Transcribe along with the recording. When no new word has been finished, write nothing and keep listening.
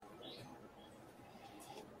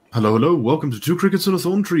Hello, hello. Welcome to Two Crickets and a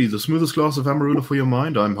Thorn Tree, the smoothest glass of Amarula for your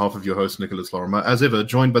mind. I'm half of your host, Nicholas Lorimer, as ever,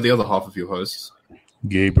 joined by the other half of your hosts,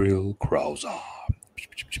 Gabriel Krauser.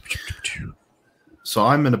 So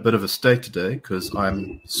I'm in a bit of a state today because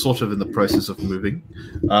I'm sort of in the process of moving.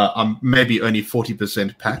 I'm maybe only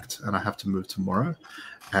 40% packed, and I have to move tomorrow.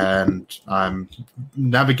 And I'm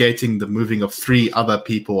navigating the moving of 3 other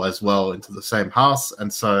people as well into the same house,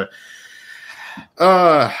 and so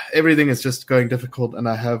everything is just going difficult, and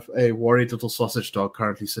I have a worried little sausage dog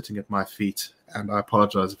currently sitting at my feet, and I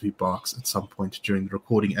apologize if he barks at some point during the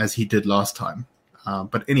recording, as he did last time.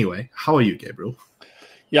 But anyway, how are you, Gabriel?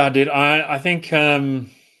 Yeah, dude, I think I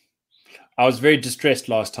was very distressed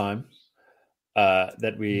last time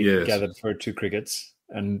that we gathered for 2 crickets,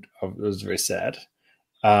 and it was very sad.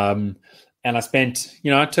 And I spent,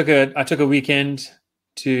 I took a weekend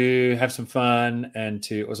to have some fun and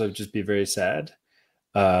to also just be very sad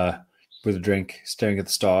with a drink, staring at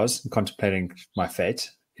the stars and contemplating my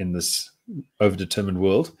fate in this overdetermined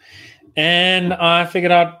world. And I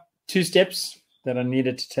figured out 2 steps that I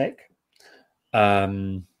needed to take. I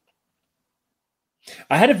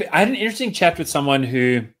had an interesting chat with someone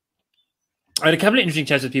who I had a couple of interesting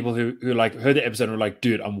chats with people who like heard the episode and were like,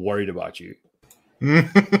 dude, I'm worried about you.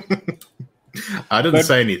 I didn't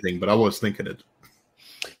say anything, but I was thinking it.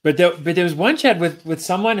 But there was one chat with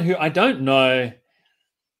someone who I don't know,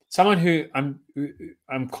 someone who I'm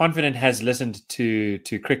confident has listened to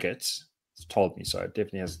Crickets. It's told me so. It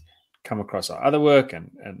definitely has come across our other work and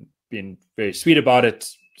been very sweet about it.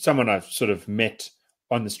 Someone I've sort of met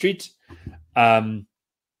on the street.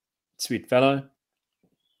 Sweet fellow.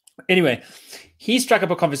 Anyway, he struck up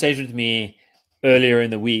a conversation with me earlier in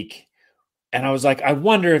the week, and I was like, I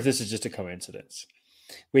wonder if this is just a coincidence,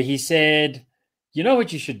 where he said, you know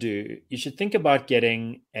what you should do? You should think about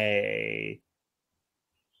getting a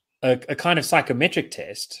kind of psychometric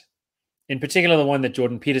test, in particular the one that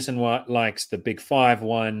Jordan Peterson likes, the Big 5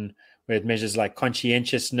 one, where it measures like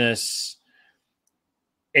conscientiousness,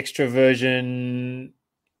 extroversion,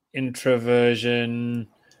 introversion.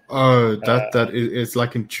 Oh, that is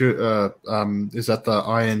like is that the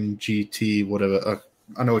INGT whatever?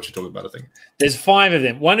 I know what you're talking about. I think there's 5 of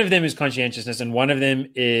them. One of them is conscientiousness, and one of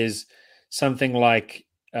them is something like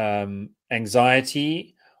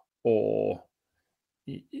anxiety or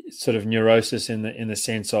sort of neurosis in the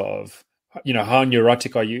sense of, how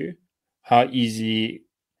neurotic are you? How easy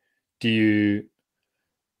do you?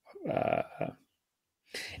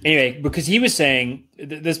 Anyway, because he was saying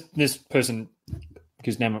this person,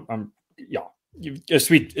 whose name a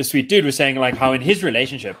sweet dude, was saying like how in his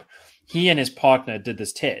relationship, he and his partner did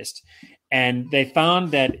this test, and they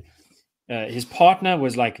found that his partner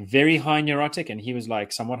was like very high neurotic, and he was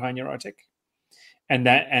like somewhat high neurotic, and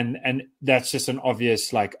that's just an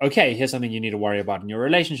obvious like, okay, here's something you need to worry about in your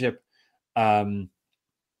relationship. It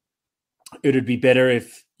would be better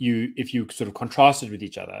if you sort of contrasted with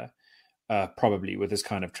each other, probably with this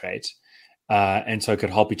kind of trait, and so it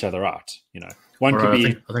could help each other out. One could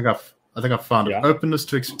be. I think I've found it. Openness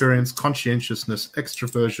to experience, conscientiousness,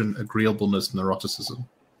 extroversion, agreeableness, neuroticism.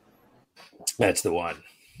 That's the one.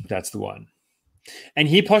 And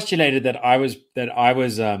he postulated that I was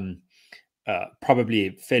probably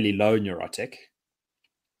fairly low neurotic,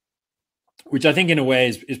 which I think in a way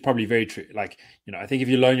is probably very true. Like, I think if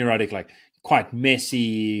you're low neurotic, like quite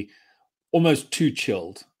messy, almost too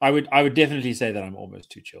chilled. I would definitely say that I'm almost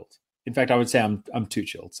too chilled. In fact, I would say I'm too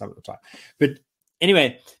chilled some of the time. But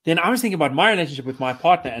anyway, then I was thinking about my relationship with my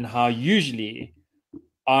partner and how usually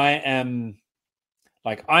I am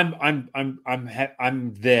like I'm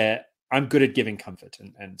there. I'm good at giving comfort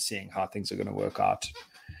and seeing how things are going to work out,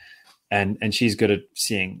 and she's good at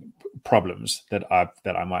seeing problems that I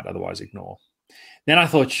might otherwise ignore. Then I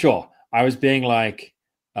thought, sure, I was being like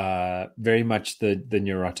very much the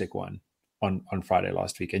neurotic one on Friday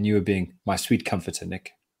last week, and you were being my sweet comforter,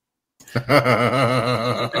 Nick.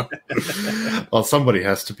 Well, somebody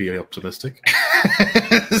has to be optimistic.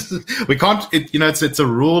 We can't. It's a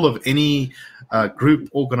rule of any group,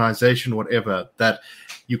 organization, whatever, that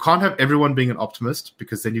you can't have everyone being an optimist,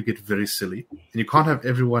 because then you get very silly, and you can't have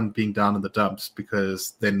everyone being down in the dumps,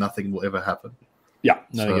 because then nothing will ever happen. Yeah,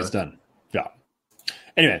 nothing gets done. Yeah.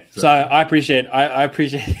 Anyway, so I appreciate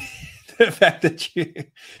the fact that you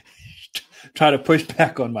try to push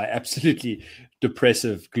back on my absolutely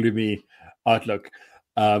depressive, gloomy outlook.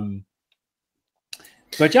 But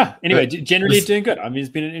yeah, anyway, generally doing good. I mean, it's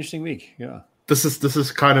been an interesting week. Yeah. This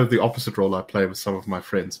is kind of the opposite role I play with some of my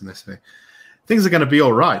friends, and they say, things are going to be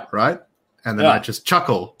all right? And then I just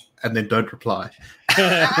chuckle and then don't reply.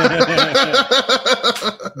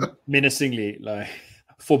 Menacingly, like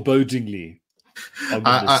forebodingly.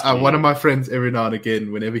 One of my friends, every now and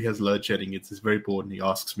again, whenever he has load shedding, he's very bored and he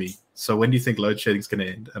asks me, "So when do you think load shedding's going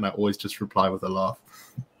to end?" And I always just reply with a laugh.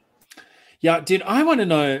 Yeah, dude, I want to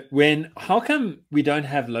know how come we don't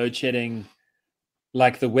have load shedding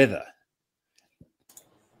like the weather?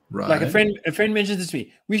 Right. Like a friend mentioned this to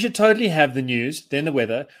me. We should totally have the news, then the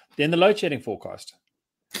weather, then the load shedding forecast.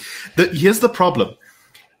 Here's the problem,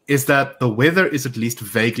 is that the weather is at least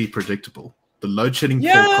vaguely predictable. The load shedding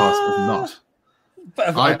forecast is not.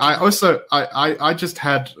 But, I just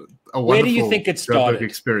had a wonderful where do you think it started? Joburg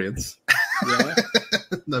experience. Yeah.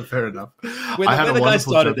 No, fair enough. When I had a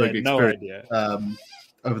wonderful Joburg experience no idea.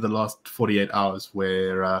 Over the last 48 hours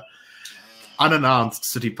where unannounced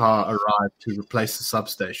City Power arrived to replace the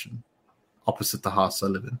substation opposite the house I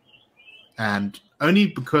live in. And only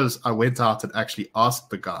because I went out and actually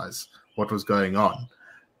asked the guys what was going on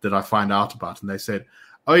did I find out about it. And they said,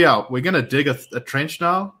 "Oh yeah, we're going to dig a trench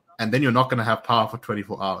now, and then you're not going to have power for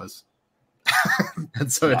 24 hours.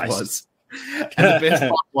 And so Nice. It was. And the best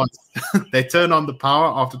part was they turn on the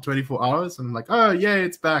power after 24 hours, and I'm like, "Oh yeah,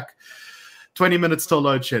 it's back. 20 minutes till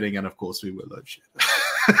load shedding," and of course we were load shedding.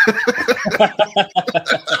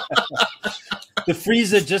 The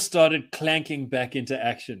freezer just started clanking back into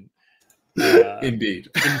action. Indeed.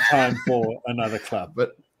 In time for another club.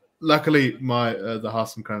 But luckily, the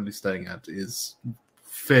house I'm currently staying at is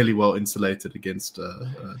fairly well insulated against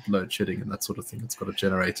load shedding and that sort of thing. It's got a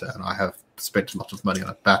generator, and I have spent a lot of money on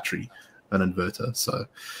a battery, an inverter. So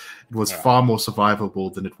it was far more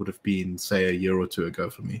survivable than it would have been, say, a year or two ago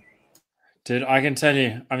for me. Dude, I can tell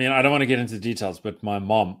you, I mean, I don't want to get into details, but my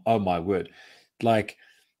mom, oh my word, like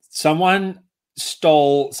someone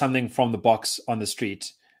stole something from the box on the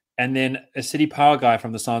street, and then a City Power guy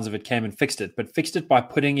from the sounds of it came and fixed it, but fixed it by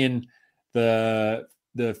putting in the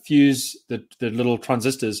fuse, the little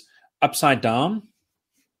transistors upside down.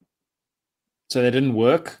 So they didn't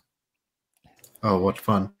work. Oh, what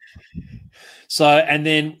fun. So, and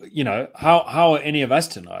then, how are any of us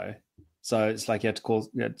to know? So it's like you have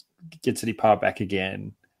to get City Power back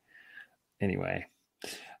again. Anyway,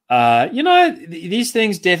 these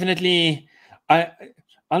things definitely.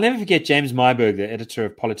 I'll never forget James Myberg, the editor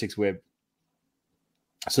of Politics Web.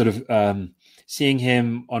 Sort of seeing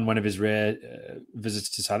him on one of his rare visits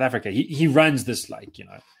to South Africa. He runs this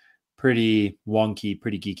pretty wonky,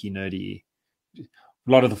 pretty geeky, nerdy.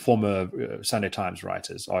 A lot of the former Sunday Times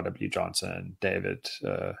writers, R.W. Johnson, David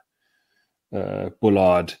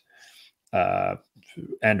Bullard.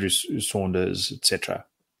 Andrew Saunders, etc.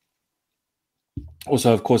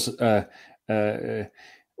 Also, of course,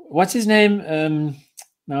 what's his name?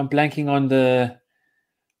 Now I'm blanking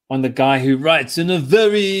on the guy who writes in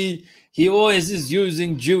he always is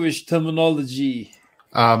using Jewish terminology.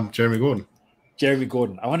 Jeremy Gordon. Jeremy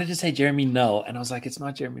Gordon. I wanted to say Jeremy Null, and I was like, it's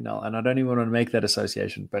not Jeremy Null, and I don't even want to make that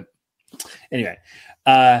association. But anyway,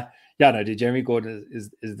 Jeremy Gordon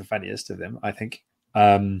is the funniest of them, I think.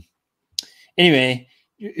 Anyway,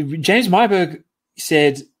 James Myberg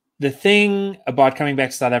said the thing about coming back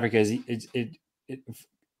to South Africa is it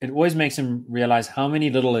always makes him realize how many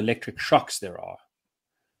little electric shocks there are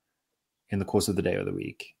in the course of the day or the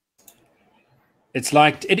week. It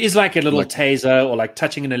is like a little taser or like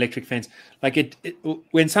touching an electric fence. Like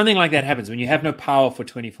when something like that happens, when you have no power for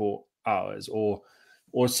 24 hours or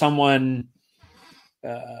someone,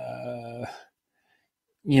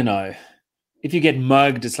 if you get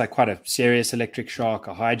mugged, it's like quite a serious electric shock.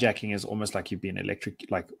 A hijacking is almost like you've been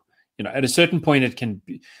at a certain point,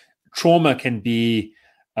 trauma can be,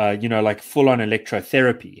 like full on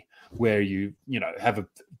electrotherapy where you have a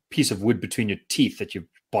piece of wood between your teeth that you're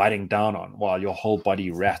biting down on while your whole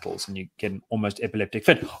body rattles and you get an almost epileptic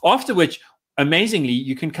fit. After which, amazingly,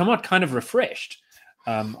 you can come out kind of refreshed.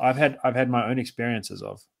 I've had my own experiences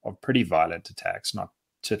of pretty violent attacks,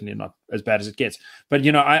 certainly not as bad as it gets, but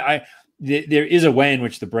there is a way in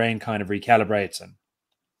which the brain kind of recalibrates,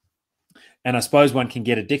 and I suppose one can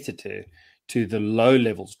get addicted to the low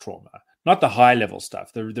levels trauma, not the high level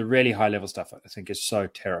stuff. The really high level stuff, I think, is so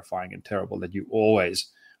terrifying and terrible that you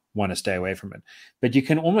always want to stay away from it. But you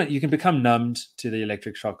can become numbed to the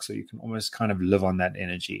electric shock, so you can almost kind of live on that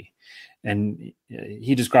energy. And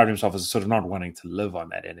he described himself as sort of not wanting to live on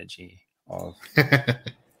that energy of.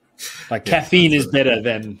 Like caffeine is better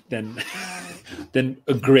than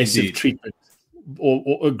aggressive Indeed. treatment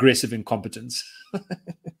or aggressive incompetence.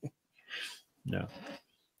 No.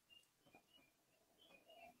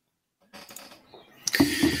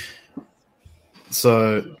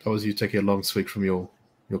 So that was you taking a long swig from your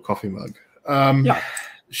coffee mug.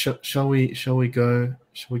 Shall we go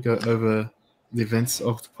over the events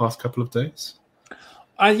of the past couple of days?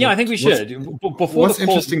 I think we should. What's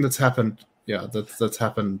interesting that's happened Yeah, that's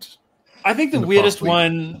happened. I think the in the weirdest past week.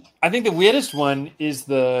 one. I think the weirdest one is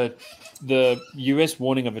the U.S.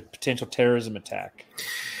 warning of a potential terrorism attack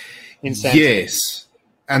in Santa. Yes.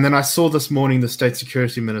 And then I saw this morning the state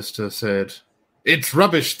security minister said, it's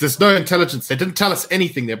rubbish. There's no intelligence. They didn't tell us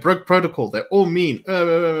anything. They broke protocol. They're all mean.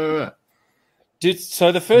 Dude,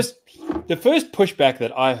 so the first pushback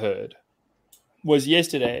that I heard was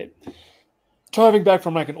yesterday, driving back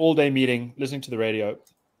from like an all-day meeting, listening to the radio.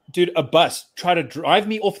 Dude, a bus tried to drive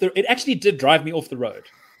me off it actually did drive me off the road.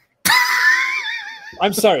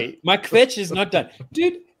 I'm sorry. My kvetch is not done.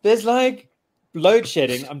 Dude, there's like load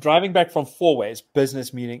shedding. I'm driving back from Four Ways,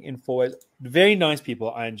 business meeting in Four Ways. Very nice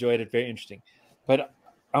people. I enjoyed it. Very interesting. But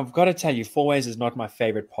I've got to tell you, Four Ways is not my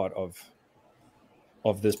favorite part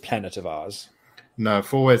of this planet of ours. No,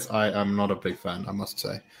 Four Ways, I am not a big fan, I must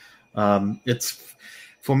say.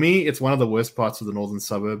 For me, it's one of the worst parts of the northern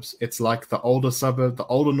suburbs. It's like the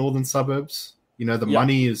older northern suburbs. You know, the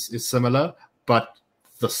money is similar, but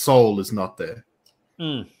the soul is not there.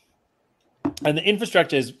 Mm. And the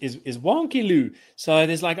infrastructure is wonky loo. So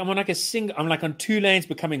there's like I'm on 2 lanes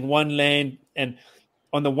becoming 1 lane, and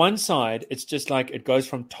on the one side it's just like it goes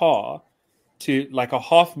from tar to like a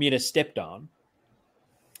half-meter step down,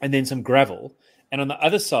 and then some gravel. And on the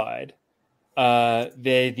other side, there are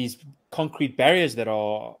these concrete barriers that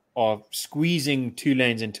are squeezing 2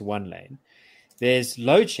 lanes into 1 lane. There's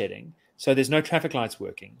load shedding, so there's no traffic lights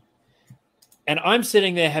working. And I'm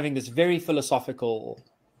sitting there having this very philosophical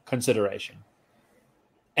consideration.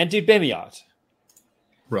 And dude, bear me out.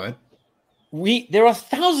 Right. There are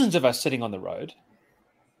thousands of us sitting on the road,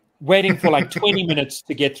 waiting for like 20 minutes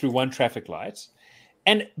to get through 1 traffic light.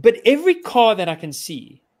 But every car that I can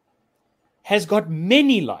see has got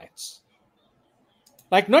many lights.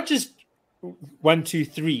 Like not just 1, 2,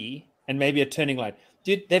 3, and maybe a turning light.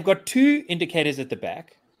 Dude, they've got 2 indicators at the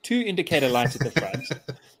back, 2 indicator lights at the front.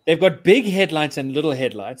 They've got big headlights and little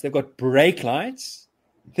headlights. They've got brake lights.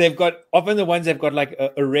 They've got, often the ones they've got like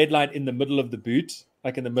a red light in the middle of the boot,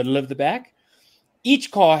 like in the middle of the back. Each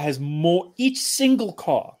single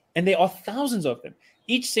car, and there are thousands of them,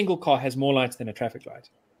 each single car has more lights than a traffic light.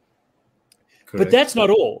 Correct. But that's not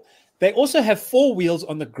all. They also have 4 wheels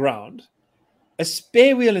on the ground, a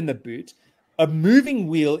spare wheel in the boot, a moving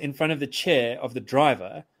wheel in front of the chair of the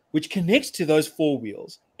driver, which connects to those 4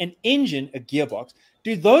 wheels, an engine, a gearbox.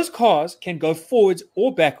 Dude, those cars can go forwards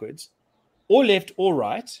or backwards, or left or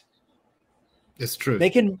right. It's true. They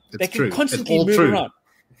can constantly move around.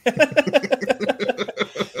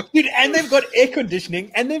 Dude, and they've got air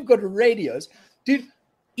conditioning and they've got radios. Dude,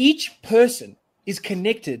 each person is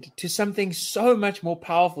connected to something so much more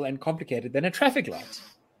powerful and complicated than a traffic light.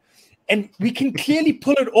 And we can clearly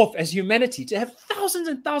pull it off as humanity to have thousands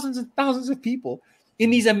and thousands and thousands of people in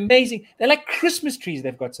these amazing, they're like Christmas trees.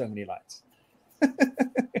 They've got so many lights.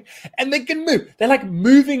 And they can move. They're like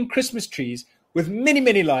moving Christmas trees with many,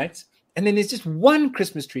 many lights. And then there's just 1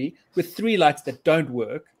 Christmas tree with 3 lights that don't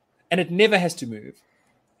work. And it never has to move.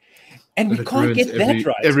 And we can't get that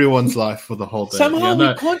right. Everyone's life for the whole day. Somehow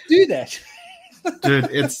we can't do that. Dude,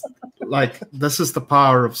 it's like, this is the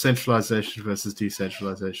power of centralization versus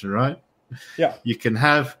decentralization, right? Yeah. You can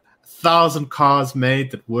have 1,000 cars made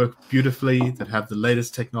that work beautifully, that have the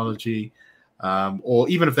latest technology, or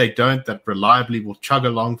even if they don't, that reliably will chug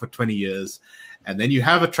along for 20 years. And then you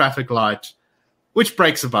have a traffic light, which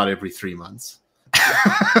breaks about every 3 months.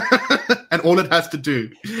 And all it has to do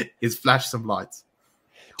is flash some lights.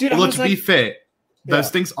 Dude, although to be fair, those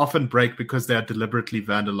things often break because they are deliberately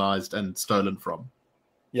vandalized and stolen from.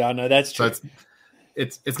 Yeah, no, that's true. So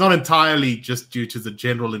it's not entirely just due to the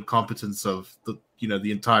general incompetence of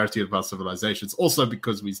the entirety of our civilization. It's also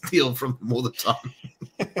because we steal from them all the time.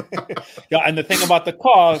 Yeah, and the thing about the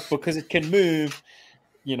car, because it can move,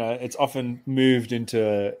 it's often moved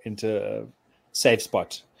into a safe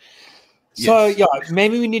spot. So, Yes.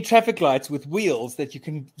 Maybe we need traffic lights with wheels that you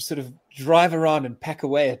can sort of drive around and pack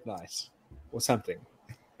away at night or something.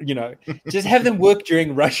 Just have them work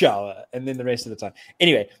during rush hour and then the rest of the time.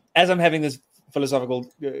 Anyway, as I'm having this philosophical,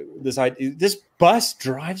 this bus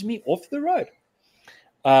drives me off the road.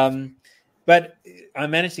 But I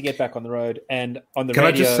managed to get back on the road, and on the radio.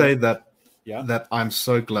 Can I just say that I'm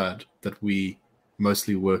so glad that we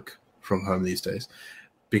mostly work from home these days,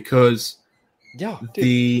 because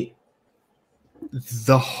the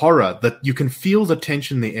horror that you can feel the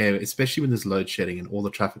tension in the air, especially when there's load shedding and all the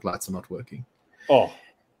traffic lights are not working. Oh,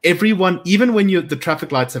 everyone, even when the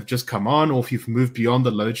traffic lights have just come on, or if you've moved beyond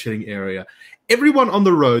the load shedding area, everyone on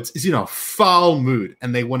the roads is in a foul mood,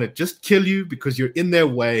 and they want to just kill you because you're in their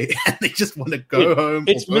way, and they just want to go home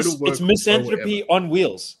or go to work. It's misanthropy on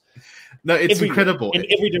wheels. No, it's incredible in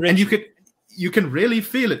every direction. And you can really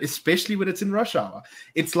feel it, especially when it's in rush hour.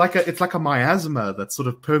 It's like a miasma that sort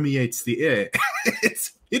of permeates the air.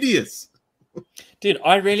 It's hideous. Dude,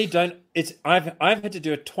 I really don't. I've had to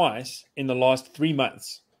do it twice in the last 3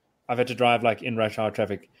 months. I've had to drive like in rush hour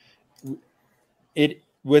traffic. It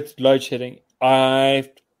with load shedding.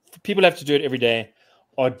 People have to do it every day.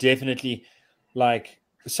 Are definitely like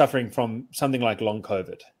suffering from something like long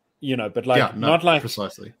COVID, but like not like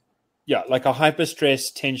precisely. Yeah, like a hyper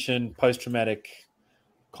stress, tension, post traumatic,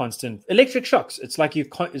 constant electric shocks. It's like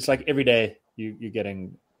it's like every day you're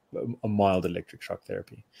getting a mild electric shock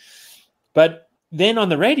therapy. But then on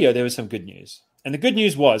the radio, there was some good news. And the good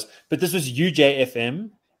news was, but this was UJFM,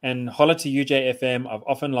 and holla to UJFM. I've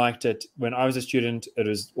often liked it. When I was a student,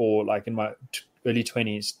 or like in my early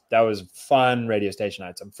 20s, that was a fun radio station. I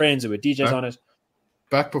had some friends who were DJs on it.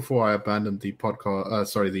 Back before I abandoned the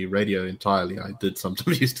the radio entirely, I did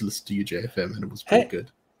sometimes used to listen to UJFM, and it was pretty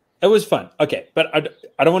good. It was fun. Okay, but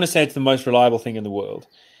I don't want to say it's the most reliable thing in the world.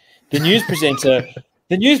 The news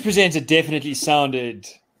presenter, definitely sounded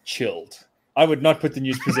chilled. I would not put the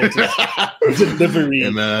news presenter delivery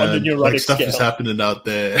on the neurotic stuff scale. Is happening out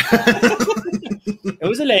there. It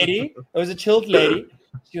was a lady. It was a chilled lady.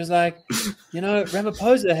 She was like,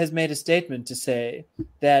 Ramaphosa has made a statement to say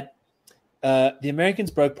that the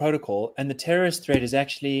Americans broke protocol, and the terrorist threat is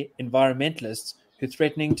actually environmentalists who are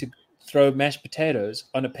threatening to throw mashed potatoes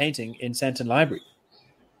on a painting in Santon Library.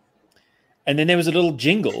 And then there was a little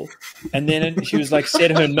jingle, and then she was like, said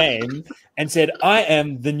her name and said, I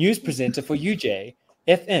am the news presenter for UJ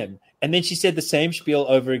FM. And then she said the same spiel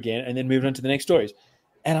over again and then moved on to the next stories.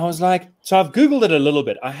 And I was like, so I've Googled it a little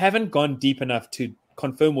bit. I haven't gone deep enough to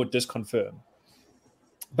confirm or disconfirm.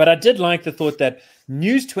 But I did like the thought that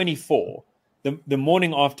News 24, the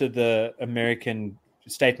morning after the American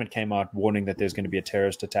statement came out warning that there's going to be a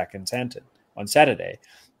terrorist attack in Santon on Saturday,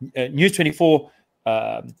 News 24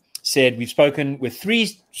 said, we've spoken with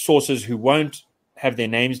 3 sources who won't have their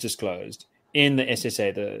names disclosed in the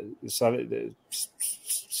SSA, the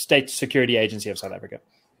State Security Agency of South Africa.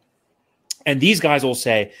 And these guys all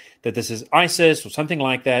say that this is ISIS or something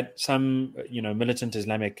like that, some militant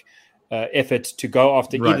Islamic effort to go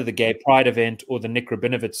after either the Gay Pride event or the Nick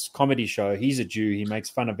Rabinovitz comedy show. He's a Jew. He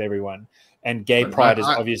makes fun of everyone. And Gay Pride is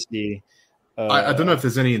obviously... I don't know if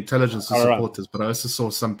there's any intelligence to support this, but I also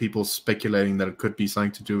saw some people speculating that it could be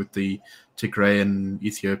something to do with the Tigrayan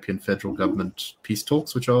Ethiopian federal government peace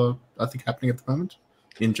talks, which are, I think, happening at the moment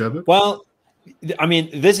in Joburg. Well, I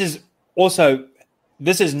mean, this is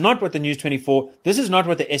not what the News 24, this is not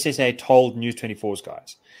what the SSA told News 24's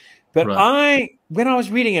guys. But when I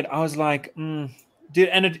was reading it, I was like, dude,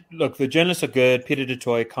 and look, the journalists are good, Peter du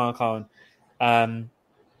Toit, Khan.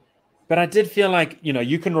 But I did feel like,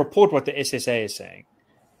 you can report what the SSA is saying,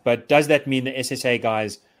 but does that mean the SSA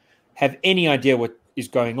guys have any idea what is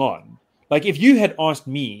going on? Like, if you had asked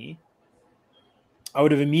me, I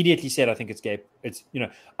would have immediately said, I think it's gay. It's,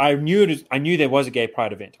 I knew there was a Gay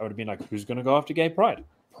Pride event. I would have been like, who's going to go after Gay Pride?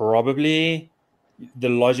 Probably the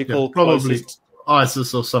logical closest.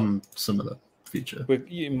 ISIS or some similar feature. With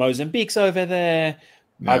Mozambique's over there.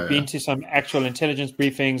 I've been to some actual intelligence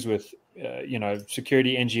briefings with,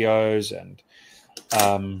 security NGOs, and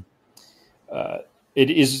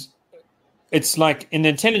it's like in the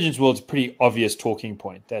intelligence world, it's a pretty obvious talking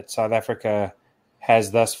point that South Africa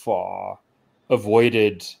has thus far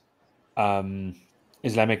avoided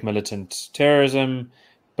Islamic militant terrorism,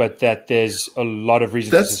 but that there's a lot of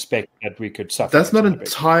reason to suspect that we could suffer. That's not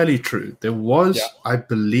entirely true. There was, I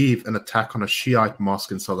believe, an attack on a Shiite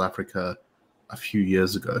mosque in South Africa a few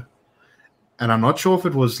years ago. And I'm not sure if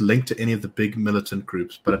it was linked to any of the big militant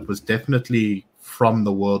groups, but it was definitely from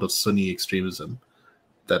the world of Sunni extremism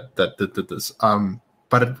that did this.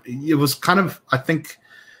 But it was kind of, I think,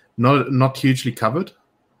 not hugely covered.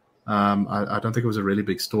 I don't think it was a really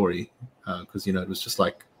big story because, it was just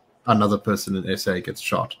like another person in SA gets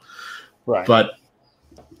shot. Right. But,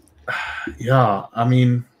 yeah, I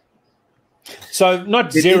mean... So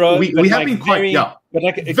not zero. We have been quite, but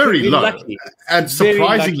like very low, lucky. And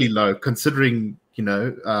surprisingly low, considering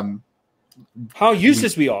how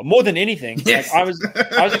useless we are. More than anything, yes. Like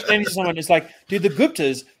I was explaining to someone, it's like, dude, the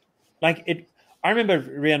Guptas, like it. I remember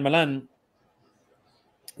Rian Malan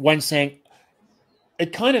once saying,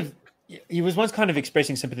 he was once kind of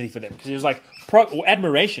expressing sympathy for them because he was like or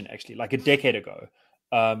admiration actually, like a decade ago,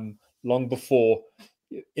 long before.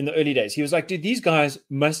 In the early days, he was like, dude, these guys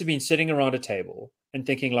must have been sitting around a table and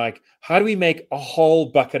thinking like, how do we make a whole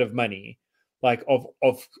bucket of money, like of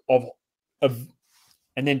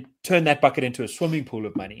and then turn that bucket into a swimming pool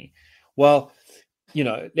of money? Well,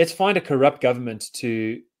 let's find a corrupt government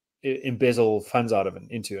to embezzle funds out of and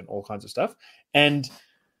into and all kinds of stuff. And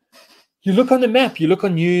you look on the map, you look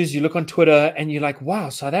on news, you look on Twitter, and you're like, wow,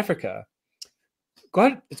 South Africa,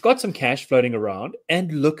 it's got some cash floating around.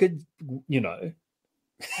 And look at,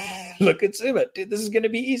 look at Zuma. Dude, this is going to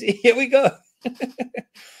be easy. Here we go.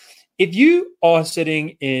 If you are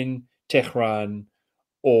sitting in Tehran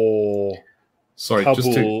or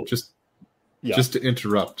Kabul, just to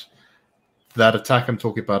interrupt, that attack I'm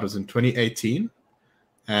talking about was in 2018,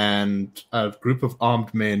 and a group of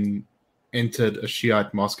armed men entered a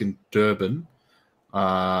Shiite mosque in Durban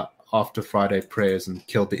after Friday prayers and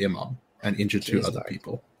killed the imam and injured two other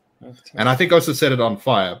people. And I think also set it on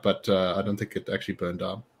fire, but I don't think it actually burned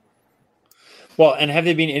down. Well, and have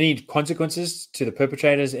there been any consequences to the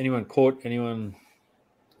perpetrators? Anyone caught? Anyone?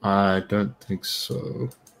 I don't think so.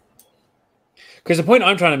 Because the point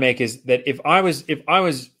I'm trying to make is that if I was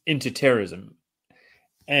into terrorism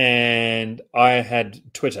and I had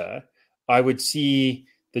Twitter, I would see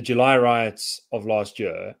the July riots of last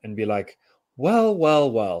year and be like,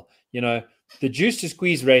 well, the juice to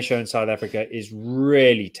squeeze ratio in South Africa is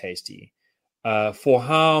really tasty for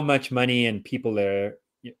how much money and people there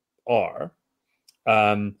are.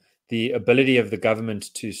 The ability of the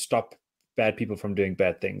government to stop bad people from doing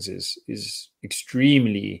bad things is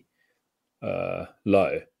extremely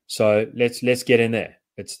low. So let's get in there.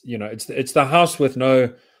 It's the house with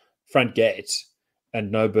no front gate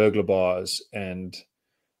and no burglar bars and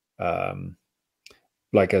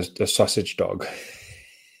like a sausage dog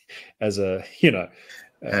as a Hey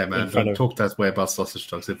man, don't talk that way about sausage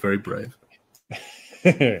dogs. They're very brave.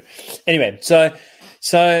 Anyway, so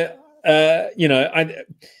I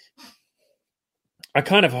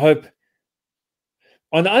kind of hope.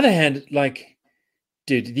 On the other hand, like,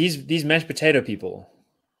 dude, these mashed potato people,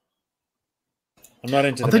 I'm not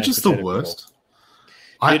into. Are they just the worst?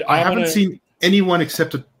 Dude, I haven't seen anyone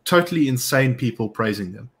except a totally insane people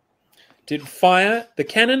praising them. Dude, the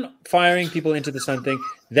cannon firing people into the sun thing.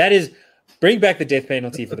 That is, bring back the death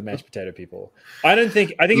penalty for the mashed potato people. I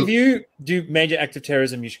think if you do major acts of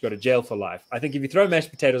terrorism, you should go to jail for life. I think if you throw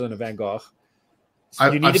mashed potatoes on a Van Gogh,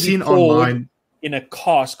 you need to be seen online in a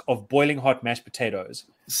cask of boiling hot mashed potatoes.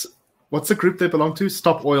 What's the group they belong to?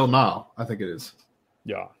 Stop Oil Now, I think it is.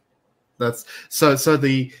 Yeah. That's so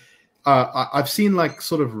the I've seen like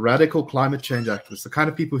sort of radical climate change activists, the kind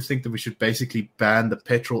of people who think that we should basically ban the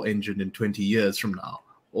petrol engine in 20 years from now,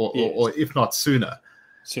 or if not sooner,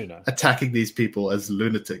 attacking these people as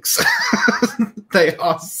lunatics. They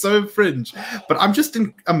are so fringe. But I'm just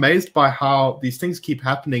amazed by how these things keep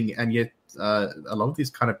happening, and yet a lot of these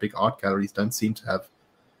kind of big art galleries don't seem to have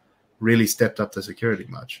really stepped up the security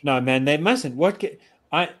much. No, man, they mustn't.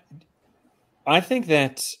 I think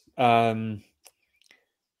that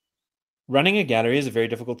running a gallery is a very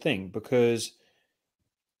difficult thing because,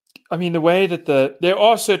 I mean, the way that there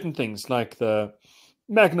are certain things like the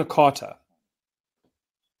Magna Carta,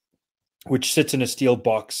 which sits in a steel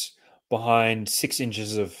box behind 6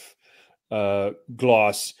 inches of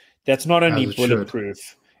glass. That's not only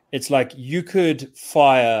bulletproof. It's like you could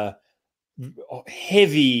fire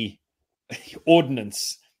heavy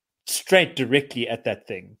ordnance straight directly at that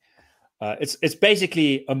thing. It's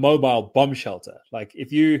basically a mobile bomb shelter. Like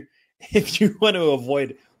if you want to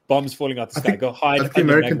avoid bombs falling out the sky, go hide. I think the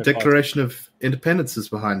American Declaration of Independence is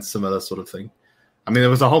behind similar sort of thing. I mean, there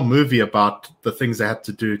was a whole movie about the things they had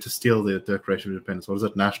to do to steal the Declaration of Independence. What was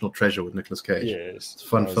it? National Treasure with Nicolas Cage. Yes, it's a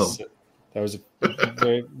fun film. That was a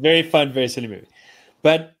very, very fun, very silly movie.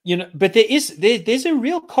 But there's a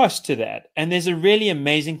real cost to that, and there's a really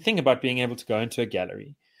amazing thing about being able to go into a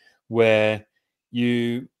gallery where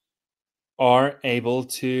you are able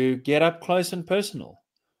to get up close and personal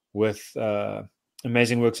with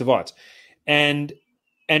amazing works of art, and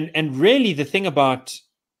really the thing about,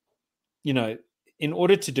 in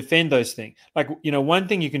order to defend those things, like, one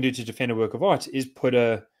thing you can do to defend a work of art is put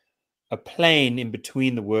a plane in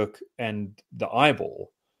between the work and the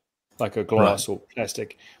eyeball, like a glass or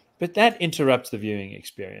plastic, but that interrupts the viewing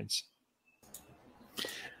experience.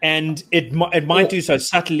 And it might do so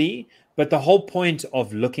subtly, but the whole point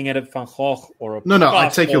of looking at a Van Gogh or a No, I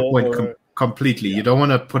take your point completely. Yeah. You don't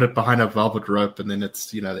want to put it behind a velvet rope and then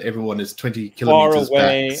it's, everyone is 20 kilometers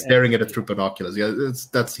back staring at it through binoculars. Yeah,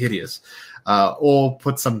 that's hideous. Or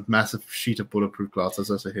put some massive sheet of bulletproof glass. That's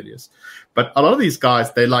also hideous. But a lot of these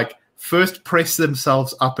guys, they first press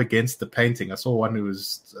themselves up against the painting. I saw one who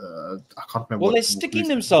was I can't remember. Well, they're sticking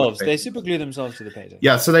themselves. They super glue themselves to the painting.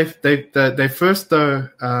 Yeah, so they first though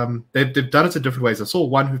they've done it in different ways. I saw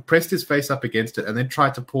one who pressed his face up against it and then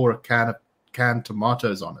tried to pour a canned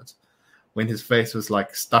tomatoes on it when his face was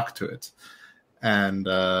stuck to it. and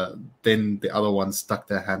then the other one stuck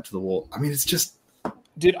their hand to the wall. I mean, it's just,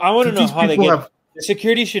 dude. I want to know these how they people get. have-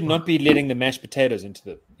 Security should not be letting the mashed potatoes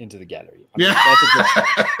into the gallery. I mean, Yeah. that's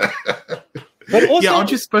a good but also, yeah,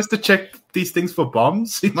 aren't you supposed to check these things for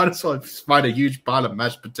bombs? You might as well find a huge pile of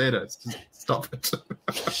mashed potatoes. Just stop it.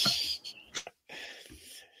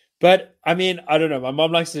 But I mean, I don't know. My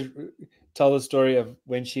mom likes to tell the story of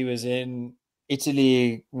when she was in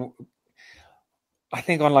Italy. I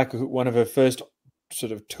think on like one of her first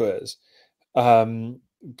sort of tours,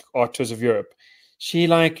 art tours of Europe. She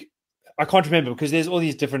like, I can't remember because there's all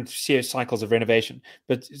these different cycles of renovation,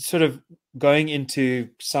 but sort of going into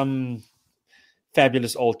some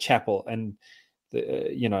fabulous old chapel and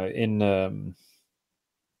in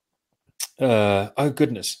oh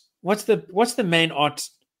goodness, what's the main art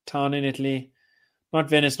town in Italy? Not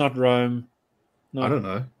Venice, not Rome. I don't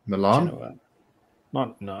know. Milan? Genoa.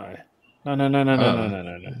 No. No. You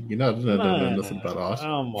know, I don't know nothing about art.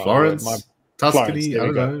 Oh, my Florence? word. Tuscany? Florence, I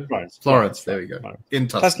don't know. Florence. Florence, there we go. Florence. In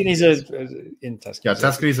Tuscany. Tuscany's in Tuscany. Yeah,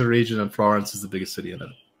 Tuscany's a region and Florence is the biggest city in it.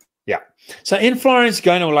 Yeah. So in Florence,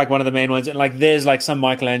 going to like one of the main ones, and like there's like some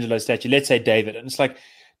Michelangelo statue, let's say David, and it's like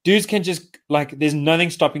dudes can just like there's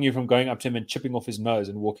nothing stopping you from going up to him and chipping off his nose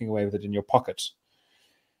and walking away with it in your pocket.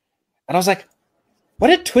 And I was like,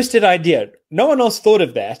 what a twisted idea. No one else thought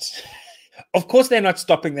of that. Of course they're not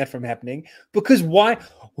stopping that from happening, because why?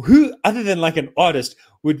 Who other than like an artist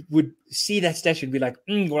would see that statue and be like,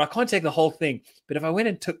 well, I can't take the whole thing, but if I went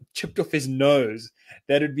and chipped off his nose,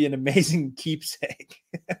 that would be an amazing keepsake.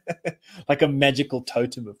 Like a magical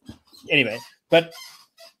totem. Anyway, but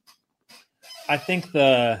I think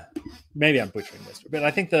maybe I'm butchering this, but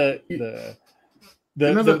I think the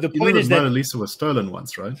point is that Mona Lisa was stolen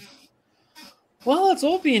once, right? Well, it's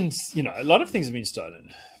all been, a lot of things have been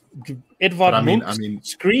stolen. Edvard Munch's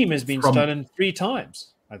Scream has been stolen 3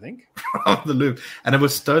 times, I think. From the Louvre. And it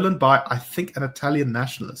was stolen by, I think, an Italian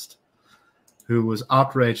nationalist who was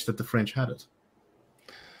outraged that the French had it.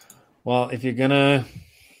 Well, if you're going to...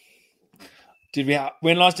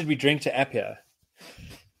 When last did we drink to Appia?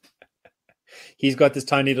 He's got this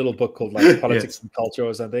tiny little book called like Politics and Culture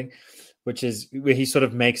or something, which is where he sort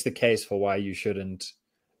of makes the case for why you shouldn't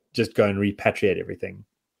just go and repatriate everything.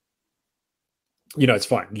 It's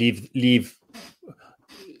fine. Leave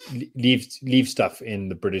stuff in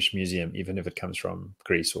the British Museum, even if it comes from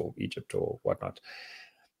Greece or Egypt or whatnot.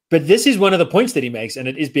 But this is one of the points that he makes, and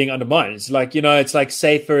it is being undermined. It's like, it's like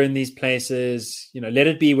safer in these places. Let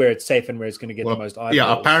it be where it's safe and where it's going to get the most eyeballs.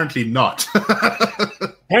 Yeah, apparently not.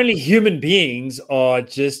 Apparently human beings are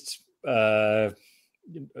just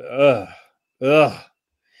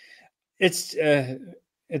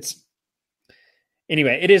it's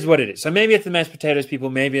anyway, it is what it is. So maybe it's the mashed potatoes people.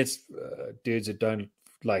 Maybe it's dudes that don't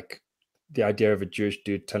like the idea of a Jewish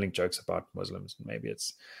dude telling jokes about Muslims. Maybe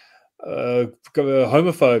it's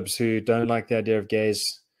homophobes who don't like the idea of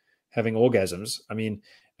gays having orgasms. I mean,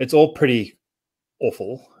 it's all pretty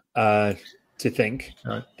awful to think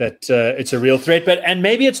that it's a real threat. And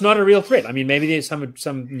maybe it's not a real threat. I mean, maybe there's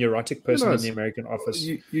some neurotic person in the American office.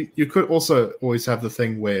 You could also always have the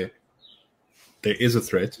thing where there is a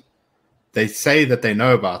threat. They say that they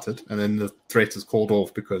know about it, and then the threat is called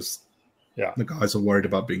off because the guys are worried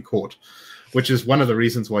about being caught, which is one of the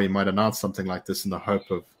reasons why you might announce something like this in the hope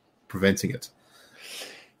of preventing it.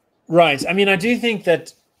 Right. I mean, I do think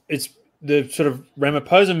that it's the sort of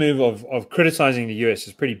Ramaphosa move of criticizing the US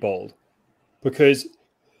is pretty bold, because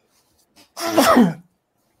on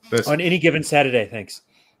any given Saturday,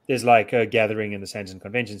 there's like a gathering in the Santon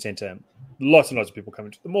Convention Center. Lots and lots of people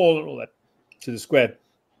coming to the mall and all that, to the square.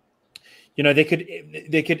 They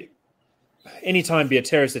could anytime be a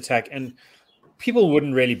terrorist attack, and people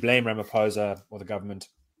wouldn't really blame Ramaphosa or the government.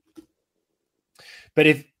 But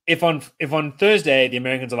if on Thursday the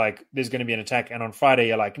Americans are like, there's going to be an attack, and on Friday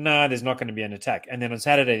you're like, nah, there's not going to be an attack, and then on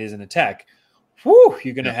Saturday there's an attack,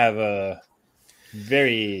 you're going to have a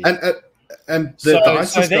very and the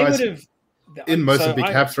ISIS guys in Mozambique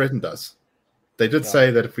have threatened us. They did say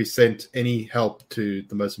that if we sent any help to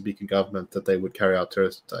the Mozambican government, that they would carry out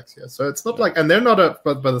terrorist attacks here. So it's not like, and they're not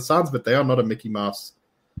but by the sounds of it, they are not a Mickey Mouse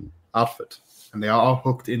outfit, and they are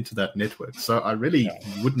hooked into that network. So I really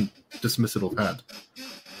wouldn't dismiss it offhand.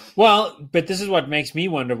 Well, but this is what makes me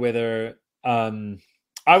wonder whether I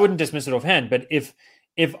wouldn't dismiss it offhand. But if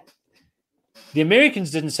the Americans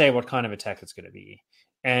didn't say what kind of attack it's going to be,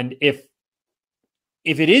 and if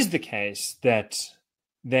it is the case that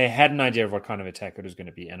they had an idea of what kind of attack it was going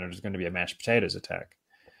to be, and it was going to be a mashed potatoes attack,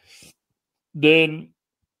 then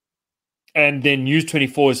News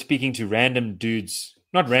 24 is speaking to random dudes,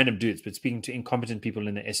 not random dudes, but speaking to incompetent people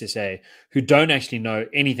in the SSA who don't actually know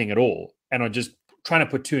anything at all and are just trying to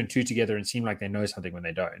put two and two together and seem like they know something when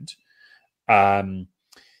they don't,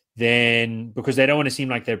 then because they don't want to seem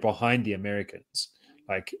like they're behind the Americans,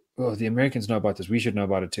 like, oh, the Americans know about this, we should know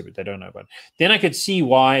about it too, but they don't know about it. Then I could see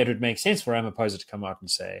why it would make sense for Ramaphosa to come out and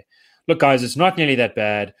say, look, guys, it's not nearly that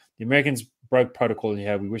bad. The Americans broke protocol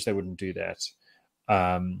here. We wish they wouldn't do that.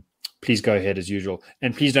 Please go ahead as usual.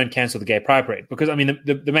 And please don't cancel the Gay Pride Parade. Because, I mean,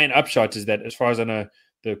 the main upshot is that, as far as I know,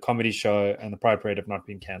 the comedy show and the Pride Parade have not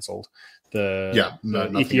been cancelled. The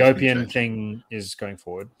Ethiopian thing is going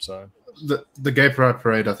forward. So the Gay Pride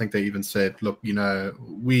Parade, I think they even said, look,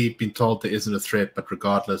 we've been told there isn't a threat, but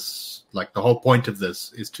regardless, like, the whole point of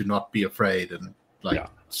this is to not be afraid and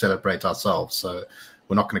celebrate ourselves. So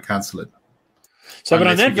we're not going to cancel it. So, but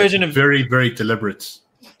on that version of very, very deliberate,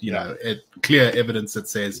 clear evidence that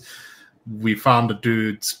says we found a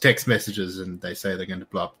dude's text messages and they say they're going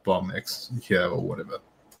to bomb X here or whatever.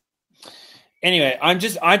 Anyway, I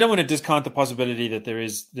don't want to discount the possibility that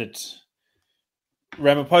that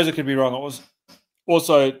Ramaphosa could be wrong. It was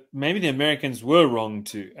also maybe the Americans were wrong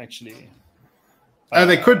too, actually.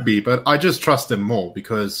 They could be, but I just trust them more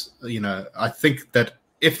because, I think that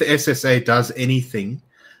if the SSA does anything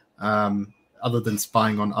other than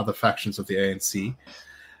spying on other factions of the ANC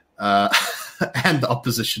and the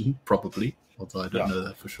opposition, probably, although I don't know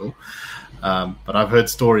that for sure. But I've heard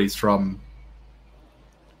stories from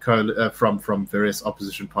various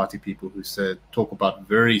opposition party people who talk about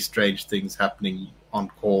very strange things happening on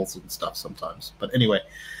calls and stuff sometimes. But anyway,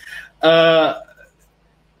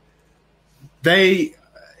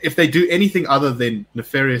 if they do anything other than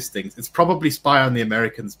nefarious things, it's probably spy on the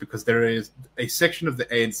Americans, because there is a section of the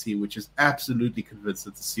ANC which is absolutely convinced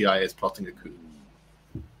that the CIA is plotting a coup.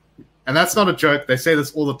 And that's not a joke. They say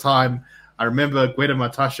this all the time. I remember Gwede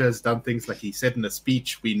Mantashe has done things like he said in a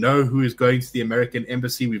speech, we know who is going to the American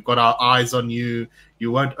embassy. We've got our eyes on you.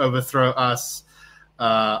 You won't overthrow us.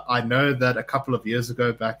 I know that a couple of years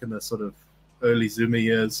ago, back in the sort of early Zuma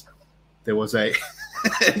years, there was an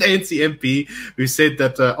ANC MP who said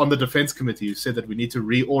that on the defense committee, who said that we need to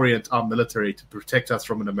reorient our military to protect us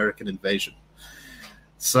from an American invasion.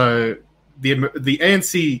 So the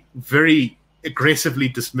ANC very aggressively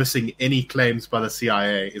dismissing any claims by the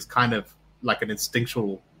CIA is kind of like an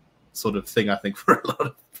instinctual sort of thing, I think, for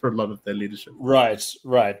a lot of their leadership. Right.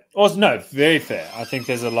 Also, no, very fair. I think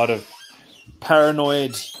there's a lot of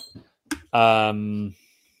paranoid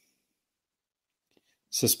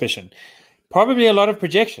suspicion. Probably a lot of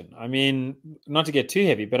projection. I mean, not to get too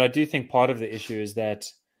heavy, but I do think part of the issue is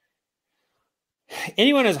that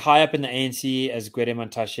anyone as high up in the ANC as Gwede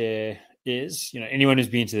Mantashe is, anyone who's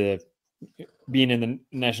been in the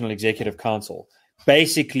National Executive Council,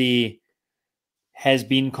 basically has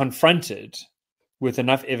been confronted with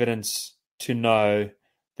enough evidence to know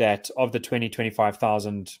that of the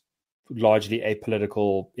 25,000 largely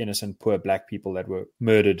apolitical, innocent, poor black people that were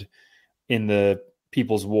murdered in the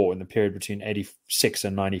People's War in the period between 86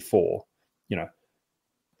 and 94,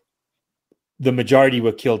 the majority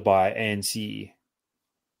were killed by ANC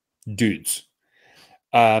dudes.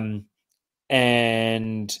 And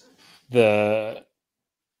the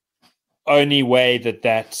only way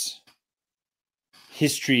that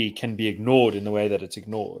history can be ignored in the way that it's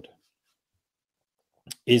ignored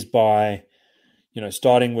is by,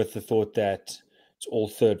 starting with the thought that it's all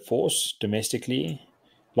third force domestically,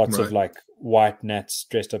 lots of like white nats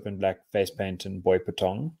dressed up in black face paint and boy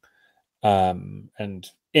patong. And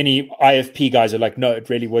any IFP guys are like, no, it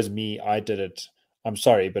really was me. I did it. I'm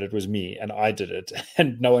sorry, but it was me and I did it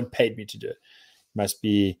and no one paid me to do it. Must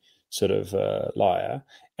be sort of a liar.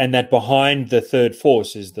 And that behind the third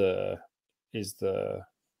force is the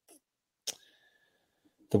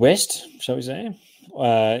West, shall we say,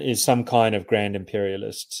 is some kind of grand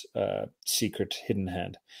imperialist secret hidden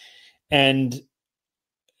hand. And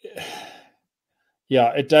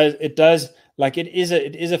it does like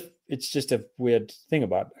it's just a weird thing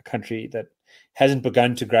about a country that hasn't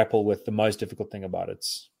begun to grapple with the most difficult thing about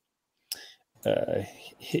its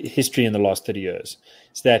history in the last 30 years.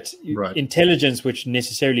 It's that intelligence, which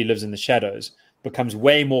necessarily lives in the shadows, becomes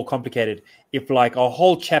way more complicated if like a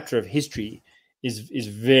whole chapter of history is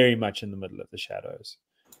very much in the middle of the shadows.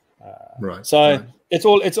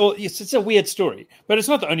 It's a weird story, but it's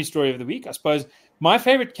not the only story of the week. I suppose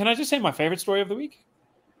can I just say my favorite story of the week?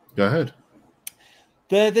 Go ahead.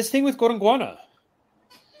 This thing with Gorongwana.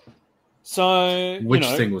 So which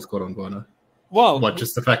thing with Gorongwana? Well,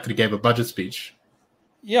 just the fact that he gave a budget speech?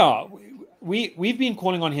 Yeah, we've been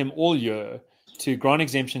calling on him all year to grant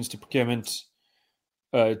exemptions to procurement,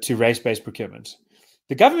 to race-based procurement.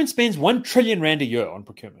 The government spends 1 trillion rand a year on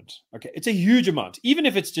procurement. Okay, it's a huge amount. Even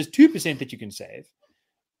if it's just 2% that you can save,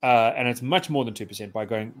 and it's much more than 2% by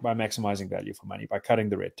maximizing value for money, by cutting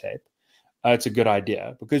the red tape. It's a good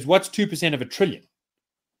idea, because what's 2% of $1 trillion?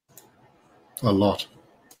 A lot.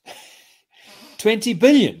 20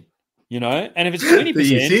 billion, and if it's 20%,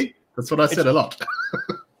 you see? That's what I said, a lot.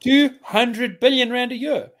 200 billion rand a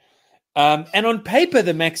year. And on paper,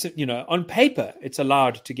 on paper, it's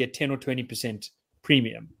allowed to get 10 or 20%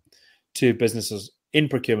 premium to businesses in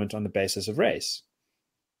procurement on the basis of race.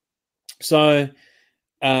 So,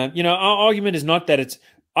 our argument is not that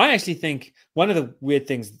I actually think one of the weird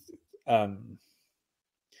things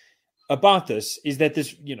about this is that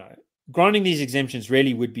this, granting these exemptions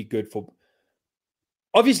really would be good for,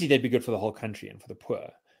 obviously they'd be good for the whole country and for the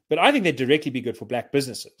poor, but I think they'd directly be good for black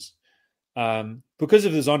businesses because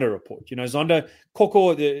of the Zondo report. Zondo,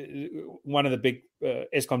 Koko, one of the big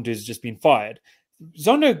Eskom dudes, has just been fired.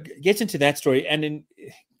 Zondo gets into that story and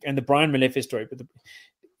the Brian Molefe story, but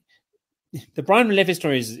the Brian Molefe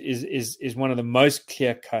story is one of the most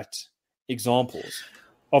clear-cut examples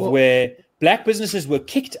of where black businesses were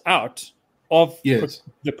kicked out of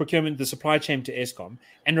the procurement, the supply chain to Eskom,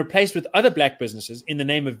 and replaced with other black businesses in the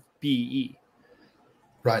name of BEE.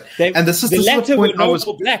 Right. And this is the latter point were not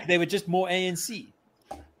more black, they were just more ANC.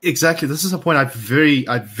 Exactly. This is a point I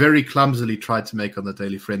very clumsily tried to make on the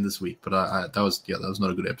Daily Friend this week, but that was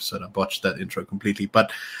not a good episode. I botched that intro completely.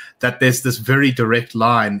 But that there's this very direct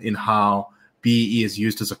line in how BEE is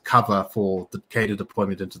used as a cover for the cadre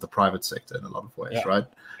deployment into the private sector in a lot of ways, right?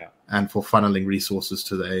 Yeah. And for funneling resources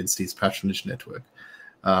to the ANC's patronage network.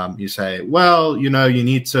 You say, well, you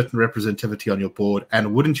need certain representativity on your board,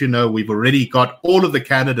 and wouldn't you know, we've already got all of the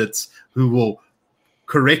candidates who will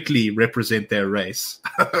correctly represent their race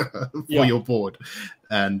for your board,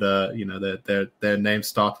 and their names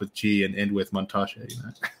start with G and end with Montashe.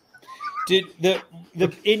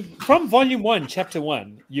 From Volume 1, Chapter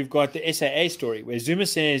 1, you've got the SAA story where Zuma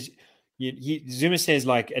says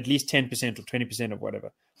like at least 10% or 20% of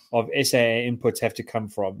whatever of SAA inputs have to come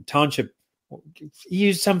from township. He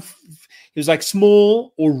was like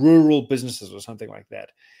small or rural businesses or something like that,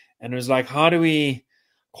 and it was like, how do we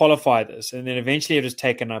qualify this? And then eventually it was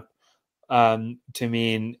taken up to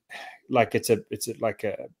mean like it's like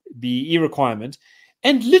a BEE requirement,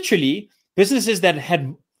 and literally businesses that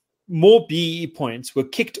had more BEE points were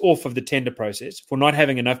kicked off of the tender process for not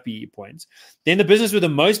having enough BEE points. Then the business with the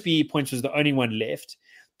most BEE points was the only one left.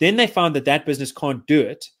 Then they found that business can't do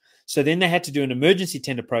it, so then they had to do an emergency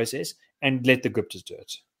tender process and let the Guptas do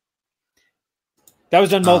it. That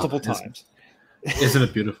was done multiple times. Isn't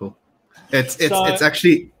it beautiful? It's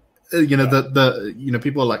actually, the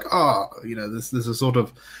people are like, this is a sort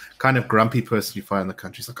of kind of grumpy person you find in the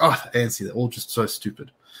country. It's like, the ANC, they're all just so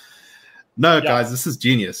stupid. No, guys, this is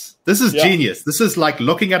genius. This is genius. This is like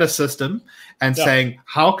looking at a system and saying,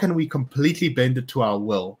 how can we completely bend it to our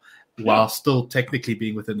will while still technically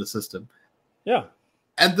being within the system? Yeah.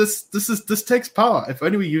 And this takes power. If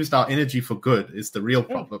only we used our energy for good is the real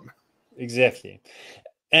problem. Exactly.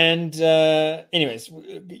 And anyways,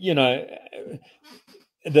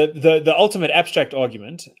 the ultimate abstract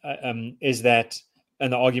argument is that,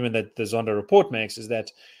 and the argument that the Zondo report makes is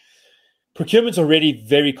that procurement's already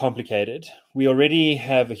very complicated. We already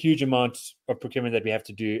have a huge amount of procurement that we have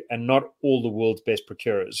to do, and not all the world's best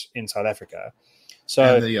procurers in South Africa.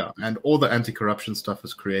 So and all the anti-corruption stuff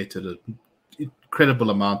has created an incredible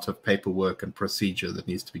amount of paperwork and procedure that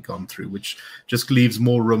needs to be gone through, which just leaves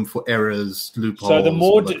more room for errors, loopholes. So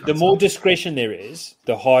the more discretion there is,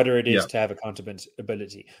 the harder it is to have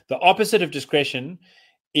accountability. The opposite of discretion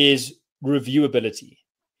is reviewability.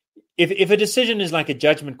 If a decision is like a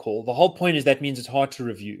judgment call, the whole point is that means it's hard to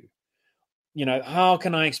review. How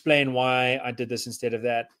can I explain why I did this instead of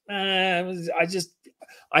that? I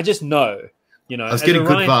just know. I was getting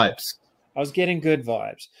good vibes. I was getting good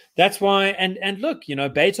vibes. That's why, and look,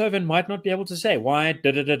 Beethoven might not be able to say why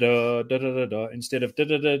da da da da da da da instead of da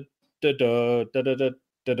da da da da da da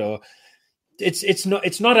da da. It's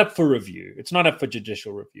not up for review. It's not up for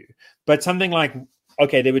judicial review. But something like,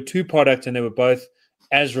 okay, there were two products and they were both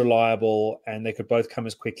as reliable and they could both come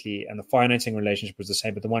as quickly and the financing relationship was the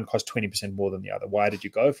same, but the one cost 20% more than the other. Why did you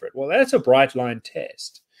go for it? Well, that's a bright line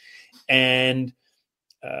test. And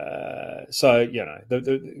so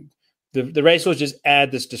the racehorse just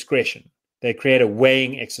add this discretion. They create a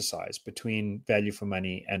weighing exercise between value for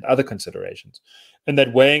money and other considerations. And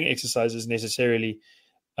that weighing exercise is necessarily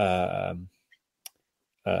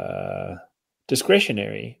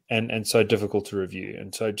discretionary and so difficult to review.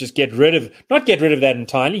 And so just not get rid of that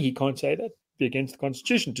entirely. He can't say that. Be against the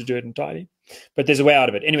Constitution to do it entirely. But there's a way out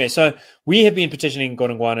of it. Anyway, so we have been petitioning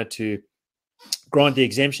Godongwana to grant the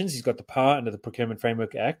exemptions. He's got the power under the Procurement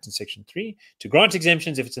Framework Act in Section 3 to grant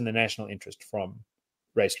exemptions if it's in the national interest from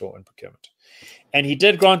race law and procurement. And he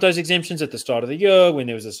did grant those exemptions at the start of the year when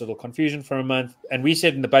there was this little confusion for a month. And we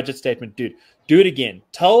said in the budget statement, dude, do it again.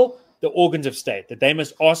 Tell the organs of state that they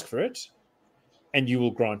must ask for it and you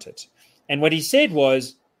will grant it. And what he said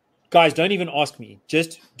was, guys, don't even ask me.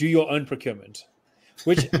 Just do your own procurement,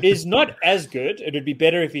 which is not as good. It would be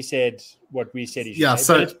better if he said what we said he should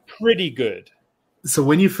say, but it's pretty good. So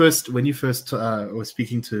when you first were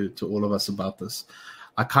speaking to all of us about this,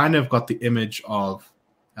 I kind of got the image of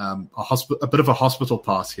a bit of a hospital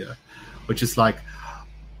pass here, which is like,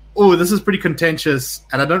 oh, this is pretty contentious,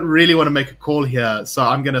 and I don't really want to make a call here, so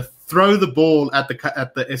I'm going to throw the ball at the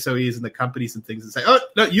SOEs and the companies and things and say, oh,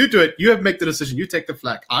 no, you do it. You have to make the decision. You take the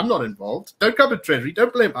flak. I'm not involved. Don't come to Treasury.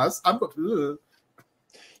 Don't blame us. I'm not.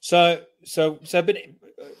 But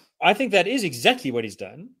I think that is exactly what he's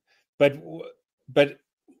done. But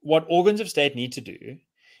what organs of state need to do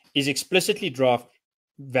is explicitly draft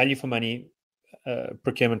value for money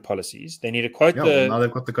procurement policies. They need to quote now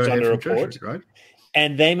they've got the go-ahead from report, Treasury, right?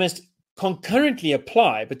 And they must concurrently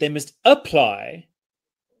apply, but they must apply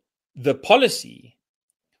the policy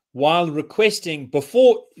while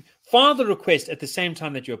file the request at the same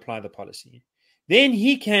time that you apply the policy. Then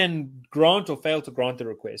he can grant or fail to grant the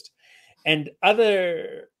request, and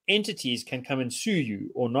other entities can come and sue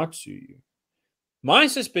you or not sue you. My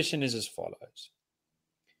suspicion is as follows.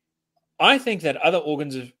 I think that other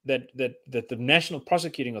organs of that the National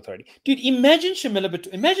Prosecuting Authority, dude, imagine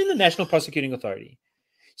the National Prosecuting Authority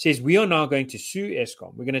says we are now going to sue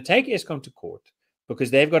Eskom. We're going to take Eskom to court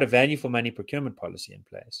because they've got a value for money procurement policy in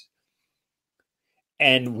place.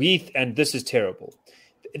 And this is terrible.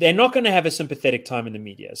 They're not going to have a sympathetic time in the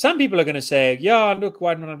media. Some people are going to say, yeah, look,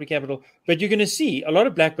 why not be capital? But you're going to see a lot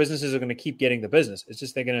of black businesses are going to keep getting the business. It's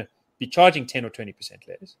just they're going to be charging 10 or 20%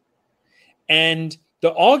 less. And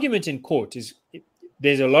the argument in court is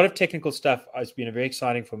there's a lot of technical stuff. It's been a very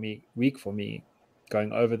exciting week for me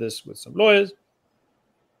going over this with some lawyers.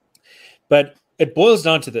 But it boils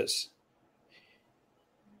down to this.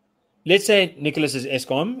 Let's say Nicholas is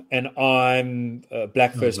Eskom and I'm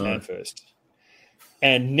Black First Man First.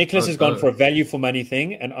 And Nicholas has gone for a value for money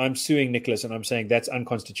thing and I'm suing Nicholas and I'm saying that's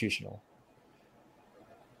unconstitutional.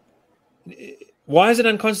 Why is it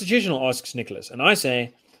unconstitutional, asks Nicholas. And I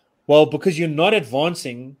say, well, because you're not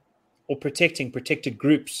advancing or protecting protected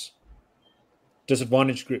groups,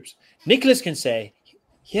 disadvantaged groups. Nicholas can say,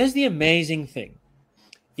 here's the amazing thing.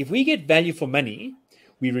 If we get value for money,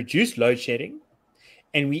 we reduce load shedding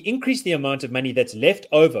and we increase the amount of money that's left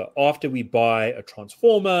over after we buy a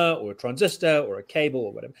transformer or a transistor or a cable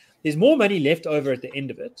or whatever. There's more money left over at the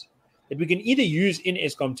end of it that we can either use in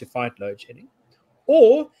Eskom to fight load shedding,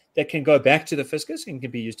 or that can go back to the fiscus and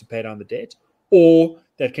can be used to pay down the debt, or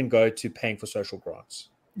that can go to paying for social grants.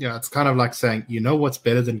 Yeah, it's kind of like saying, you know what's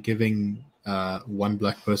better than giving one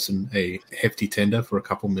black person a hefty tender for a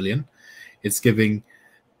couple million? It's giving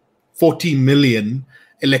 40 million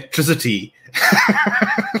electricity.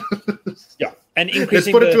 Yeah, and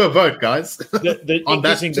increasing. Let's put it to a vote, guys.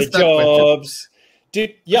 Increasing the jobs.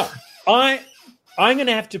 Dude, yeah, I'm going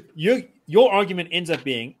to have to. Your argument ends up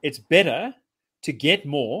being it's better to get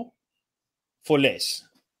more for less.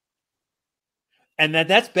 And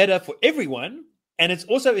that's better for everyone. And it's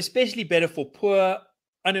also especially better for poor,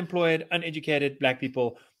 unemployed, uneducated black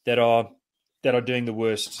people that are doing the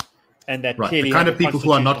worst. And that clearly the kind of people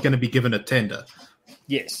who are not going to be given a tender.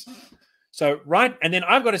 Yes. So, right. And then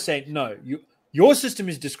I've got to say, no, your system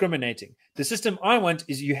is discriminating. The system I want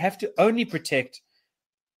is you have to only protect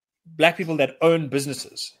black people that own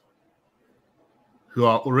businesses. Who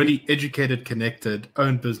are already educated, connected,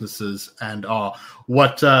 own businesses, and are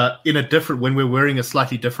when we're wearing a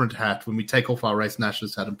slightly different hat, when we take off our race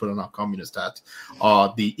nationalist hat and put on our communist hat,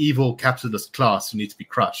 are the evil capitalist class who need to be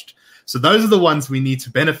crushed. So those are the ones we need to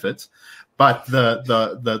benefit. But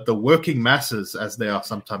the working masses, as they are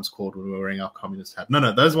sometimes called when we're wearing our communist hat.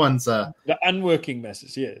 No, those ones are... The unworking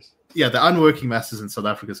masses, yes. Yeah, the unworking masses in South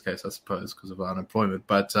Africa's case, I suppose, because of our unemployment.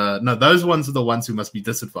 But no, those ones are the ones who must be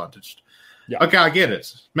disadvantaged. Yeah. Okay, I get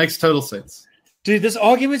it. Makes total sense. Dude, this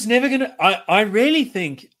argument's never going to... I really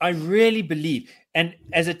believe, and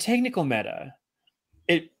as a technical matter,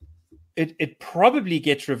 it probably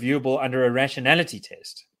gets reviewable under a rationality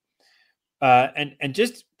test. And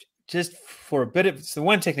just for a bit of... It's the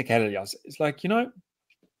one technicality. It's like,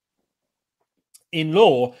 in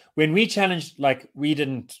law, when we challenged, like we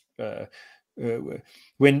didn't... when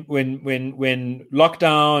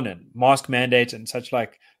lockdown and mask mandates and such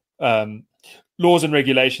like... laws and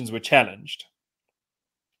regulations were challenged.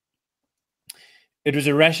 it was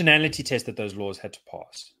a rationality test that those laws had to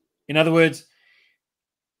pass. In other words,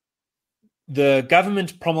 the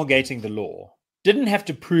government promulgating the law didn't have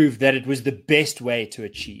to prove that it was the best way to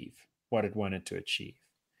achieve what it wanted to achieve.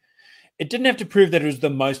 It didn't have to prove that it was the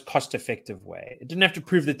most cost-effective way. It didn't have to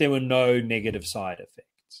prove that there were no negative side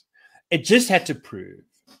effects. It just had to prove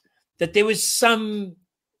that there was some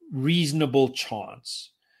reasonable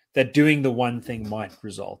chance that doing the one thing might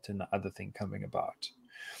result in the other thing coming about.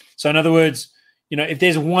 So in other words, if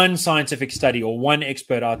there's one scientific study or one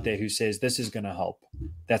expert out there who says this is going to help,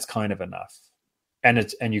 that's kind of enough.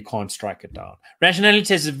 And you can't strike it down. Rationality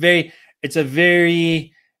test it's a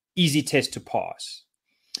very easy test to pass.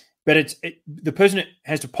 But the person who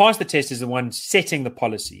has to pass the test is the one setting the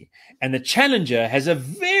policy. And the challenger has a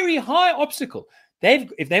very high obstacle.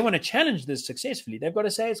 If they want to challenge this successfully, they've got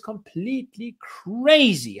to say it's completely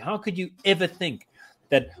crazy. How could you ever think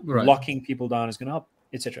that locking people down is going to help,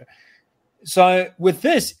 etc.? So with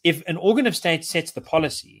this, if an organ of state sets the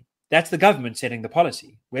policy, that's the government setting the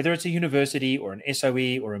policy, whether it's a university or an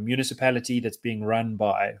SOE or a municipality that's being run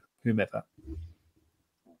by whomever.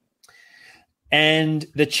 And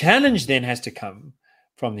the challenge then has to come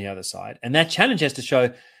from the other side. And that challenge has to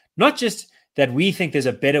show not just that we think there's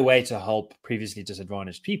a better way to help previously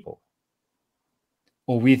disadvantaged people,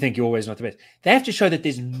 or we think you're always not the best. They have to show that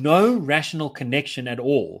there's no rational connection at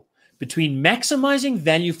all between maximizing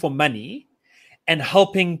value for money and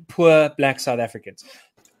helping poor Black South Africans.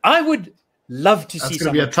 I would love to see. That's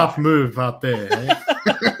going to be a tough move out there. Eh?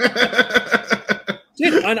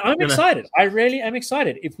 Dude, I'm excited. I really am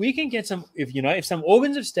excited. If we can get if some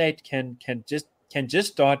organs of state can just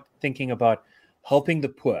start thinking about helping the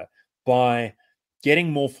poor by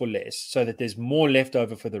getting more for less, so that there's more left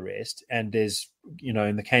over for the rest, and there's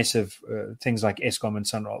in the case of things like Eskom and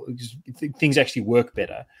Sunroll, things actually work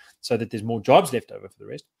better, so that there's more jobs left over for the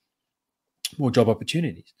rest, more job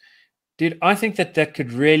opportunities. Dude, I think that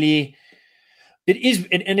could really. It is,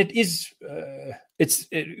 and it is. I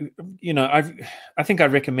think I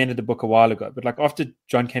recommended the book a while ago, but like after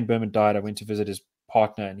John Cain Berman died, I went to visit his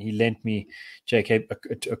partner, and he lent me, JK,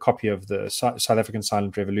 a copy of the South African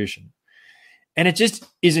Silent Revolution, and it just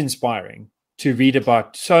is inspiring to read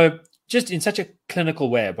about. So just in such a clinical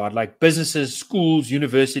way about like businesses, schools,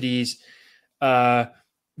 universities,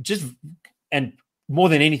 just and more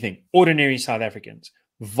than anything, ordinary South Africans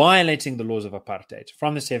violating the laws of apartheid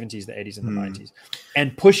from the 70s, the 80s, and the 90s,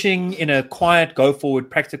 and pushing in a quiet,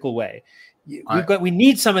 go-forward, practical way. We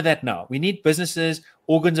need some of that now. We need businesses,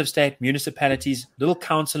 organs of state, municipalities, little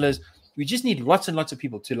councillors. We just need lots and lots of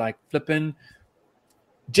people to like flip in,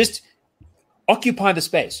 just occupy the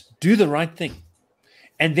space, do the right thing,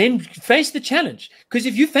 and then face the challenge. Because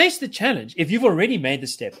if you face the challenge, if you've already made the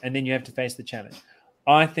step and then you have to face the challenge,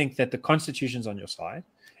 I think that the Constitution's on your side.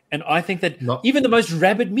 And I think that even the most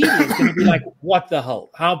rabid media is going to be like, what the hell?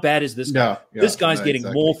 How bad is this guy? This guy's getting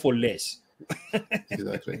more for less.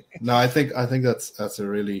 Exactly. No, I think that's a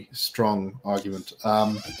really strong argument.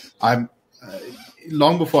 I'm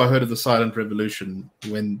long before I heard of the Silent Revolution,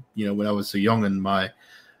 when I was young and my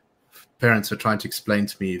parents were trying to explain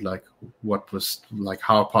to me like what was like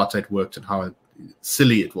how apartheid worked and how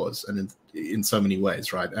silly it was, and in so many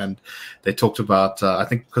ways, right? And they talked about I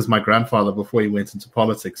think because my grandfather, before he went into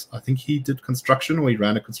politics, I think he did construction, or he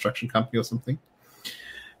ran a construction company or something,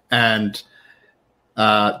 and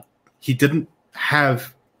he didn't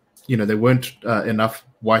have, there weren't enough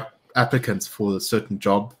white applicants for a certain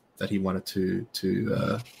job that he wanted to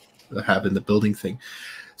have in the building thing,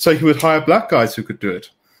 so he would hire black guys who could do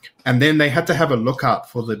it, and then they had to have a lookout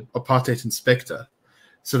for the apartheid inspector,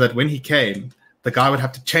 so that when he came, the guy would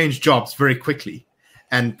have to change jobs very quickly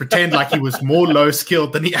and pretend like he was more low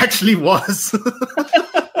skilled than he actually was.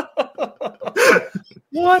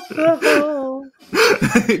 What the hell?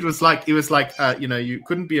 It was like you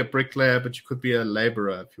couldn't be a bricklayer, but you could be a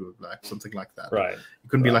laborer if you were black, something like that. Right. You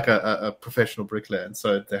couldn't be like a professional bricklayer, and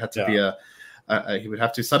so there had to be he would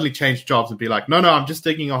have to suddenly change jobs and be like, no, I'm just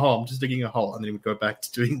digging a hole, and then he would go back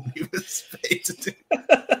to doing what he was paid to do.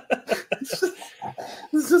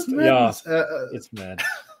 It's just madness. It's mad.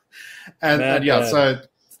 So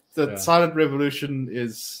the Silent Revolution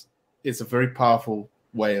is a very powerful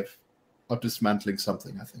way of dismantling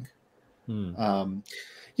something, I think. And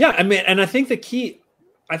I think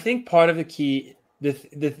part of the key, the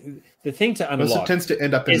thing to unlock, it tends to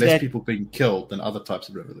end up in less people being killed than other types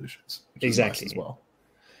of revolutions. Exactly. Nice as well.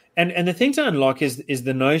 And the thing to unlock is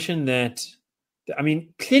the notion that, I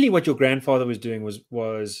mean, clearly what your grandfather was doing was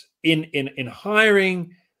in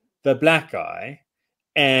hiring the black guy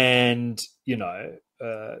and,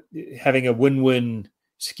 having a win-win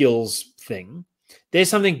skills thing. There's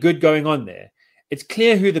something good going on there. it's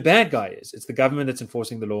clear who the bad guy is. It's the government that's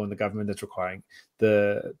enforcing the law and the government that's requiring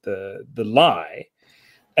the lie.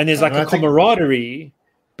 And there's like a camaraderie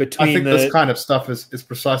between. I think this kind of stuff is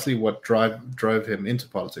precisely what drove him into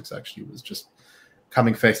politics. Actually, was just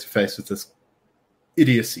coming face to face with this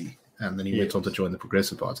idiocy, and then he went on to join the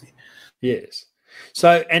Progressive Party. Yes.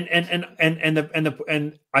 So and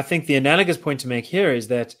I think the analogous point to make here is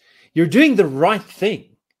that you're doing the right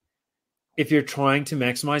thing if you're trying to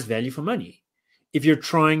maximize value for money. If you're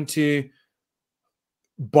trying to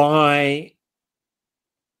buy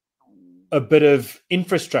a bit of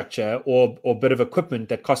infrastructure or a bit of equipment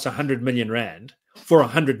that costs 100 million rand for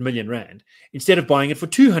 100 million rand, instead of buying it for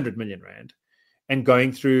 200 million rand and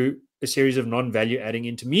going through a series of non-value adding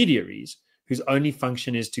intermediaries whose only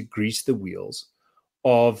function is to grease the wheels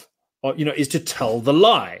is to tell the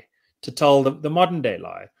lie, to tell the modern day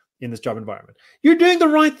lie in this job environment. You're doing the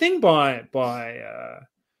right thing by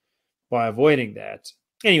avoiding that.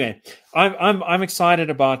 Anyway, I'm excited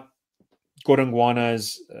about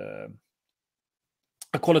Godongwana's.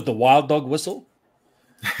 I call it the wild dog whistle.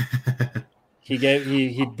 He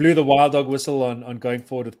blew the wild dog whistle on going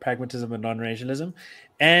forward with pragmatism and non-racialism,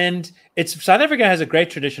 and South Africa has a great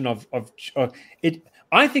tradition of it.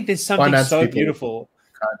 I think there's something so beautiful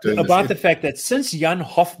about the fact that since Jan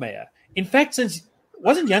Hofmeyr, in fact,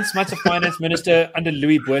 wasn't Jan Smuts a finance minister under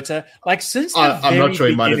Louis Botha? Like since I'm not sure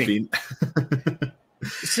he might have been.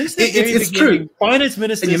 Since the very beginning, true. Finance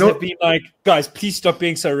ministers have been like, guys, please stop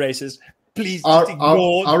being so racist. Please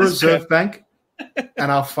ignore our Reserve Bank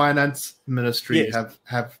and our finance ministry are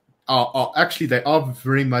actually they are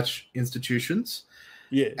very much institutions.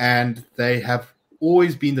 Yes. And they have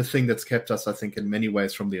always been the thing that's kept us, I think, in many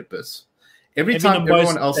ways from the abyss.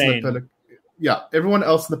 Everyone else in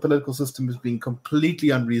the political system has been completely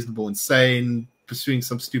unreasonable, insane, pursuing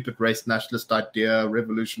some stupid race nationalist idea,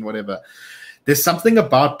 revolution, whatever. There's something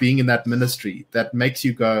about being in that ministry that makes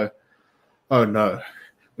you go, oh no.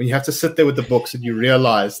 When you have to sit there with the books and you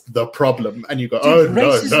realize the problem and you go,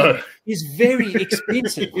 racism is very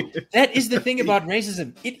expensive. That is the thing about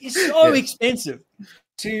racism. It is so expensive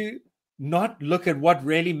to not look at what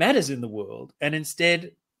really matters in the world and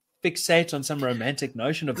instead fixate on some romantic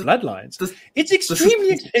notion of bloodlines. It's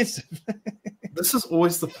extremely expensive. This is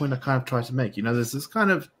always the point I kind of try to make. There's this kind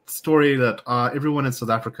of story that everyone in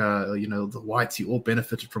South Africa, the whites, you all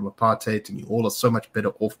benefited from apartheid and you all are so much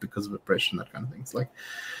better off because of oppression, that kind of thing. It's like,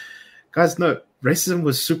 guys, no, racism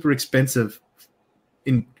was super expensive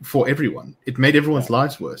for everyone. It made everyone's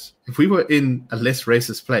lives worse. If we were in a less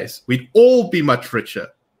racist place, we'd all be much richer.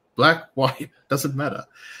 Black, white, doesn't matter.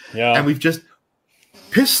 Yeah. And we've just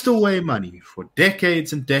pissed away money for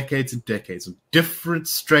decades and decades and decades of different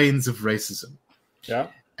strains of racism. Yeah.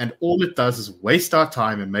 And all it does is waste our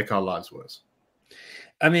time and make our lives worse.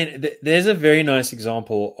 I mean, there's a very nice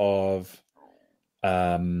example of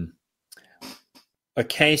a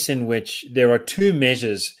case in which there are two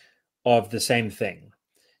measures of the same thing.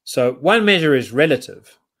 So one measure is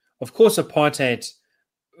relative. Of course, apartheid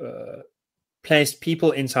placed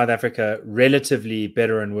people in South Africa relatively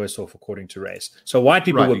better and worse off according to race. So white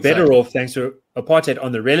people were better off thanks to apartheid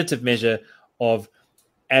on the relative measure of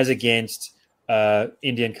as against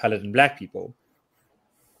Indian, colored, and black people.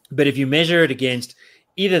 But if you measure it against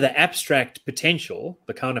either the abstract potential,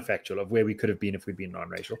 the counterfactual of where we could have been if we'd been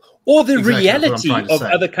non-racial, or the reality of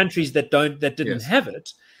other countries that didn't have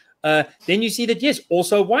it, then you see that, yes,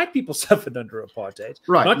 also white people suffered under apartheid.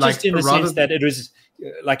 Right. Not just in the sense that it was,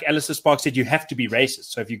 like Alistair Sparks said, you have to be racist.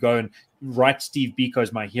 So if you go and write Steve Biko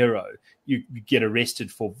as my hero, you get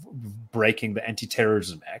arrested for breaking the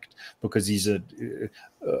Anti-Terrorism Act because he's at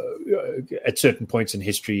certain points in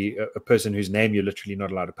history, a person whose name you're literally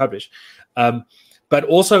not allowed to publish. But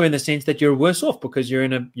also in the sense that you're worse off because you're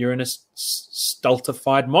in a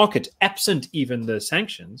stultified market, absent even the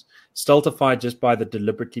sanctions, stultified just by the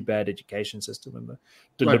deliberately bad education system and the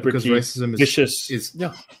deliberately racism vicious is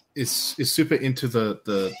super into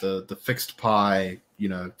the fixed pie,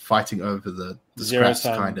 fighting over the scraps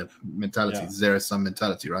kind of mentality, zero sum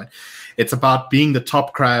mentality, right? It's about being the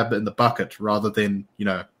top crab in the bucket rather than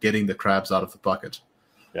getting the crabs out of the bucket.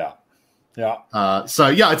 Yeah. Yeah. So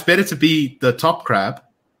it's better to be the top crab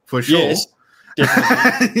for sure. Yes,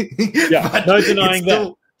 definitely. Yeah, no denying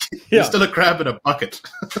that. You're still a crab in a bucket.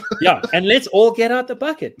 Yeah, and let's all get out the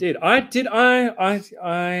bucket, dude. I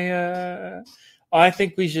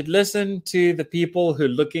think we should listen to the people who are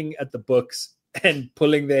looking at the books and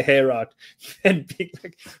pulling their hair out and being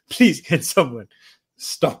like, please, can someone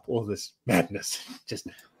stop all this madness? Just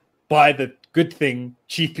buy the good thing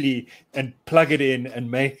cheaply and plug it in and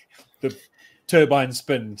make the turbine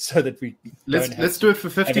spin so that we let's do it for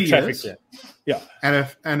 50 years. Jam. Yeah.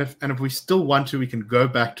 And if we still want to, we can go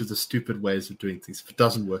back to the stupid ways of doing things. If it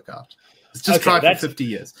doesn't work out, let's just try it for 50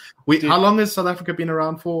 years. How long has South Africa been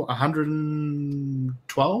around for?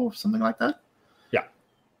 112, something like that.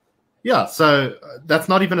 Yeah, so that's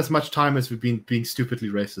not even as much time as we've been being stupidly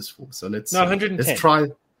racist for. So let's 110. Let's try.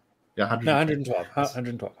 Yeah, 112.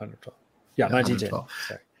 Yeah,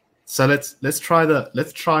 1910. So let's try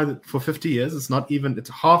for 50 years. It's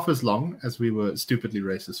half as long as we were stupidly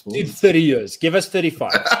racist for. 30 years. Give us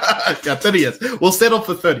 35. Yeah, 30 years. We'll settle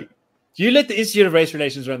for 30. You let the Institute of Race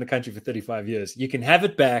Relations run the country for 35 years. You can have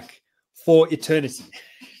it back for eternity.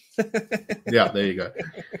 Yeah, there you go.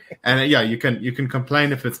 And you can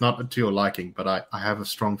complain if it's not to your liking, but I have a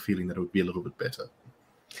strong feeling that it would be a little bit better.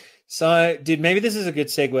 So, dude, maybe this is a good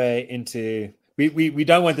segue into we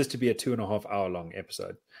don't want this to be a 2.5 hour long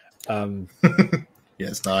episode.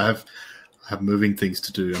 Yes, no, I have moving things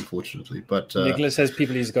to do, unfortunately. But Nicholas has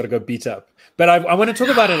people he's got to go beat up. But I want to talk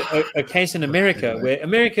about a case in America where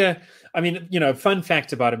America. I mean, fun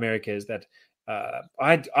fact about America is that.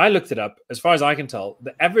 I looked it up. As far as I can tell,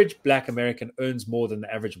 the average Black American earns more than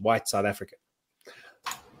the average white South African.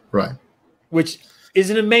 Right. Which is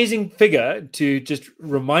an amazing figure to just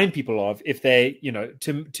remind people of if they,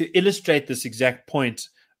 to illustrate this exact point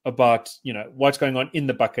about, what's going on in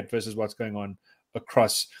the bucket versus what's going on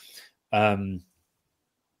across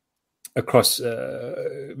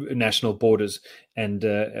national borders, and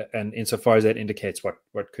insofar as that indicates what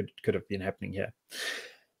could have been happening here.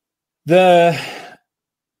 The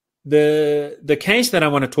case that I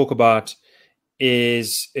want to talk about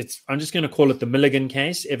I'm just going to call it the Milligan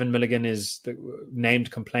case. Evan Milligan is the named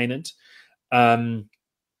complainant, and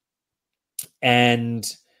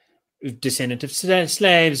descendant of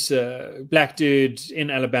slaves, black dude in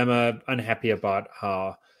Alabama, unhappy about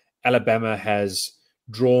how Alabama has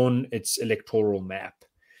drawn its electoral map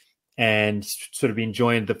and sort of been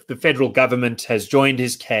joined. The federal government has joined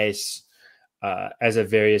his case. As of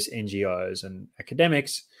various NGOs and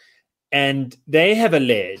academics. And they have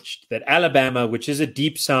alleged that Alabama, which is a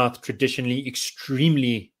deep South, traditionally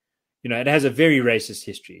extremely, it has a very racist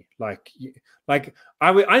history. I think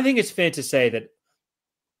it's fair to say that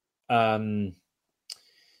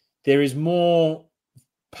there is more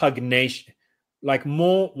pugnation, like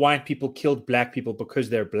more white people killed black people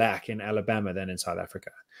because they're black in Alabama than in South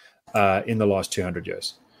Africa in the last 200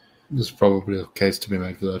 years. There's probably a case to be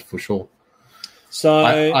made for that, for sure. So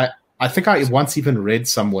I think I once even read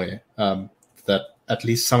somewhere that at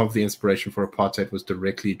least some of the inspiration for apartheid was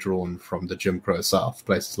directly drawn from the Jim Crow South,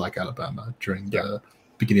 places like Alabama during the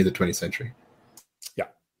beginning of the 20th century. Yeah.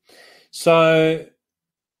 So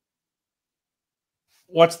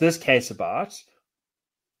what's this case about?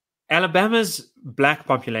 Alabama's black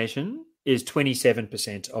population is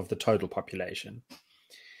 27% of the total population.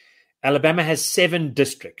 Alabama has 7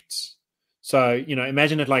 districts. So,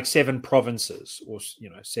 imagine it like 7 provinces or,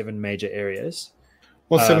 7 major areas.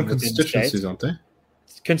 Well, 7 constituencies, aren't they?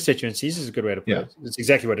 Constituencies is a good way to put it. It's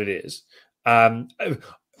exactly what it is. Of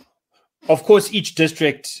course, each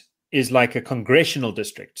district is like a congressional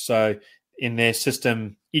district. So in their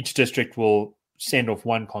system, each district will send off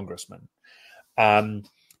 1 congressman. And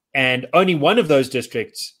only one of those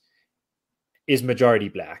districts is majority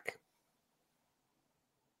black.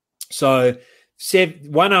 So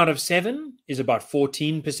 1 out of 7 is about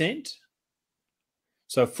 14%.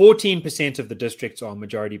 So 14% of the districts are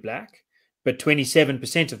majority black, but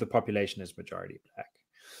 27% of the population is majority black.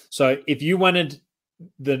 So if you wanted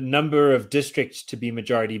the number of districts to be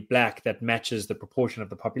majority black that matches the proportion of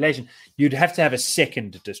the population, you'd have to have a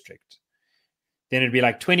second district. Then it'd be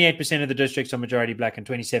like 28% of the districts are majority black and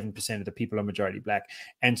 27% of the people are majority black.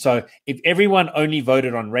 And so if everyone only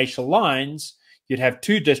voted on racial lines, you'd have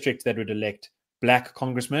 2 districts that would elect black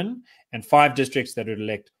congressmen and 5 districts that would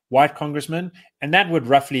elect white congressmen. And that would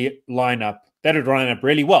roughly line up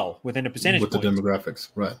really well within a percentage point. With the demographics,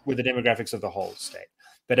 right. With the demographics of the whole state.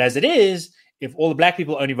 But as it is, if all the black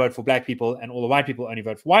people only vote for black people and all the white people only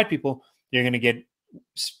vote for white people, you're going to get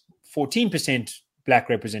 14% black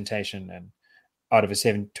representation and out of a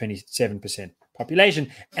 27%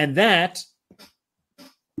 population. And that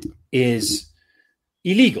is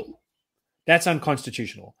illegal. That's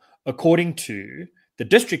unconstitutional. According to the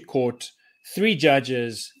district court, 3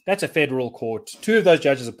 judges, that's a federal court. 2 of those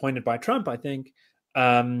judges appointed by Trump, I think.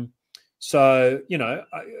 I don't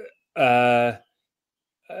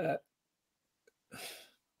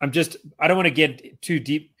want to get too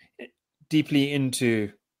deeply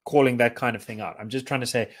into calling that kind of thing out. I'm just trying to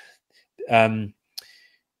say,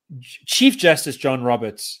 Chief Justice John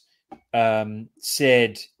Roberts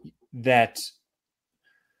said that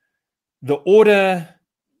the order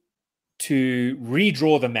to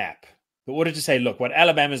redraw the map, the order to say, look, what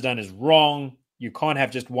Alabama's done is wrong. You can't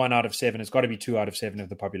have just 1 out of 7. It's got to be 2 out of 7 if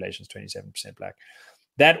the population is 27% black.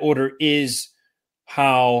 That order is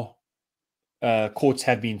how courts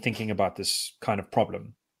have been thinking about this kind of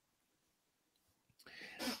problem.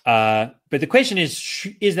 But the question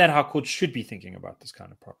is that how courts should be thinking about this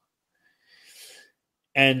kind of problem?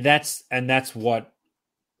 And that's what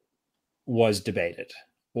was debated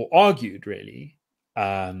or argued, really,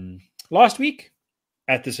 last week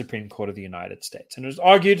at the Supreme Court of the United States. And it was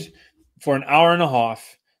argued for an hour and a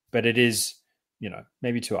half, but it is,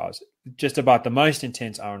 maybe 2 hours, just about the most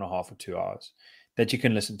intense hour and a half or 2 hours that you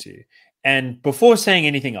can listen to. And before saying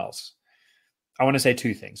anything else, I want to say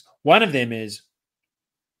 2 things. One of them is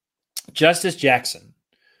Justice Jackson,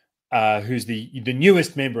 who's the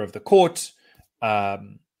newest member of the court,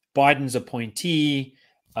 Biden's appointee.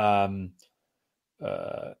 I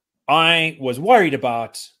was worried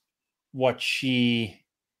about what she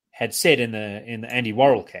had said in the Andy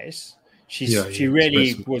Worrell case. She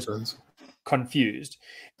really was confused,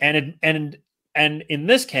 and in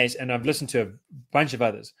this case, and I've listened to a bunch of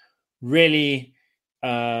others, really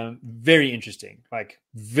very interesting, like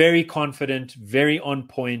very confident, very on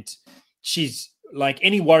point. She's like,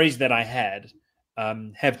 any worries that I had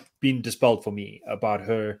have been dispelled for me about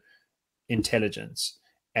her intelligence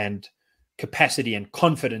and capacity and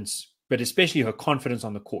confidence, but especially her confidence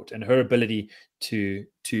on the court and her ability to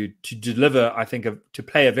deliver, I think, to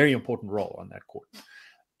play a very important role on that court.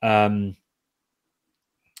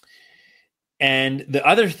 And the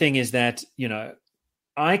other thing is that,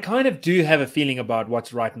 I kind of do have a feeling about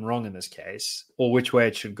what's right and wrong in this case, or which way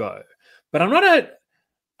it should go. But I'm a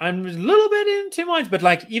little bit in 2 minds, but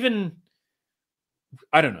like, even,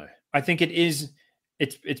 I don't know. I think it's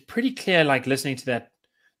pretty clear, like listening to that,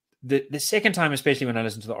 the second time, especially when I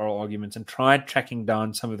listened to the oral arguments and tried tracking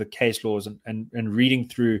down some of the case laws and reading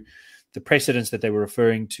through the precedents that they were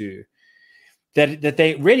referring to, that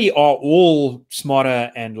they really are all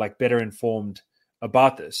smarter and like better informed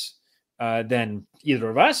about this than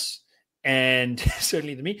either of us, and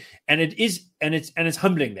certainly than me. And it's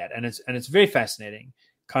humbling, that, and it's very fascinating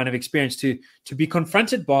kind of experience to be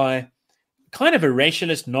confronted by kind of a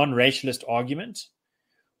racialist, non-racialist argument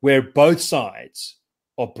where both sides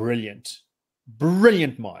are brilliant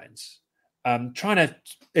minds.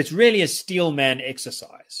 It's really a steel man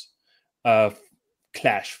exercise of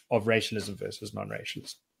clash of racialism versus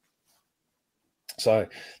non-racialism. So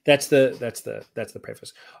that's the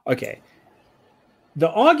preface. Okay. The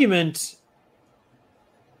argument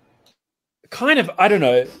kind of, I don't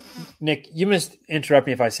know, Nick, you must interrupt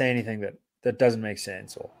me if I say anything that doesn't make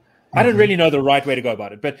sense, or I don't really know the right way to go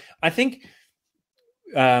about it. But I think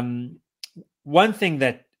one thing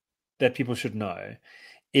that people should know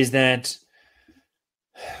is that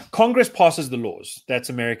Congress passes the laws. That's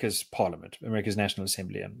America's parliament, America's National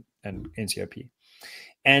Assembly and NCOP.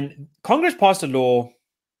 And Congress passed a law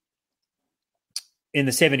in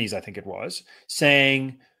the 70s, I think it was,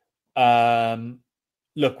 saying,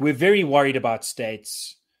 look, we're very worried about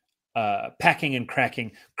states packing and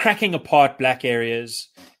cracking apart black areas,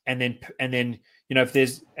 and then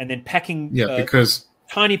packing because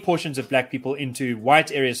tiny portions of black people into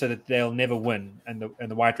white areas so that they'll never win, and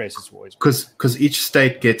the white racists will always win. Because each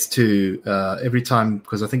state gets to every time,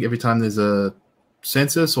 because I think every time there's a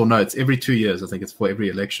census, or no, it's every 2 years. I think it's for every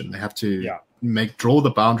election. They have to draw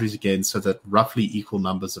the boundaries again so that roughly equal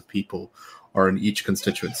numbers of people are in each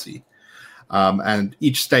constituency. And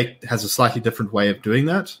each state has a slightly different way of doing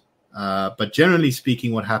that. But generally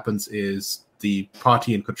speaking, what happens is the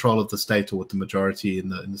party in control of the state, or with the majority in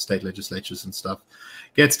the state legislatures and stuff,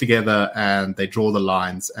 gets together and they draw the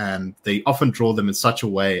lines, and they often draw them in such a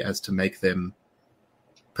way as to make them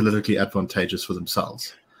politically advantageous for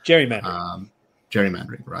themselves.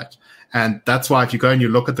 Gerrymandering, right. And that's why if you go and you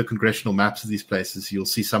look at the congressional maps of these places, you'll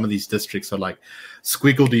see some of these districts are like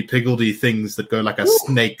squiggledy-piggledy things that go like a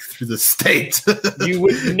snake through the state. You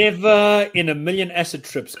would never in a million acid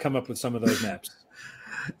trips come up with some of those maps.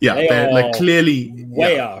 Yeah, they're like clearly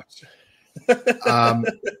way out.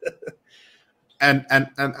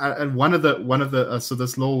 And one of the so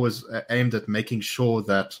this law was aimed at making sure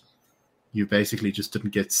that you basically just didn't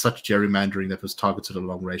get such gerrymandering that was targeted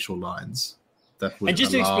along racial lines. That would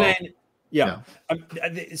to explain,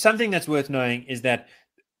 something that's worth knowing is that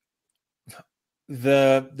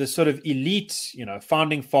the sort of elite,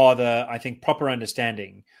 founding father, I think, proper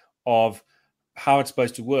understanding of how it's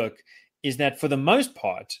supposed to work is that for the most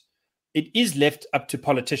part, it is left up to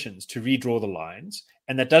politicians to redraw the lines.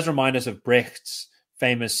 And that does remind us of Brecht's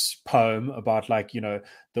famous poem about the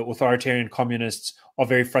authoritarian communists are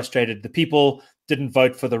very frustrated. The people didn't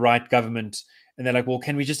vote for the right government, and they're like, well,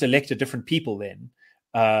 can we just elect a different people then?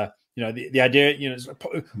 The idea,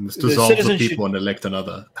 must dissolve the people and elect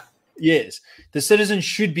another. Yes, the citizens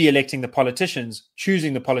should be electing the politicians,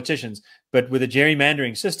 choosing the politicians, but with a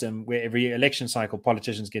gerrymandering system where every election cycle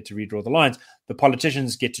politicians get to redraw the lines, the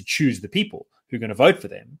politicians get to choose the people who are going to vote for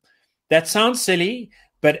them. That sounds silly,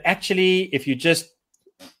 but actually, if you just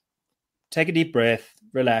take a deep breath,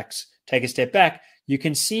 relax, take a step back, you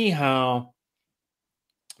can see how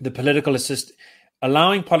the political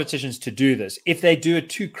allowing politicians to do this, if they do it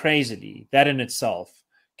too crazily, that in itself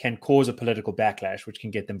can cause a political backlash, which can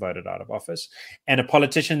get them voted out of office. And a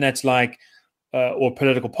politician that's or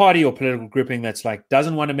political party or political grouping that's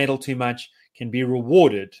doesn't want to meddle too much can be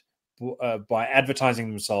rewarded by advertising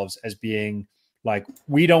themselves as being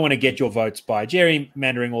we don't want to get your votes by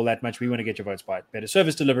gerrymandering all that much. We want to get your votes by better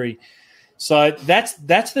service delivery. So that's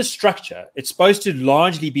the structure. It's supposed to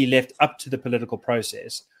largely be left up to the political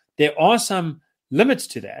process. There are some limits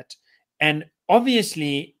to that. And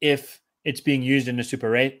obviously, if it's being used in a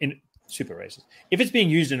super racist. If it's being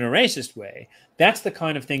used in a racist way, that's the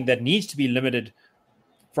kind of thing that needs to be limited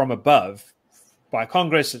from above by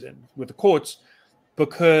Congress and with the courts,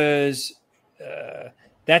 because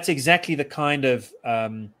that's exactly the kind of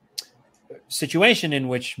situation in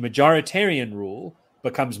which majoritarian rule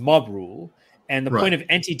becomes mob rule, and the point of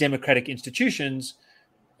anti-democratic institutions,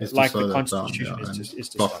 like the Constitution, is to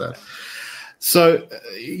stop that. So,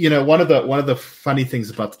 one of the funny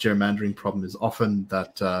things about the gerrymandering problem is often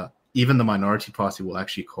that even the minority party will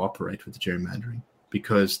actually cooperate with the gerrymandering,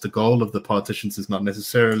 because the goal of the politicians is not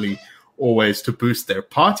necessarily always to boost their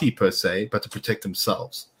party per se, but to protect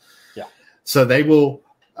themselves. Yeah. So they will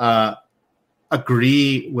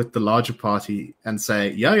agree with the larger party and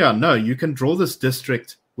say, no, you can draw this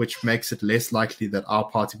district, which makes it less likely that our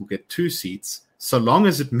party will get 2 seats, so long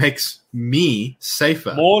as it makes me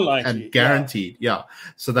safer, more likely, and guaranteed,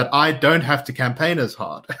 so that I don't have to campaign as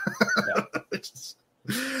hard.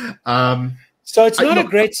 So it's not a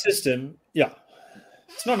great system. Yeah,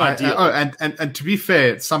 it's not ideal. And to be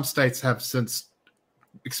fair, some states have since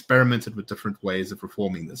experimented with different ways of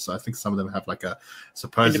reforming this. So I think some of them have a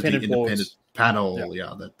supposedly independent panel,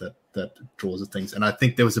 that draws the things. And I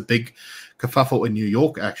think there was a big kerfuffle in New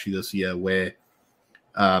York actually this year where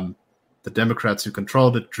the Democrats who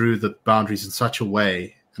controlled it drew the boundaries in such a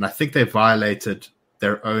way, and I think they violated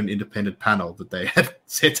their own independent panel that they had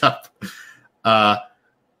set up, that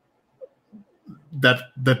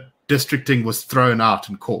the districting was thrown out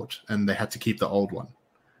in court, and they had to keep the old one.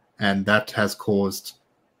 And that has caused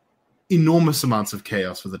enormous amounts of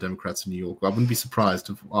chaos for the Democrats in New York. I wouldn't be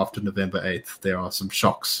surprised if after November 8th, there are some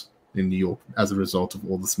shocks in New York as a result of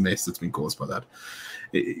all this mess that's been caused by that.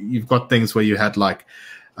 You've got things where you had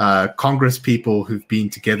Congress people who've been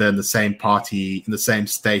together in the same party, in the same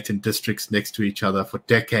state, in districts next to each other for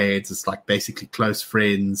decades. It's basically close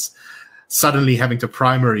friends, suddenly having to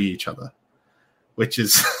primary each other, which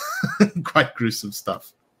is quite gruesome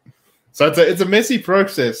stuff. So it's a messy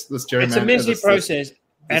process, this gerrymandering. It's a messy process.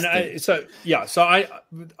 And I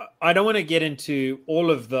don't want to get into all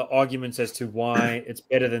of the arguments as to why it's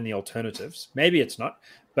better than the alternatives. Maybe it's not.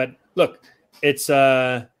 But look, it's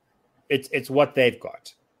what they've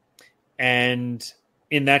got. And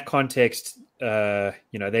in that context, they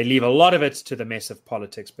leave a lot of it to the mess of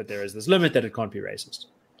politics, but there is this limit that it can't be racist.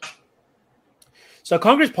 So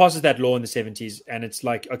Congress passes that law in the 70s, and it's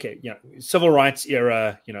civil rights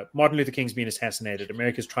era, Martin Luther King's being assassinated.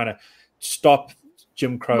 America's trying to stop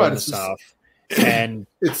Jim Crow in the South. And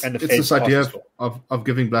it's this idea of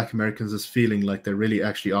giving Black Americans this feeling like they really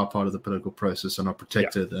actually are part of the political process and are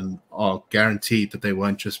protected and are guaranteed that they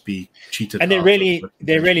won't just be cheated. And they're really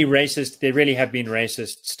racist. They really have been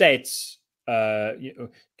racist states,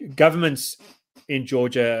 governments in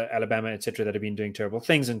Georgia, Alabama, etc., that have been doing terrible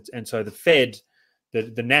things. And so the Fed,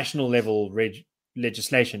 the national level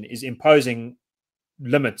legislation is imposing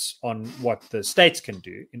limits on what the states can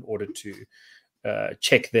do in order to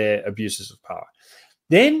check their abuses of power.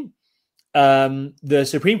 Then the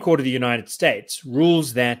Supreme Court of the United States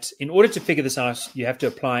rules that in order to figure this out, you have to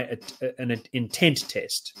apply an intent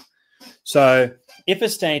test. So if a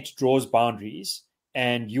state draws boundaries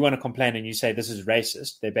and you want to complain and you say this is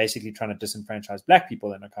racist, they're basically trying to disenfranchise Black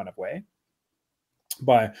people in a kind of way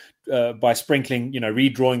by sprinkling,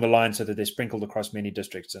 redrawing the line so that they're sprinkled across many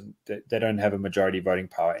districts and they don't have a majority voting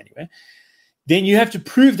power anyway. Then you have to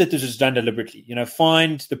prove that this was done deliberately.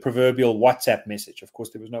 Find the proverbial WhatsApp message. Of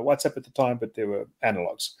course, there was no WhatsApp at the time, but there were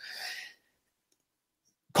analogs.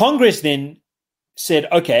 Congress then said,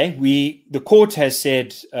 okay, the court has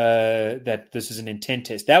said that this is an intent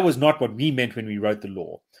test. That was not what we meant when we wrote the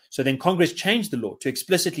law. So then Congress changed the law to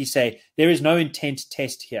explicitly say there is no intent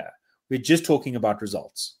test here. We're just talking about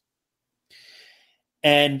results.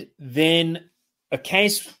 And then a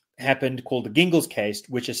case happened called the Gingles case,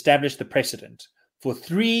 which established the precedent for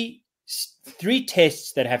three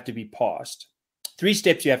tests that have to be passed, 3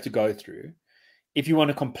 steps you have to go through if you want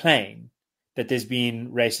to complain that there's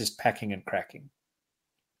been racist packing and cracking.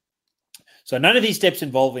 So none of these steps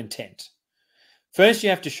involve intent. First, you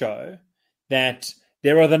have to show that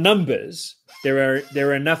there are the numbers, there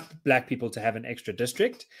are enough black people to have an extra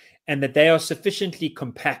district, and that they are sufficiently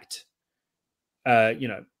compact. There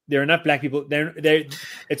are enough black people. They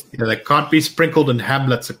can't be sprinkled in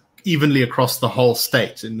hamlets evenly across the whole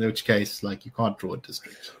state, in which case, like, you can't draw a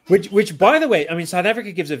district. Which, by the way, I mean, South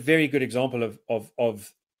Africa gives a very good example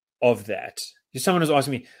of that. Someone was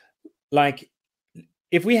asking me, like,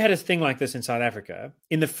 if we had a thing like this in South Africa,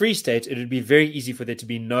 in the Free State, it would be very easy for there to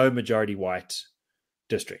be no majority white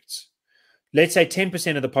districts. Let's say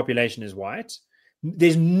 10% of the population is white.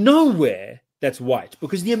 There's nowhere that's white,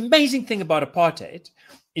 because the amazing thing about apartheid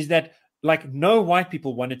is that, like, no white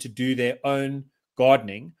people wanted to do their own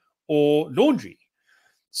gardening or laundry.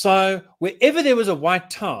 So wherever there was a white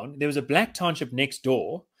town, there was a black township next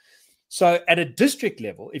door. So at a district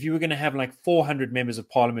level, if you were going to have like 400 members of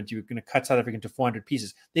parliament, you were going to cut South Africa into 400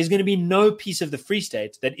 pieces. There's going to be no piece of the Free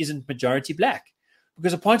State that isn't majority black,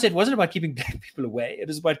 because apartheid wasn't about keeping black people away. It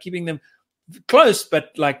was about keeping them close,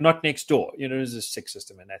 but like not next door. It was a sick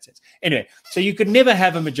system in that sense. Anyway, so you could never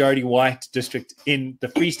have a majority white district in the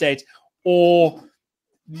Free State or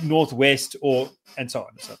Northwest and so on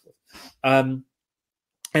and so forth.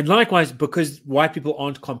 And likewise, because white people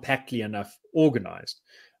aren't compactly enough organized,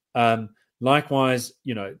 likewise,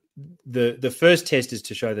 the first test is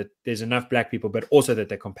to show that there's enough black people, but also that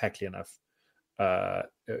they're compactly enough.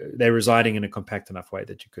 They're residing in a compact enough way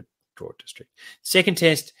that you could draw a district. Second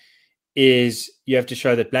test is you have to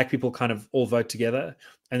show that black people kind of all vote together.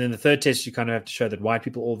 And then the third test, you kind of have to show that white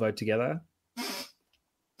people all vote together.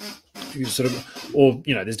 You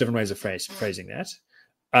there's different ways of phrasing that.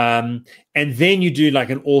 And then you do like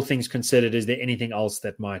an all things considered. Is there anything else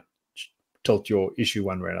that might tilt your issue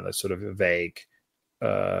one way or another? Sort of a vague,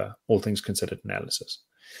 all things considered analysis.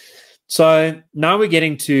 So now we're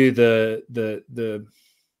getting to the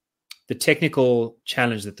technical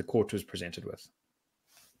challenge that the court was presented with.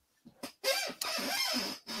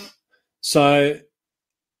 So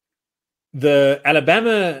the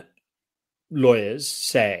Alabama lawyers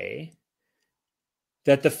say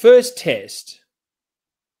that the first test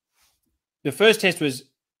was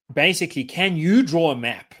basically, can you draw a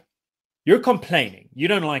map? You're complaining. You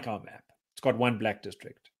don't like our map. It's got one black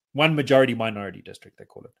district, one majority minority district, they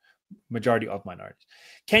call it. Majority of minorities.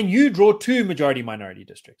 Can you draw 2 majority minority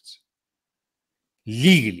districts?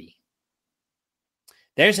 Legally.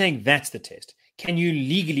 They're saying that's the test. Can you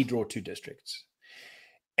legally draw 2 districts?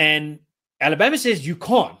 And Alabama says you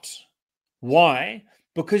can't. Why?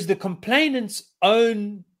 Because the complainant's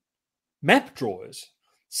own map drawers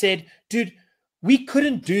said, dude, we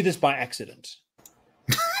couldn't do this by accident.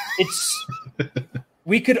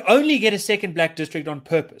 We could only get a second black district on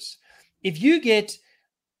purpose. If you get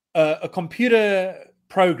a computer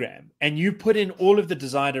program and you put in all of the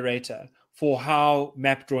desiderata for how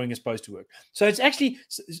map drawing is supposed to work. So it's actually,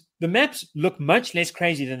 the maps look much less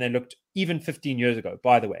crazy than they looked even 15 years ago,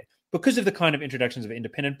 by the way, because of the kind of introductions of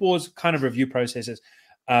independent boards, kind of review processes.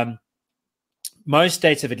 Most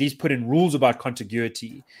states have at least put in rules about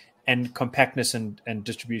contiguity and compactness and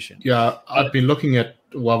distribution. Yeah, I've been looking at,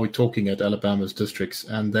 while we're talking, at Alabama's districts,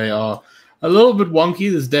 and they are a little bit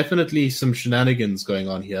wonky. There's definitely some shenanigans going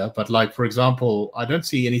on here. But, like, for example, I don't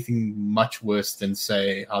see anything much worse than,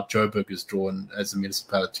 say, how Joburg is drawn as a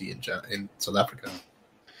municipality in South Africa.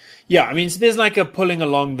 Yeah, I mean, so there's like a pulling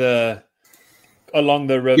along the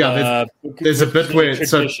river. Yeah, there's a bit where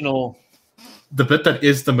traditional. The bit that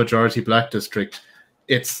is the majority black district,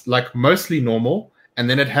 it's like mostly normal, and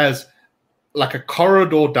then it has like a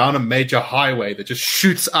corridor down a major highway that just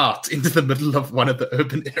shoots out into the middle of one of the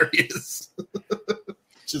urban areas.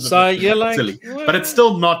 So you're like, silly. But it's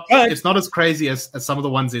still not. It's not as crazy as some of the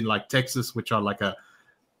ones in like Texas, which are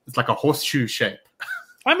it's like a horseshoe shape.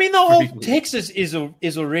 I mean, the whole Texas is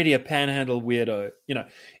already a panhandle weirdo.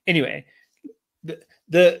 Anyway,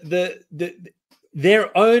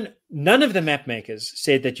 their own, none of the map makers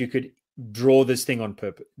said that you could draw this thing on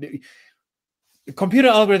purpose. The computer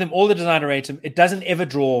algorithm, all the desideratum, it doesn't ever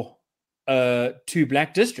draw 2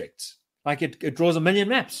 black districts. Like it draws 1 million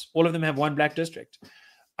maps. All of them have 1 black district.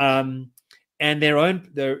 And and their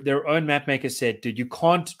own map maker said, dude, you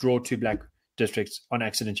can't draw 2 black districts on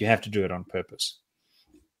accident. You have to do it on purpose.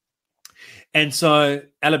 And so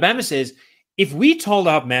Alabama says, if we told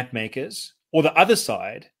our map makers or the other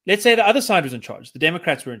side, let's say the other side was in charge, the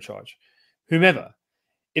Democrats were in charge, whomever,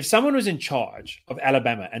 if someone was in charge of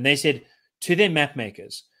Alabama and they said to their map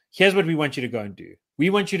makers, here's what we want you to go and do.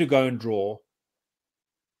 We want you to go and draw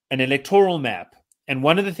an electoral map. And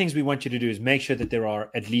one of the things we want you to do is make sure that there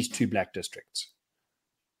are at least 2 black districts,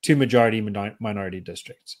 2 majority minority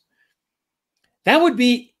districts. That would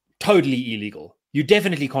be totally illegal. You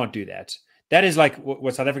definitely can't do that. That is like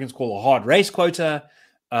what South Africans call a hard race quota.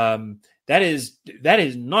 That is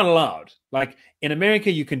not allowed. Like in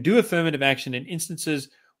America, you can do affirmative action in instances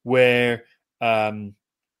where there's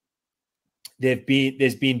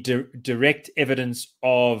been direct evidence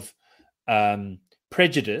of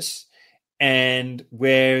prejudice, and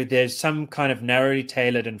where there's some kind of narrowly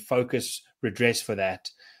tailored and focused redress for that,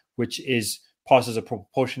 which passes a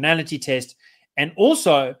proportionality test, and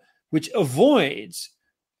also which avoids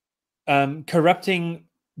corrupting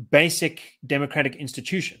basic democratic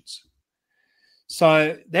institutions.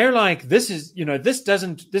 So they're like, this is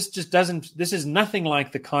nothing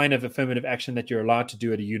like the kind of affirmative action that you're allowed to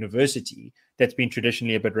do at a university that's been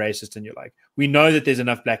traditionally a bit racist. And you're like, we know that there's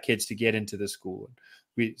enough black kids to get into the school.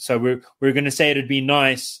 So we're going to say it'd be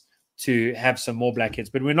nice to have some more black kids,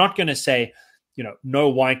 but we're not going to say, no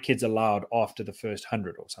white kids allowed after the first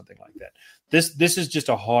 100 or something like that. This is just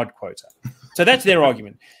a hard quota. So that's their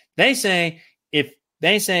argument. They say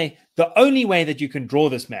the only way that you can draw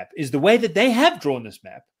this map is the way that they have drawn this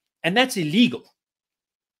map, and that's illegal.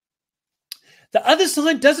 The other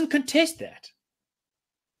side doesn't contest that.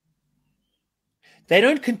 They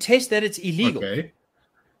don't contest that it's illegal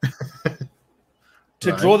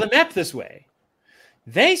to draw the map this way.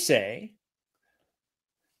 They say,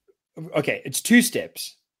 okay, it's 2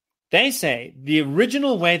 steps. They say the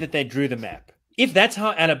original way that they drew the map, if that's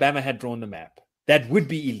how Alabama had drawn the map, that would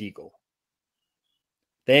be illegal.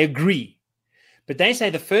 They agree. But they say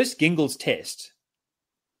the first Gingell's test,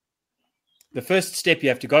 the first step you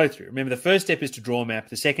have to go through, remember the first step is to draw a map,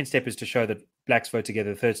 the second step is to show that blacks vote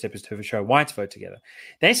together, the third step is to show whites vote together.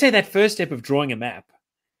 They say that first step of drawing a map,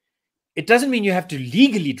 it doesn't mean you have to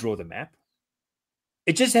legally draw the map.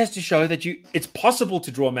 It just has to show that it's possible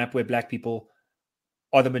to draw a map where black people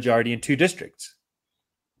are the majority in 2 districts,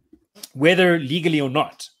 whether legally or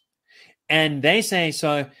not. And they say,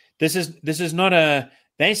 so this is not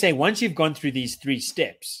they say once you've gone through these 3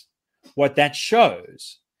 steps, what that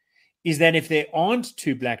shows is that if there aren't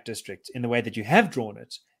 2 black districts in the way that you have drawn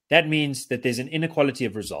it, that means that there's an inequality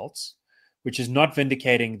of results, which is not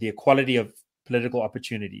vindicating the equality of political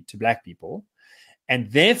opportunity to black people.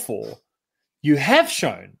 And therefore, you have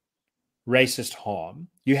shown racist harm.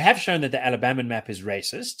 You have shown that the Alabama map is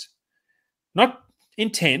racist, not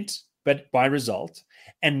intent, but by result.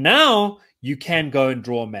 And now you can go and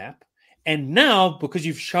draw a map. And now, because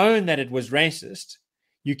you've shown that it was racist,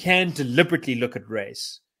 you can deliberately look at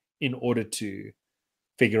race in order to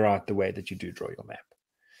figure out the way that you do draw your map.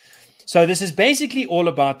 So this is basically all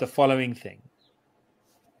about the following thing.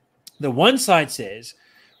 The one side says,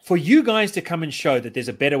 for you guys to come and show that there's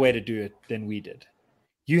a better way to do it than we did,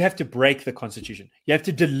 you have to break the Constitution. You have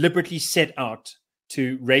to deliberately set out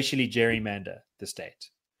to racially gerrymander the state.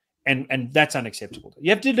 And that's unacceptable.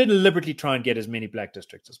 You have to deliberately try and get as many black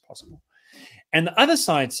districts as possible. And the other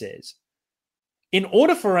side says, in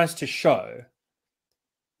order for us to show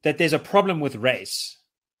that there's a problem with race,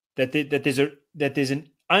 that there's an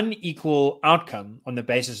unequal outcome on the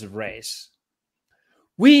basis of race,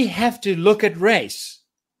 we have to look at race.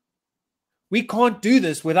 We can't do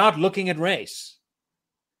this without looking at race.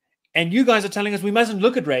 And you guys are telling us we mustn't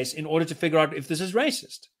look at race in order to figure out if this is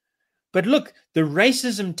racist. But look, the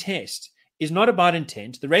racism test is not about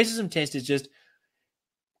intent. The racism test is just,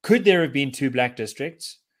 could there have been 2 black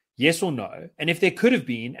districts? Yes or no? And if there could have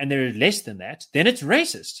been, and there are less than that, then it's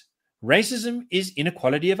racist. Racism is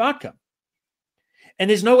inequality of outcome. And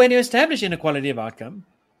there's no way to establish inequality of outcome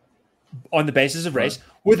on the basis of race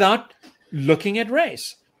without looking at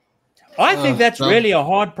race. I think that's really a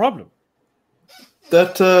hard problem.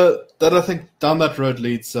 That I think down that road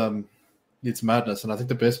leads madness. And I think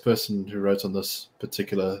the best person who wrote on this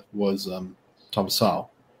particular was Tom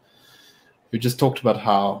Sowell, who just talked about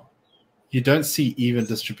how you don't see even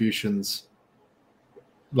distributions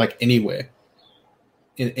like anywhere,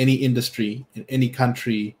 in any industry, in any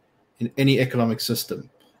country, in any economic system,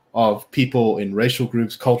 of people in racial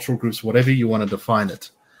groups, cultural groups, whatever you want to define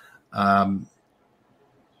it.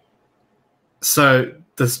 So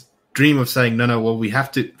this dream of saying, no, well, we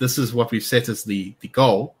have to, this is what we've set as the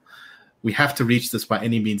goal, we have to reach this by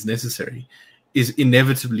any means necessary, is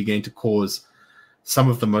inevitably going to cause some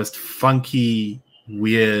of the most funky,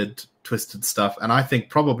 weird, twisted stuff. And I think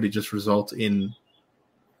probably just result in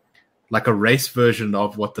like a race version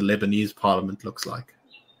of what the Lebanese parliament looks like,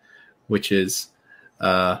 which is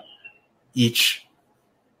each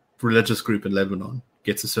religious group in Lebanon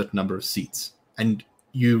gets a certain number of seats. And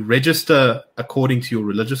you register according to your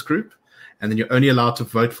religious group, and then you're only allowed to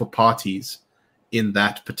vote for parties in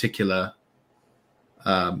that particular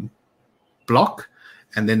block.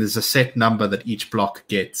 And then there's a set number that each block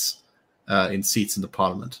gets in seats in the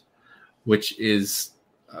parliament, which is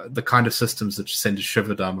the kind of systems that send a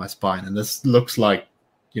shiver down my spine. And this looks like,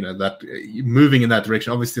 that moving in that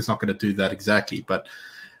direction. Obviously, it's not going to do that exactly, but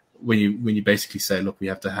when you basically say, look, we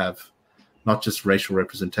have to have not just racial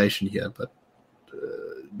representation here, but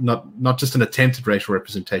not just an attempted racial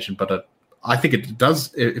representation, but I think it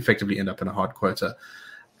does effectively end up in a hard quota.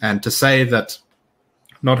 And to say that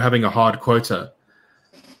not having a hard quota,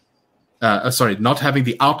 not having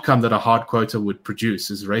the outcome that a hard quota would produce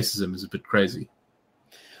is racism is a bit crazy.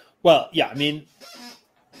 Well, yeah, I mean,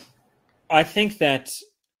 I think that,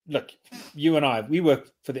 look, you and I, we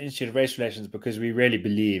work for the Institute of Race Relations because we really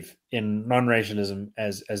believe in non-racialism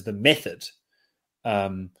as the method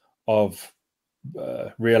of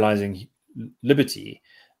realizing liberty.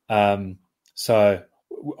 So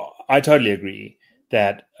I totally agree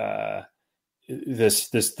that this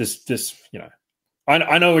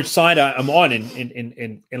I know which side I'm on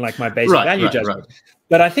in like my basic value judgment. Right.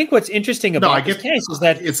 But I think what's interesting about this case is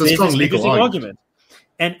that it's a strong legal argument.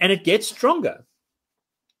 And it gets stronger.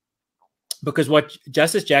 Because what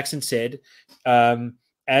Justice Jackson said,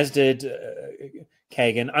 as did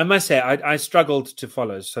Kagan, I must say I struggled to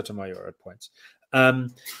follow Sotomayor at points.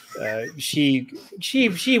 She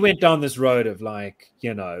went down this road of like,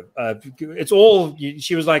 it's all,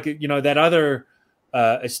 she was like, that other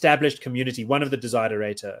established community, one of the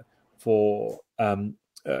desiderator for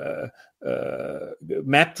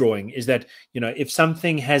map drawing is that, if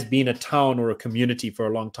something has been a town or a community for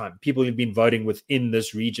a long time, people have been voting within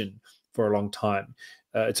this region for a long time,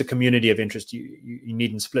 it's a community of interest. You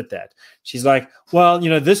needn't split that. She's like, well,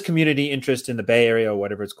 this community interest in the Bay Area or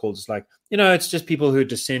whatever it's called is like, it's just people who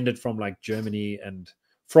descended from like Germany and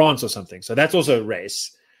France or something. So that's also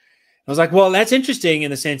race. I was like, well, that's interesting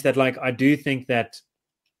in the sense that like, I do think that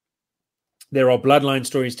there are bloodline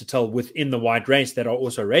stories to tell within the white race that are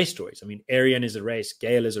also race stories. I mean, Aryan is a race,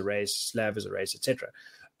 Gael is a race, Slav is a race, etc.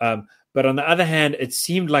 But on the other hand, it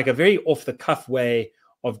seemed like a very off-the-cuff way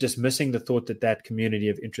of dismissing the thought that community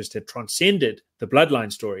of interest had transcended the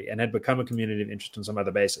bloodline story and had become a community of interest on some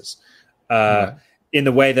other basis. In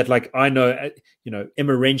the way that, like, I know,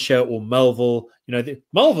 Emmarentia or Melville,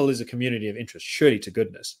 Melville is a community of interest, surely to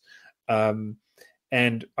goodness.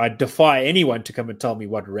 And I defy anyone to come and tell me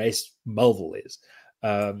what race Melville is.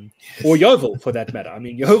 Or Yeovil, for that matter. I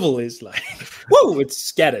mean, Yeovil is like, whoa, it's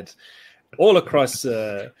scattered all across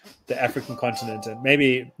the African continent, and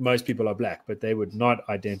maybe most people are black, but they would not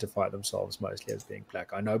identify themselves mostly as being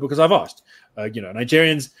black. I know because I've asked.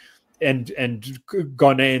 Nigerians and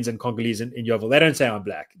Ghanaians and Congolese in Yeovil, they don't say I'm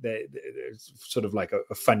black. They're sort of like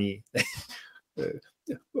a funny,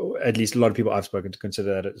 at least a lot of people I've spoken to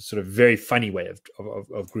consider that a sort of very funny way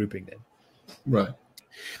of grouping them. Right.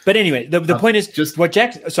 But anyway, the point is just what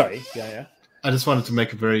Jack. Sorry. Yeah. I just wanted to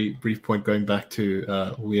make a very brief point going back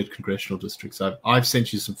to weird congressional districts. I've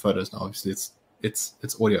sent you some photos now. Obviously, it's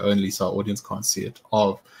audio only, so our audience can't see it,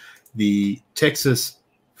 of the Texas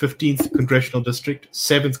 15th congressional district,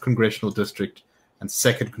 7th congressional district, and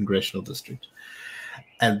 2nd congressional district.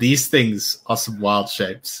 And these things are some wild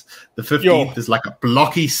shapes. The 15th is like a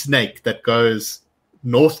blocky snake that goes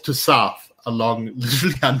north to south along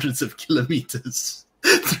literally hundreds of kilometers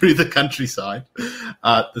through the countryside.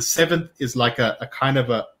 The 7th is like a kind of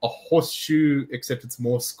a horseshoe, except it's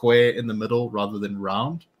more square in the middle rather than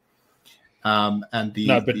round. But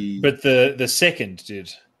the second,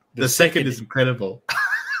 dude. The second is incredible.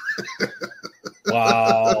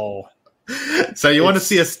 Wow. So you want to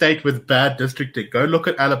see a state with bad districting? Go look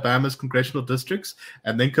at Alabama's congressional districts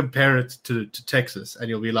and then compare it to Texas, and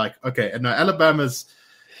you'll be like, okay, and now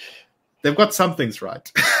they've got some things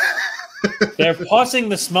right. They're passing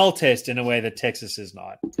the smell test in a way that Texas is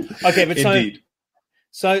not. Okay, but indeed.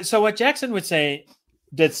 So what Jackson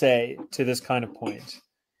did say to this kind of point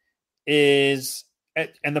is,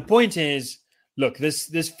 and the point is, look,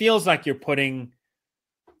 this feels like you're putting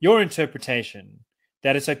your interpretation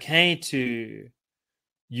that it's okay to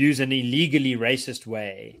use an illegally racist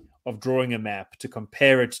way of drawing a map to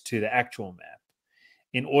compare it to the actual map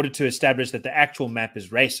in order to establish that the actual map is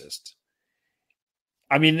racist.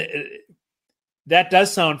 I mean, that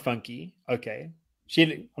does sound funky. Okay.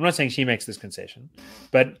 I'm not saying she makes this concession,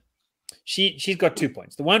 but she's got 2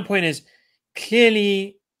 points. The one point is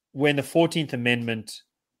clearly when the 14th Amendment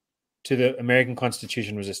to the American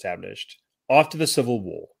Constitution was established after the Civil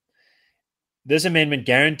War, this amendment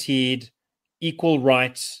guaranteed equal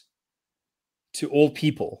rights to all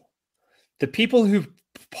people. The people who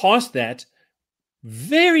passed that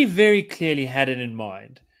very, very clearly had it in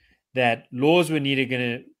mind that laws were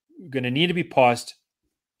going to need to be passed,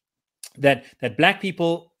 that black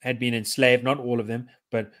people had been enslaved, not all of them,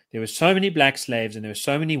 but there were so many black slaves and there were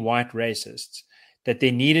so many white racists that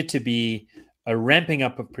there needed to be a ramping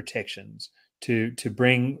up of protections to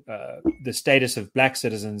bring the status of black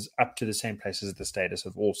citizens up to the same place as the status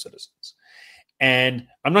of all citizens. And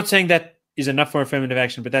I'm not saying that is enough for affirmative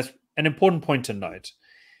action, but that's an important point to note.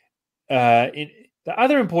 The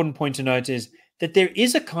other important point to note is that there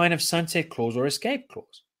is a kind of sunset clause or escape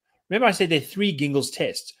clause. Remember I said there are 3 Gingell's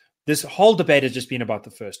tests. This whole debate has just been about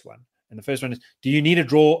the first one. And the first one is, do you need to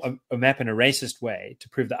draw a map in a racist way to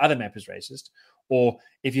prove the other map is racist? Or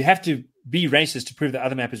if you have to be racist to prove the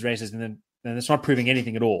other map is racist, then it's not proving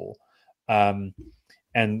anything at all. And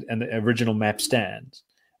the original map stands.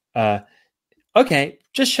 Okay,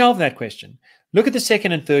 just shelve that question. Look at the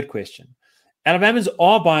second and third question. Alabamans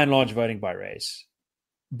are by and large voting by race,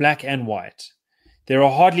 black and white. There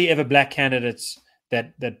are hardly ever black candidates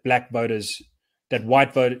that black voters, that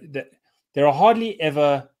white vote. There are hardly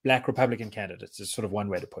ever black Republican candidates, is sort of one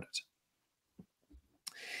way to put it.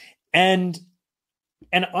 And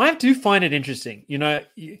I do find it interesting. You know,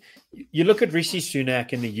 you look at Rishi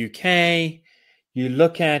Sunak in the UK, you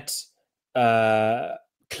look at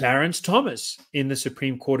Clarence Thomas in the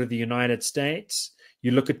Supreme Court of the United States,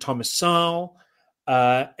 you look at Thomas Sowell,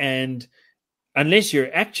 and unless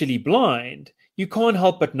you're actually blind, you can't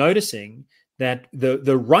help but noticing that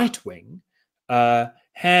the right wing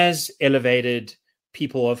has elevated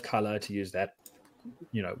people of color, to use that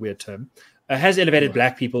weird term, has elevated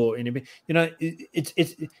black people. It's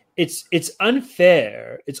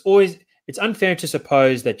unfair. It's unfair to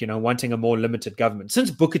suppose that wanting a more limited government.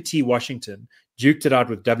 Since Booker T. Washington duked it out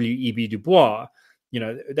with W.E.B. Du Bois,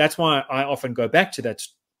 that's why I often go back to that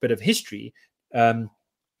bit of history.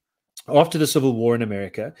 After the Civil War in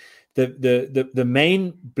America, the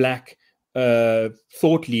main black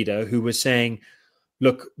thought leader who was saying,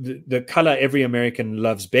 look, the color every American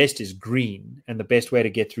loves best is green, and the best way to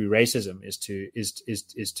get through racism is to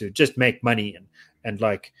just make money and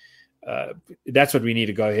that's what we need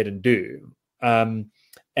to go ahead and do.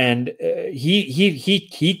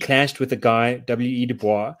 He clashed with a guy, W.E. Du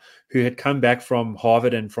Bois, who had come back from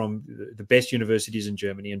Harvard and from the best universities in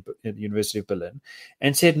Germany and the University of Berlin,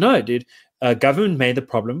 and said, no, dude, government made the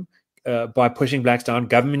problem by pushing blacks down.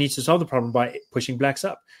 Government needs to solve the problem by pushing blacks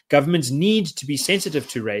up. Governments need to be sensitive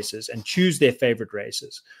to races and choose their favorite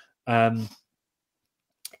races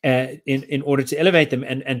in order to elevate them.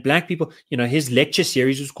 And black people, his lecture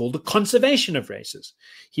series was called The Conservation of Races.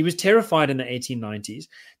 He was terrified in the 1890s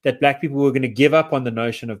that black people were going to give up on the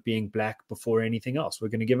notion of being black before anything else. We're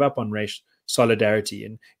going to give up on race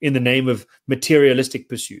solidarity in the name of materialistic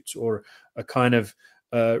pursuits or a kind of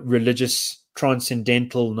religious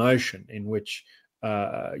transcendental notion in which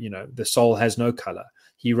the soul has no color.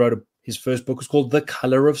 He wrote his first book was called The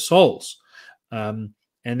Color of Souls, and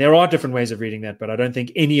there are different ways of reading that, but I don't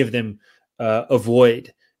think any of them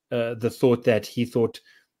avoid the thought that he thought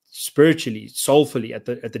spiritually, soulfully, at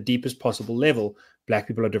the deepest possible level, black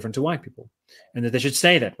people are different to white people, and that they should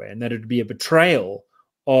stay that way, and that it would be a betrayal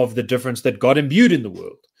of the difference that God imbued in the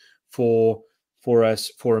world for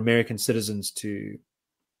American citizens to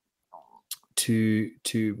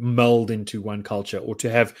meld into one culture, or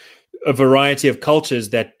to have a variety of cultures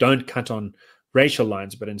that don't cut on racial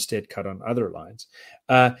lines, but instead cut on other lines.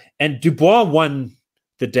 And Du Bois won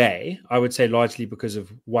the day, I would say, largely because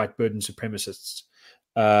of white burden supremacists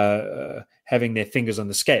having their fingers on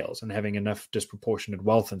the scales and having enough disproportionate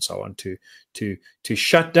wealth and so on to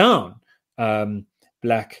shut down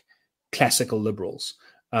black classical liberals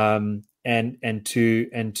and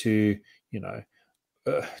to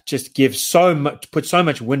just give put so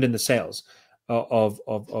much wind in the sails of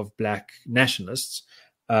black nationalists,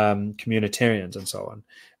 communitarians, and so on.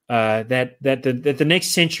 That the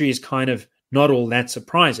next century is kind of not all that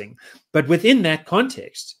surprising, but within that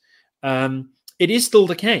context, it is still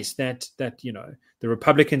the case that the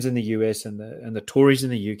Republicans in the US and the Tories in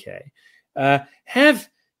the UK have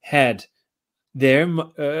had their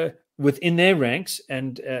within their ranks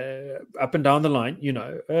and up and down the line,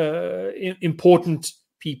 important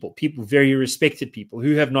people, very respected people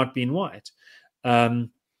who have not been white.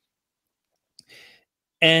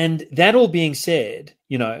 And that all being said,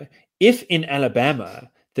 if in Alabama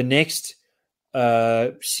the next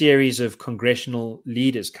series of congressional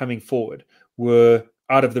leaders coming forward were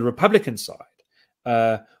out of the Republican side,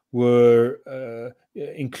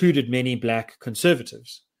 included many black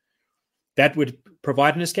conservatives, that would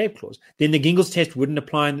provide an escape clause. Then the Gingell's test wouldn't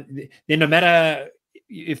apply. Then no matter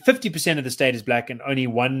if 50% of the state is black and only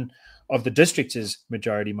one of the districts is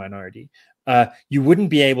majority minority, you wouldn't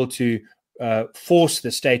be able to force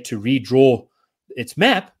the state to redraw its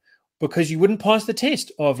map, because you wouldn't pass the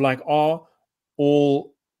test of like, are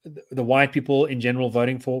all the white people in general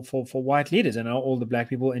voting for white leaders, and are all the black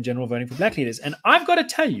people in general voting for black leaders? And I've got to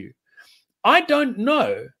tell you, I don't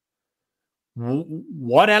know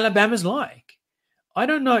what Alabama's like. I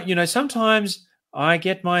don't know. Sometimes I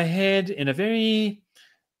get my head in a very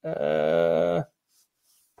I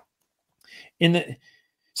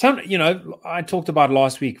talked about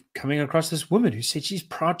last week coming across this woman who said she's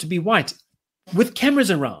proud to be white with cameras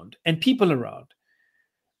around and people around.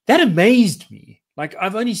 That amazed me. Like,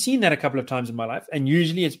 I've only seen that a couple of times in my life, and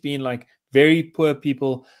usually it's been like very poor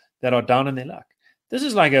people that are down on their luck. This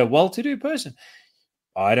is like a well-to-do person.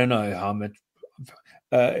 I don't know how much.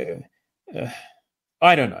 I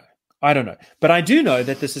don't know. But I do know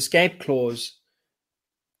that this escape clause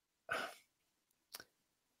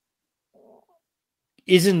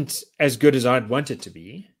isn't as good as I'd want it to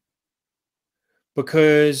be,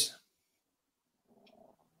 because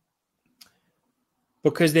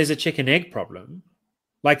there's a chicken egg problem.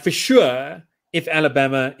 Like, for sure, if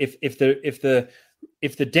Alabama, if the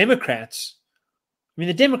Democrats,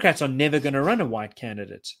 the Democrats are never going to run a white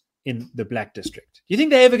candidate in the black district. Do you think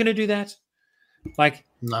they're ever going to do that? Like,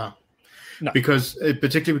 no. Because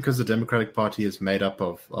particularly because the Democratic Party is made up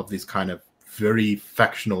of these kind of very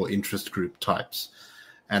factional interest group types,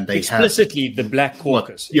 and they explicitly have the Black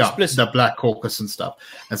Caucus. The Black Caucus and stuff.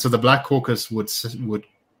 And so the Black Caucus would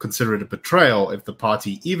consider it a betrayal if the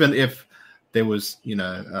party, even if there was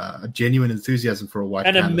a genuine enthusiasm for a white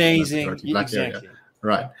and candidate, amazing, black area,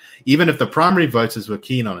 right? Even if the primary voters were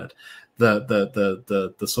keen on it,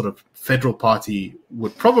 the sort of federal party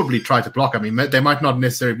would probably try to block. I mean, they might not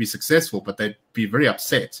necessarily be successful, but they'd be very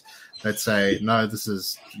upset. They'd say, no, this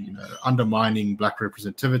is undermining black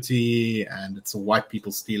representativity, and it's white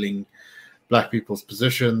people stealing black people's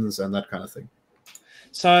positions and that kind of thing.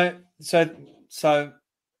 So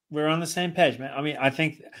we're on the same page, man. I mean, I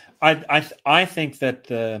think that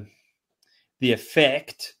the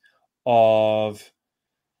effect of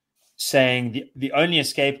saying the only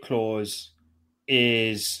escape clause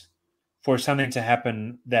is for something to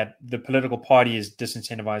happen that the political party is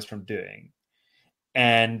disincentivized from doing,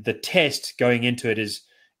 and the test going into it is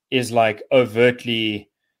like overtly,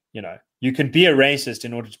 you can be a racist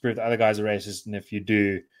in order to prove the other guy's a racist, and if you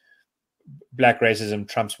do, black racism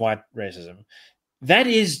trumps white racism. That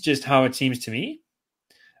is just how it seems to me.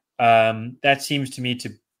 That seems to me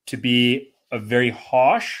to be a very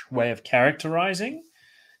harsh way of characterizing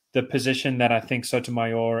the position that I think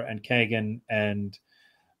Sotomayor and Kagan and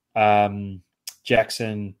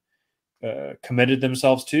Jackson committed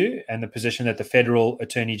themselves to, and the position that the federal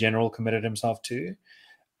attorney general committed himself to,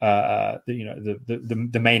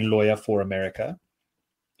 the main lawyer for America,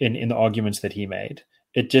 in the arguments that he made.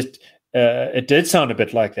 It did sound a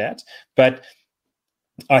bit like that, but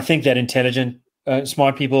I think that intelligent,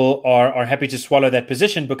 smart people are happy to swallow that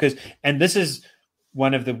position because, and this is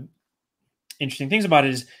one of the interesting things about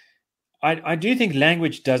it, is I do think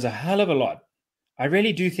language does a hell of a lot. I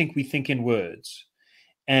really do think we think in words.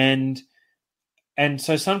 And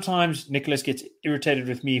so sometimes Nicholas gets irritated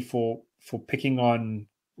with me for picking on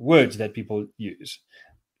words that people use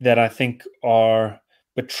that I think are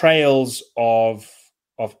betrayals of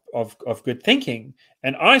good thinking.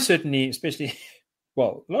 And I certainly, especially,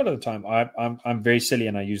 well, a lot of the time, I'm very silly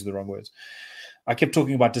and I use the wrong words. I kept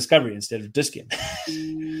talking about discovery instead of Diskin.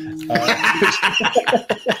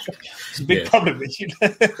 It's a big problem with you.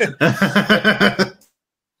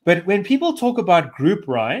 But when people talk about group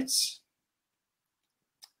rights,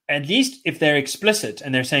 at least if they're explicit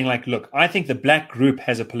and they're saying like, look, I think the black group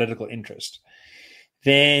has a political interest,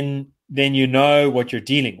 then you know what you're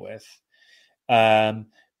dealing with.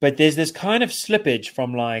 But there's this kind of slippage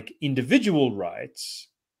from like individual rights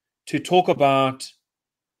to talk about.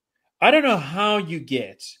 I don't know how you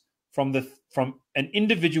get from an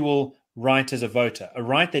individual right as a voter, a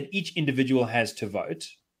right that each individual has to vote,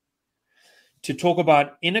 to talk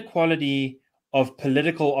about inequality of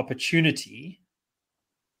political opportunity,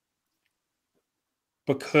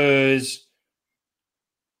 because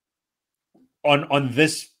on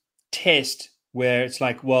this test where it's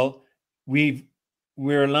like, well,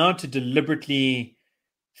 we're allowed to deliberately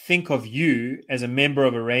think of you as a member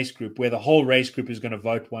of a race group where the whole race group is going to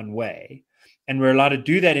vote one way. And we're allowed to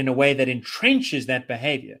do that in a way that entrenches that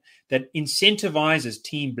behavior, that incentivizes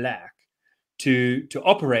Team Black to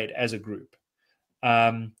operate as a group,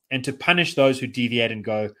 and to punish those who deviate and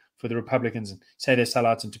go for the Republicans and say they're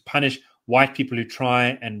sellouts, and to punish white people who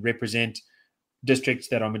try and represent districts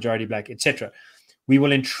that are majority Black, etc. We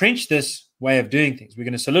will entrench this way of doing things. We're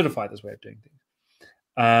going to solidify this way of doing things.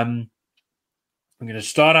 I'm going to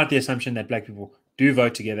start out the assumption that Black people do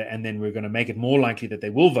vote together, and then we're going to make it more likely that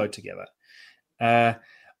they will vote together. I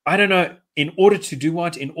don't know, in order to do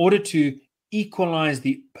what? In order to equalize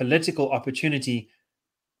the political opportunity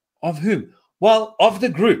of whom? Well, of the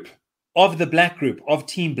group, of the Black group, of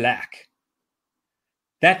Team Black.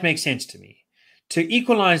 That makes sense to me. To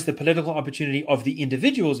equalize the political opportunity of the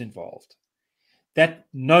individuals involved, that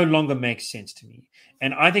no longer makes sense to me.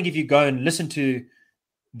 And I think if you go and listen to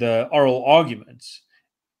the oral arguments,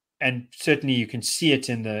 and certainly you can see it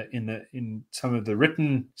in some of the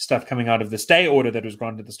written stuff coming out of the stay order that was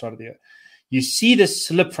granted at the start of the year, you see this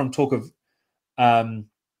slip from talk of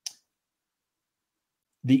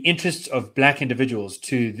the interests of Black individuals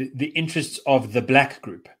to the interests of the Black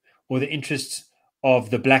group, or the interests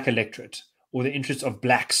of the Black electorate, or the interests of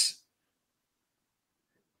Blacks.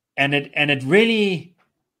 And it really,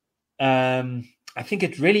 I think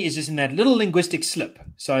it really is just in that little linguistic slip.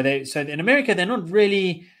 So in America, they're not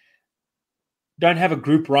really, don't have a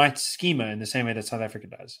group rights schema in the same way that South Africa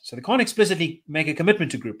does. So they can't explicitly make a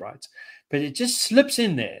commitment to group rights, but it just slips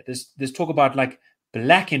in there. There's talk about like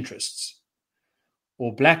Black interests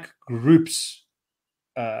or Black groups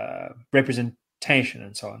representation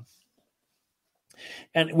and so on.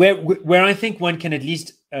 And where I think one can at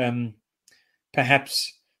least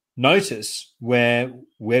perhaps notice where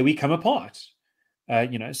we come apart.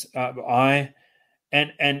 And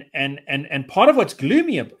part of what's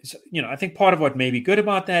gloomy, I think part of what may be good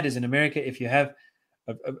about that is in America, if you have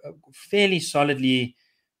a fairly solidly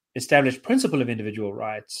established principle of individual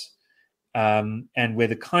rights, and where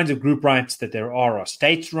the kinds of group rights that there are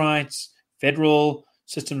states' rights, federal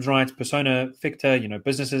systems rights, persona ficta,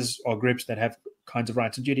 businesses or groups that have kinds of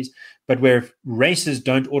rights and duties, but where races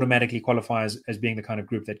don't automatically qualify as being the kind of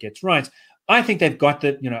group that gets rights. I think they've got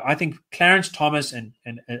that. I think Clarence Thomas and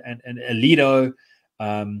Alito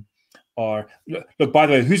are look. By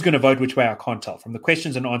the way, who's going to vote which way? I can't tell. From the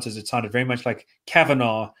questions and answers, it sounded very much like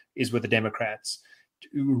Kavanaugh is with the Democrats.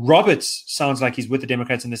 Roberts sounds like he's with the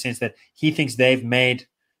Democrats in the sense that he thinks they've made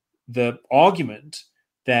the argument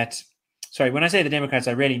that. Sorry, when I say the Democrats,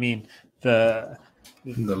 I really mean the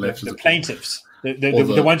plaintiffs,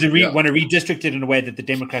 the ones who want to redistrict it in a way that the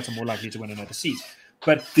Democrats are more likely to win another seat.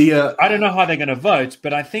 But I don't know how they're going to vote,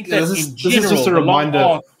 but I think that in general, the long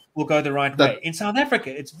arc will go the right way. In South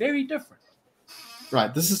Africa, it's very different.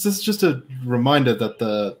 Right. This is just a reminder that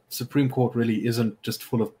the Supreme Court really isn't just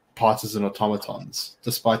full of partisan automatons,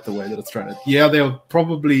 despite the way that it's thrown. Yeah, there are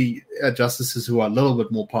probably justices who are a little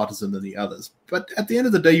bit more partisan than the others. But at the end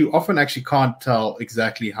of the day, you often actually can't tell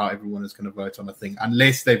exactly how everyone is going to vote on a thing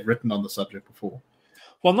unless they've written on the subject before.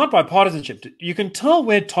 Well, not by partisanship. You can tell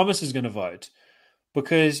where Thomas is going to vote.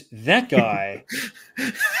 Because that guy...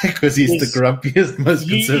 because he's the grumpiest, most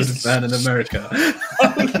conservative man in America.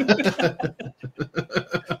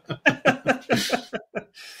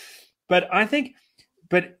 But I think...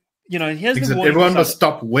 But, here's the warning. Everyone must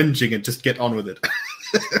stop whinging and just get on with it.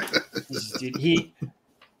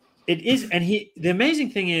 The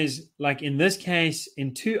amazing thing is, like in this case,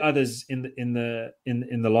 in two others in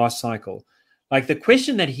the last cycle, like the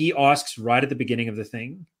question that he asks right at the beginning of the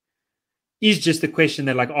thing is just the question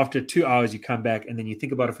that, like, after 2 hours you come back and then you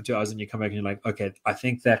think about it for 2 hours and you come back and you're like, okay, I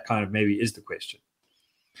think that kind of maybe is the question.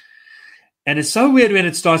 And it's so weird when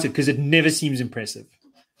it starts because it never seems impressive.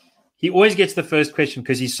 He always gets the first question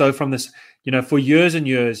because he's so from this, for years and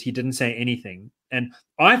years, he didn't say anything. And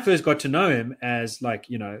I first got to know him as like,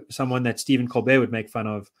 someone that Stephen Colbert would make fun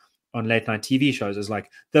of on late night TV shows as like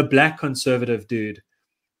the Black conservative dude,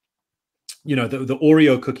 the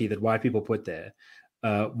Oreo cookie that white people put there,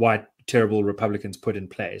 white terrible Republicans put in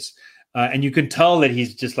place. And you can tell that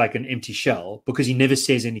he's just like an empty shell because he never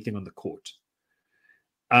says anything on the court.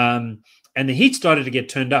 And the heat started to get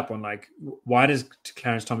turned up on like, why does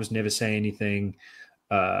Clarence Thomas never say anything?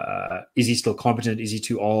 Is he still competent? Is he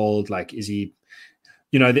too old? Like, is he,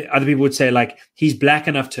 the other people would say like, he's Black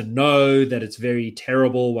enough to know that it's very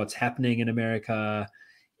terrible what's happening in America.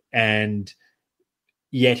 And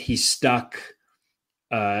yet he's stuck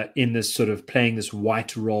in this sort of playing this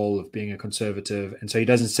white role of being a conservative. And so he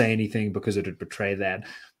doesn't say anything because it would betray that.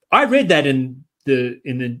 I read that in the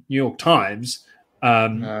New York Times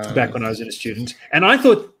back when I was a student. And I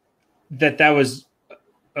thought that was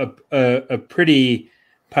a pretty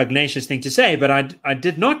pugnacious thing to say, but I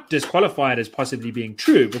did not disqualify it as possibly being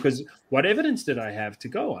true, because what evidence did I have to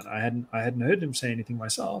go on? I hadn't heard him say anything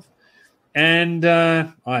myself, and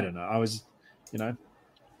I don't know. I was,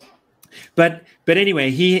 but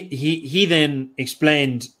anyway, he then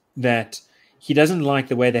explained that he doesn't like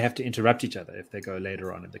the way they have to interrupt each other if they go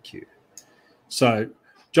later on in the queue. So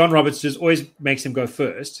John Roberts just always makes him go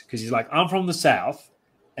first, because he's like, I'm from the South,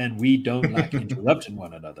 and we don't like interrupting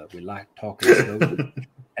one another. We like talking slowly,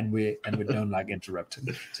 and we don't like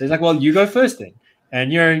interrupting. So he's like, well, you go first then,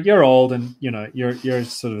 and you're old, and you're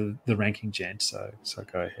sort of the ranking gent, so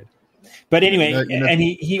go ahead. But anyway, and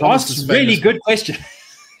he asks really good questions.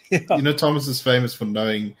 Thomas is famous for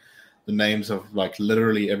knowing the names of like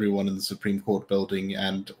literally everyone in the Supreme Court building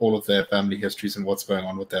and all of their family histories and what's going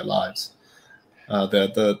on with their lives.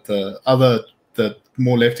 The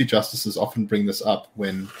more lefty justices often bring this up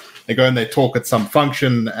when they go and they talk at some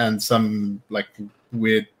function, and some like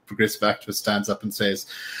weird progressive activist stands up and says,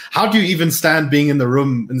 how do you even stand being in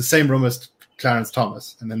the same room as Clarence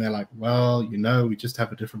Thomas? And then they're like, well, we just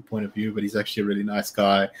have a different point of view, but he's actually a really nice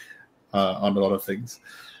guy on a lot of things.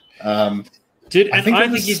 I think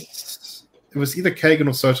it was either Kagan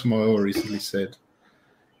or Sotomayor recently said,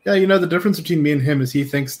 the difference between me and him is he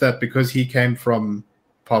thinks that because he came from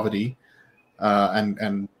poverty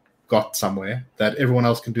and got somewhere, that everyone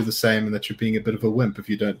else can do the same, and that you're being a bit of a wimp if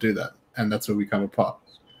you don't do that. And that's where we come apart.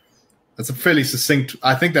 That's a fairly succinct,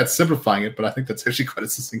 I think that's simplifying it, but I think that's actually quite a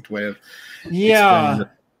succinct way of explaining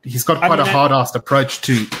that. He's got quite a hard-assed approach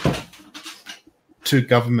to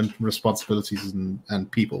government responsibilities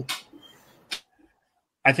and people.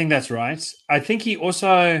 I think that's right. I think he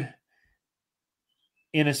also,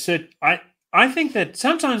 I think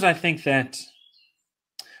that,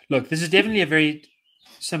 look, this is definitely a very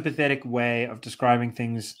sympathetic way of describing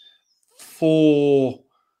things for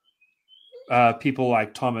people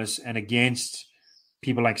like Thomas and against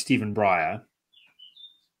people like Stephen Breyer,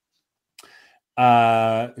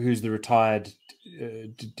 who's the retired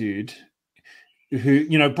dude, who,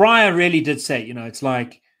 Breyer really did say, it's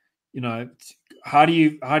like, how do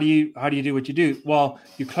you do what you do? Well,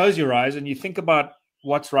 you close your eyes and you think about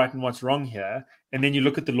what's right and what's wrong here, and then you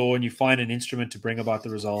look at the law and you find an instrument to bring about the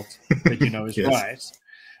result that is yes. Right.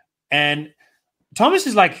 And Thomas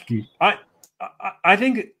is like, I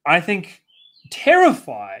think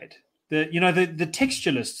terrified. The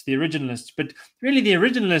textualists, the originalists, but really the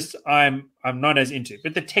originalists I'm not as into,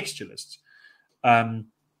 but the textualists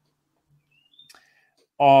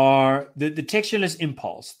are the textualist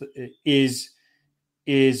impulse is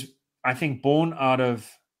I think born out of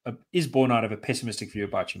a pessimistic view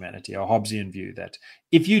about humanity, a Hobbesian view that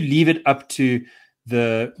if you leave it up to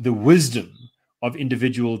the wisdom of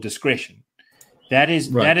individual discretion, that is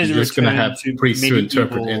just going to have priests who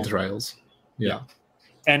interpret entrails. Yeah.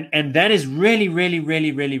 And that is really, really,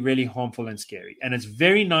 really, really, really harmful and scary. And it's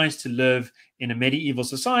very nice to live in a medieval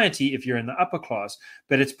society if you're in the upper class,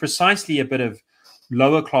 but it's precisely a bit of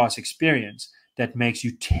lower class experience that makes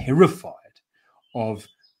you terrified of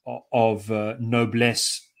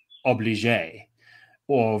noblesse obligée,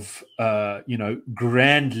 of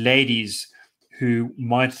grand ladies who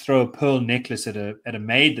might throw a pearl necklace at a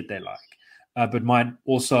maid that they like, but might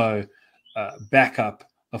also back up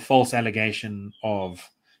a false allegation of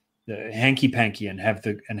hanky-panky and have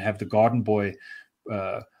the garden boy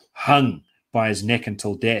hung by his neck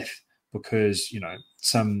until death because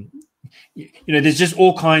there's just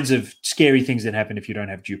all kinds of scary things that happen if you don't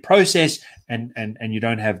have due process and you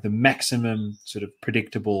don't have the maximum sort of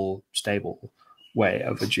predictable, stable way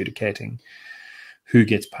of adjudicating who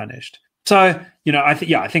gets punished. So I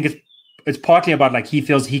think it's partly about like he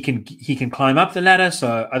feels he can climb up the ladder,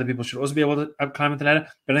 so other people should also be able to climb up the ladder.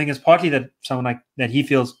 But I think it's partly that someone like that he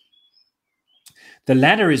feels the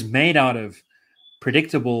ladder is made out of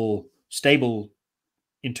predictable, stable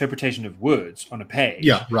interpretation of words on a page.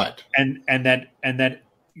 Yeah, right. And that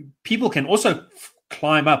people can also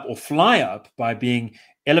climb up or fly up by being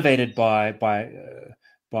elevated by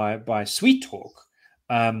sweet talk.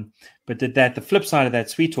 But that the flip side of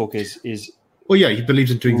that sweet talk is well, yeah, he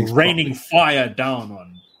believes in doing things raining fire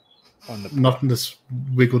down on the not in this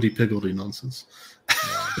wiggledy-piggledy nonsense.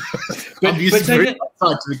 Yeah. I'm using very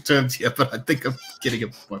scientific terms here, but I think I'm getting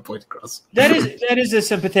my point across. That is a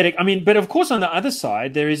sympathetic. I mean, but of course, on the other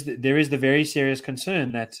side, there is the very serious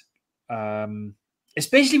concern that,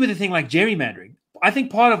 especially with a thing like gerrymandering, I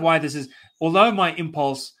think part of why this is, although my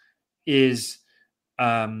impulse is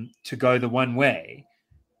to go the one way.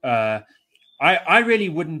 I really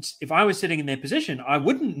wouldn't, if I was sitting in their position, I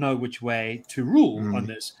wouldn't know which way to rule on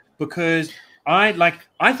this because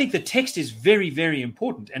I think the text is very, very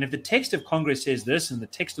important. And if the text of Congress says this and the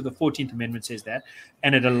text of the 14th Amendment says that,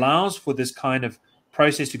 and it allows for this kind of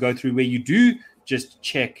process to go through where you do just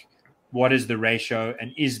check what is the ratio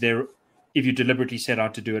and is there, if you deliberately set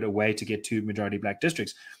out to do it, a way to get to majority black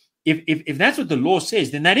districts. If that's what the law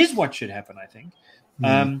says, then that is what should happen, I think.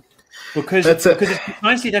 Because it's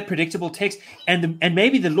precisely that predictable text. And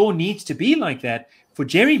maybe the law needs to be like that for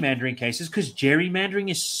gerrymandering cases, because gerrymandering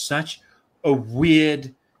is such a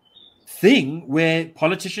weird thing where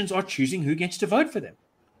politicians are choosing who gets to vote for them.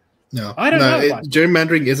 No, I don't know.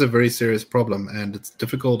 Gerrymandering is a very serious problem, and it's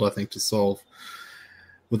difficult, I think, to solve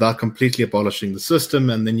without completely abolishing the system.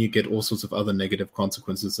 And then you get all sorts of other negative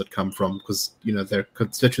consequences that come from, because, you know, their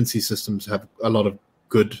constituency systems have a lot of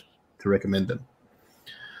good to recommend them.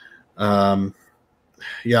 I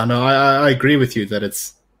agree with you that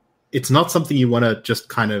it's not something you want to just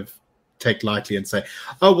kind of take lightly and say,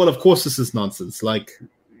 oh, well, of course this is nonsense. Like,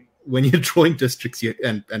 when you're drawing districts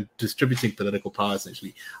and distributing political power,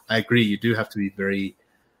 essentially, I agree, you do have to be very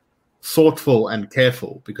thoughtful and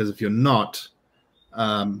careful, because if you're not,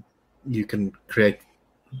 you can create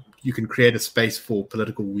a space for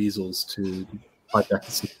political weasels to fight back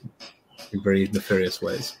the system in very nefarious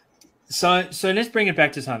ways. So let's bring it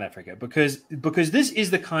back to South Africa, because this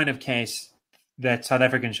is the kind of case that South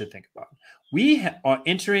Africans should think about. We are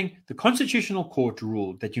entering, the Constitutional Court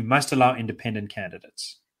ruled that you must allow independent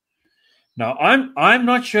candidates. Now, I'm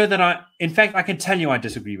not sure that in fact, I can tell you I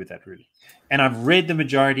disagree with that ruling. And I've read the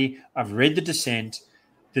majority, I've read the dissent.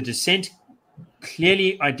 The dissent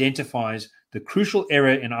clearly identifies the crucial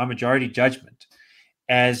error in our majority judgment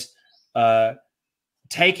as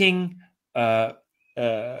taking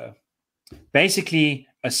basically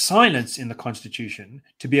a silence in the Constitution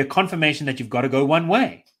to be a confirmation that you've got to go one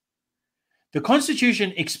way. The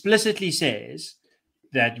Constitution explicitly says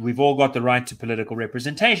that we've all got the right to political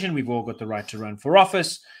representation. We've all got the right to run for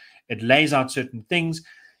office. It lays out certain things.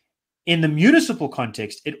 In the municipal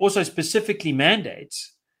context, it also specifically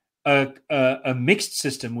mandates a mixed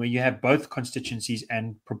system where you have both constituencies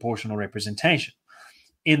and proportional representation.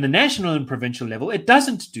 In the national and provincial level, it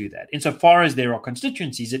doesn't do that. Insofar as there are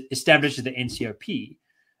constituencies, it establishes the NCOP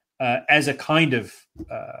as a kind of,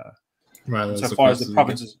 so far as the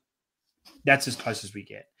provinces, that's as close as we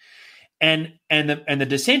get. And the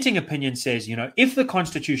dissenting opinion says, you know, if the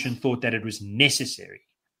Constitution thought that it was necessary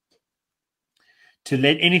to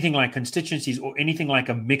let anything like constituencies or anything like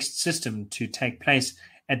a mixed system to take place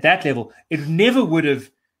at that level, it never would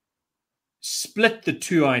have split the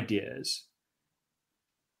two ideas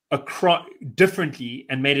across differently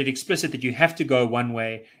and made it explicit that you have to go one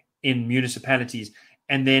way in municipalities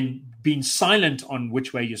and then been silent on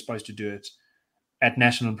which way you're supposed to do it at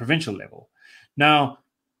national and provincial level. Now,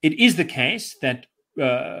 it is the case that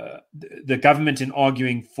the government, in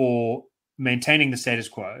arguing for maintaining the status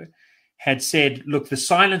quo, had said, look, the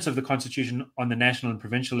silence of the Constitution on the national and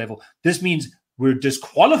provincial level, this means we're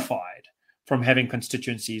disqualified from having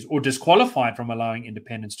constituencies or disqualified from allowing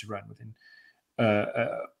independents to run within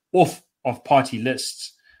off of party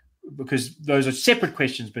lists, because those are separate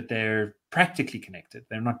questions, but they're practically connected.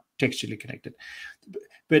 They're not textually connected.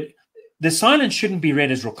 But the silence shouldn't be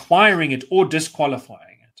read as requiring it or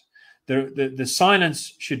disqualifying it. The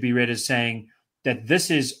silence should be read as saying that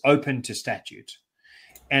this is open to statute.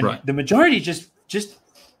 And right. The majority just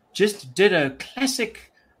did a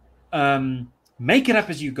classic make it up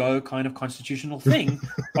as you go kind of constitutional thing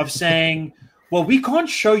of saying, well, we can't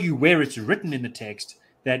show you where it's written in the text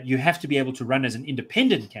that you have to be able to run as an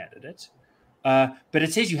independent candidate, but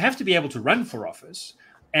it says you have to be able to run for office.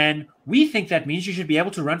 And we think that means you should be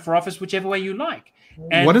able to run for office whichever way you like.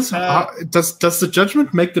 And, what is does the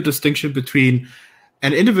judgment make the distinction between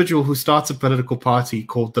an individual who starts a political party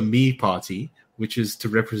called the Me Party, which is to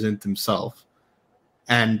represent themselves,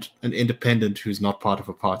 and an independent who's not part of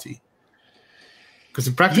a party? Because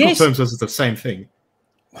in practical terms, those are the same thing.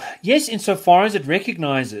 Yes, insofar as it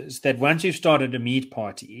recognizes that once you've started a Mead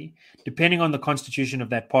party, depending on the constitution of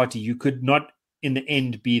that party, you could not in the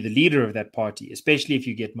end be the leader of that party, especially if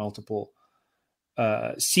you get multiple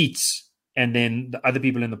seats and then the other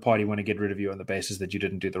people in the party want to get rid of you on the basis that you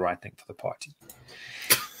didn't do the right thing for the party.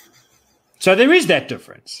 So there is that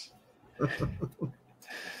difference.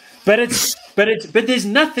 But there is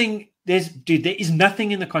nothing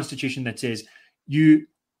in the Constitution that says you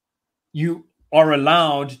are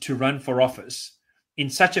allowed to run for office in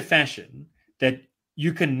such a fashion that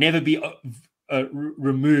you can never be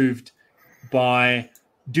removed by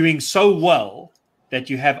doing so well that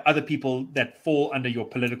you have other people that fall under your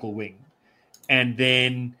political wing and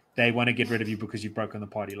then they want to get rid of you because you've broken the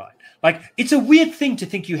party line. Like, it's a weird thing to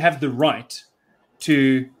think you have the right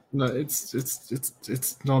to... No,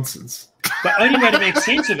 it's nonsense. The only way to make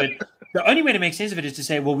sense of it is to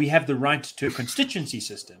say, well, we have the right to a constituency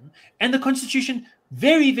system. And the Constitution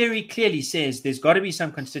very, very clearly says there's got to be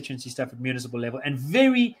some constituency stuff at municipal level, and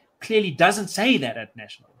very clearly doesn't say that at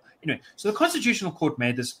national level. Anyway, so the Constitutional Court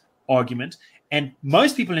made this argument, and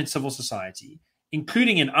most people in civil society,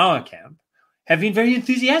 including in our camp, have been very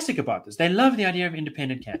enthusiastic about this. They love the idea of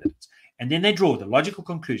independent candidates. And then they draw the logical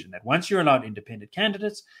conclusion that once you're allowed independent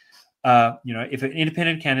candidates, if an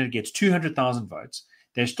independent candidate gets 200,000 votes,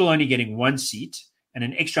 they're still only getting one seat, and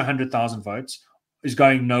an extra 100,000 votes is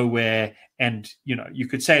going nowhere. And, you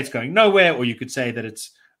could say it's going nowhere, or you could say that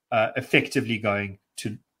it's effectively going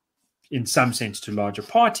to, in some sense, to larger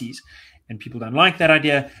parties. And people don't like that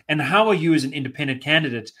idea. And how are you as an independent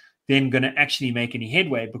candidate then going to actually make any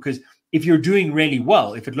headway? Because if you're doing really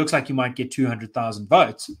well, if it looks like you might get 200,000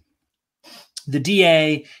 votes, the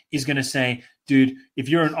DA is going to say, dude, if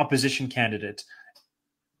you're an opposition candidate,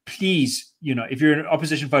 please, if you're an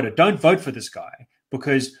opposition voter, don't vote for this guy,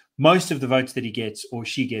 because most of the votes that he gets or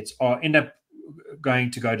she gets end up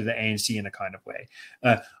going to go to the ANC in a kind of way.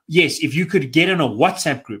 Yes, if you could get in a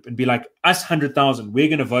WhatsApp group and be like, us 100,000, we're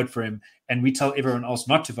going to vote for him, and we tell everyone else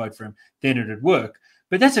not to vote for him, then it would work.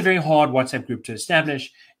 But that's a very hard WhatsApp group to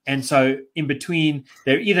establish. And so in between,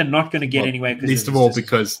 they're either not going to get anywhere. Least of all,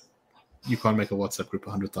 because you can't make a WhatsApp group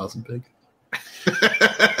 100,000 big.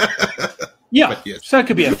 Yeah, yes. So it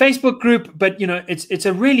could be a Facebook group, but it's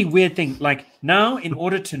a really weird thing. Like, now, in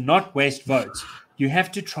order to not waste votes, you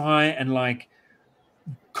have to try and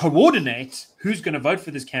coordinate who's going to vote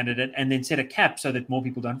for this candidate, and then set a cap so that more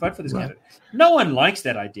people don't vote for this candidate. No one likes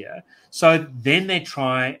that idea. So then they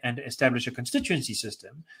try and establish a constituency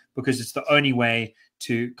system, because it's the only way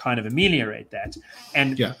to kind of ameliorate that.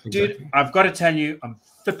 And dude, I've got to tell you, I'm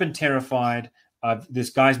flipping terrified. This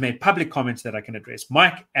guy's made public comments that I can address.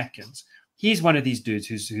 Mike Atkins, he's one of these dudes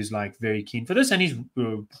who's like very keen for this, and he's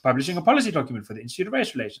publishing a policy document for the Institute of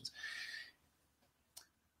Race Relations.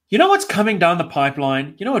 You know what's coming down the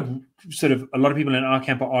pipeline? You know what sort of a lot of people in our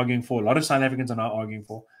camp are arguing for, a lot of South Africans are now arguing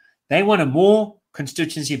for? They want a more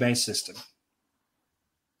constituency-based system.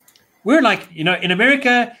 We're like, in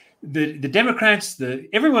America, the Democrats,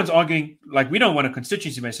 everyone's arguing like, we don't want a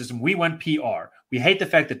constituency-based system. We want PR. We hate the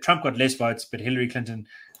fact that Trump got less votes, but Hillary Clinton...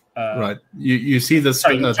 right. You see this...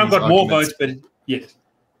 Sorry, Trump got more votes, but yes.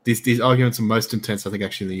 These arguments are most intense, I think,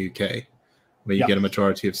 actually in the UK, where you get a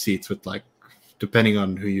majority of seats with, depending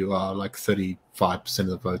on who you are, 35% of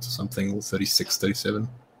the votes or something, or 36, 37.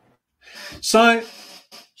 So,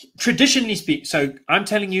 traditionally speaking, so I'm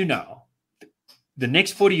telling you now, the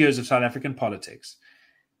next 40 years of South African politics,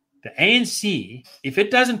 the ANC, if it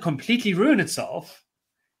doesn't completely ruin itself,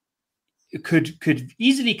 it could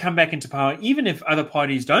easily come back into power, even if other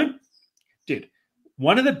parties don't. Dude,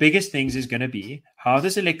 one of the biggest things is going to be how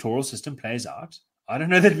this electoral system plays out. I don't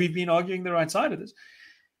know that we've been arguing the right side of this.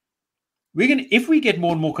 If we get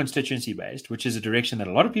more and more constituency-based, which is a direction that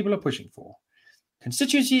a lot of people are pushing for,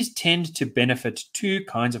 constituencies tend to benefit two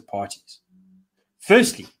kinds of parties.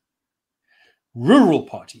 Firstly, rural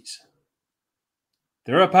parties.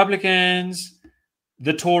 The Republicans,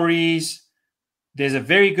 the Tories, there's a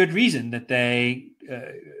very good reason that they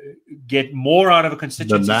get more out of a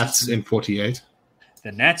constituency. The Nats in 48.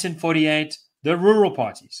 The Nats in 48, the rural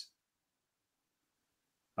parties.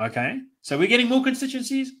 Okay, so we're getting more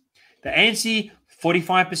constituencies. The ANC,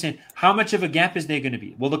 45%. How much of a gap is there going to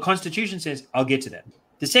be? Well, the Constitution says, I'll get to that.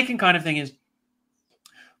 The second kind of thing is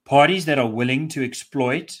parties that are willing to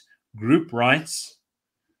exploit group rights,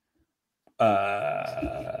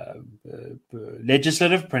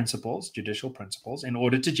 legislative principles, judicial principles, in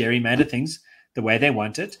order to gerrymander things the way they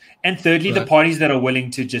want it. And thirdly, the parties that are willing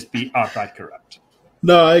to just be outright corrupt.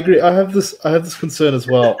 No, I agree. I have this concern as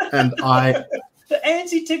well, and the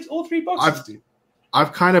ANC ticks all three boxes.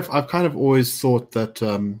 I've kind of always thought that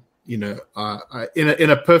in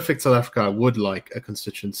a perfect South Africa, I would like a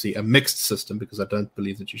constituency, a mixed system, because I don't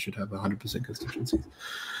believe that you should have 100% constituencies.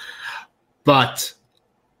 But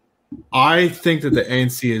I think that the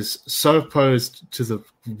ANC is so opposed to the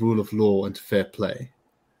rule of law and fair play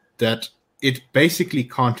that it basically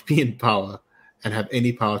can't be in power and have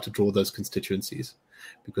any power to draw those constituencies,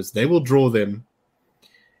 because they will draw them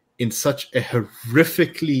in such a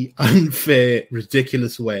horrifically unfair,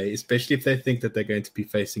 ridiculous way, especially if they think that they're going to be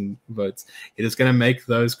facing votes. It is going to make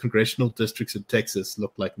those congressional districts in Texas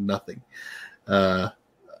look like nothing. And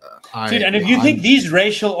if you think these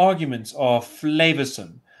racial arguments are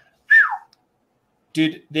flavorsome,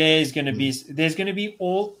 dude, there's going to be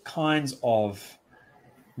all kinds of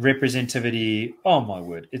representativity, oh my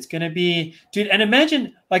word, it's going to be, dude. And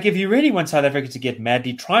imagine, like, if you really want South Africa to get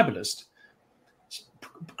madly tribalist,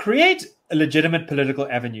 create a legitimate political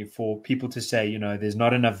avenue for people to say, you know, there's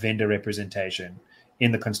not enough vendor representation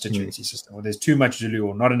in the constituency system, or there's too much Zulu,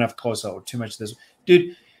 or not enough Xhosa, or too much this.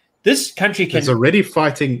 Dude, this country can... There's already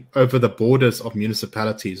fighting over the borders of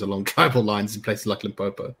municipalities along tribal lines in places like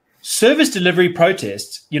Limpopo. Service delivery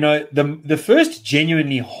protests, you know, the first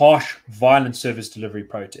genuinely harsh, violent service delivery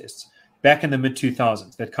protests back in the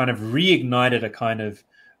mid-2000s that kind of reignited a kind of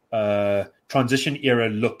transition era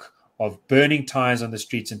look of burning tires on the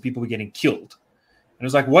streets and people were getting killed. And it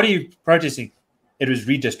was like, what are you protesting? It was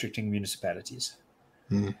redistricting municipalities.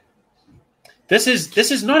 Mm. This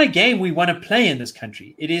is not a game we want to play in this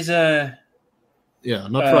country. It is a... Yeah,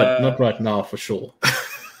 not right now for sure.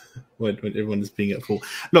 When everyone is being at full.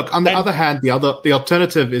 Look, on the other hand, the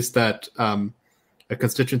alternative is that a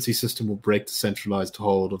constituency system will break the centralized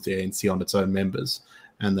hold of the ANC on its own members,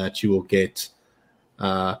 and that you will get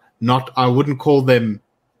I wouldn't call them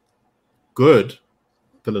good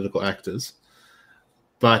political actors,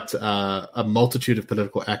 but a multitude of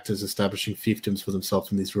political actors establishing fiefdoms for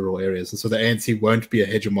themselves in these rural areas. And so the ANC won't be a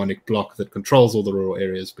hegemonic bloc that controls all the rural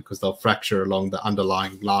areas, because they'll fracture along the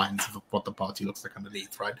underlying lines of what the party looks like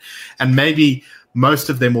underneath, right? And maybe most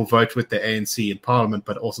of them will vote with the ANC in parliament,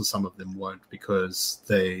 but also some of them won't, because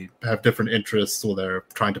they have different interests, or they're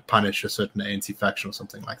trying to punish a certain ANC faction or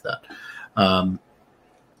something like that.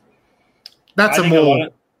 That's a more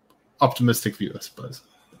optimistic view, I suppose.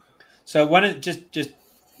 So just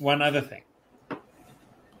one other thing.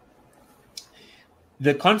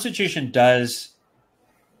 The Constitution does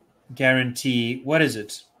guarantee, what is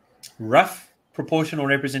it? Rough proportional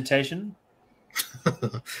representation.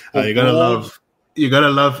 You gotta love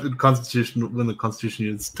the Constitution when the Constitution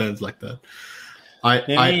uses terms like that.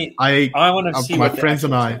 I want to see. My friends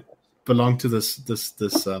and I belong to this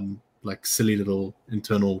like silly little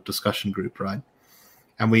internal discussion group, right?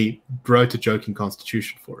 And we wrote a joking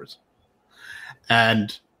constitution for it.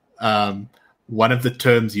 And one of the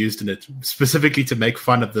terms used in it, specifically to make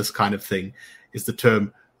fun of this kind of thing, is the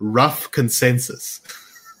term rough consensus.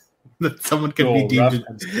 That someone can be deemed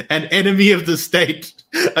an enemy of the state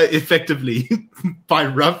effectively by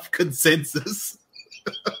rough consensus.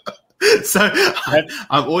 So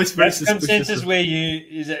I'm always very suspicious. Consensus where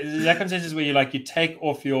is that consensus where you take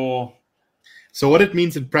off your... So what it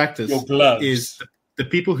means in practice your gloves. Is the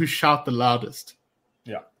people who shout the loudest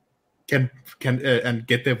can and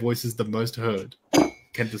get their voices the most heard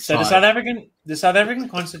can decide. So the South African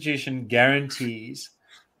Constitution guarantees,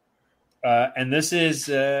 and this is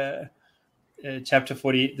chapter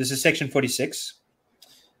 40. This is section 46,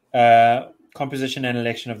 composition and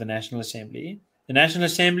election of the National Assembly. The National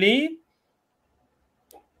Assembly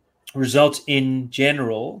results in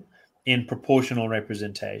general in proportional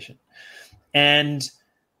representation, and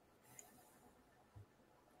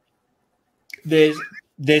there's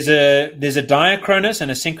a diachronous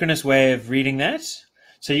and a synchronous way of reading that.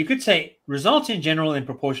 So you could say results in general in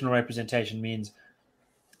proportional representation means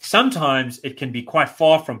sometimes it can be quite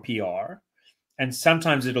far from PR and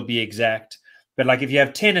sometimes it'll be exact. But like if you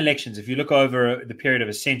have 10 elections, if you look over the period of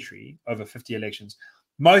a century, over 50 elections,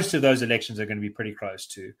 most of those elections are going to be pretty close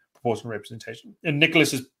to proportional representation. And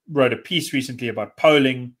Nicholas has wrote a piece recently about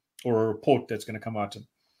polling, or a report that's going to come out. And,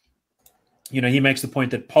 he makes the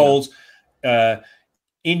point that polls...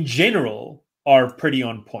 in general, are pretty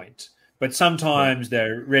on point, but sometimes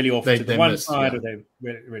they're really off to the one side, or they're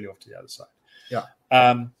really off to the other side. Yeah.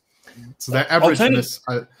 So their average miss.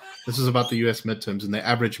 This is about the US midterms, and their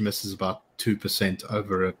average miss is about 2%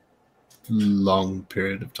 over a long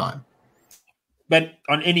period of time. But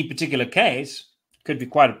on any particular case, could be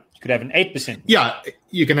you could have an 8%. Yeah,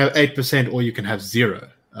 you can have 8%, or you can have 0.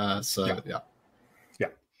 Yeah.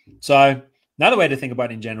 So another way to think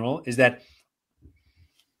about it in general is that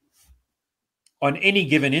on any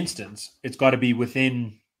given instance, it's got to be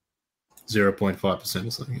within 0.5% or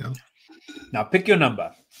something. Yeah. Now pick your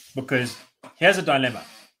number, because here's a dilemma.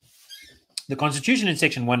 The Constitution in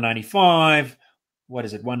section 195,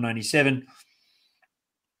 197,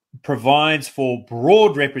 provides for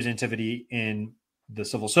broad representativity in the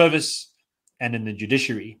civil service and in the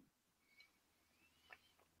judiciary,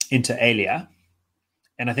 inter alia.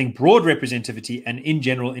 And I think broad representativity and in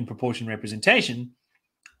general in proportion representation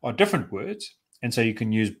are different words. And so you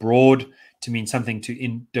can use broad to mean something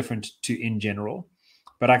different to in general.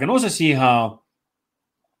 But I can also see how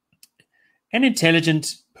an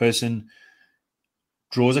intelligent person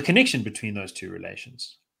draws a connection between those two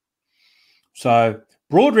relations. So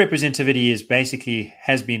broad representativity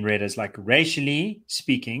has been read as like racially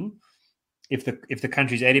speaking, if the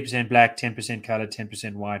country's 80% black, 10% colored,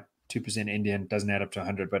 10% white, 2% Indian, doesn't add up to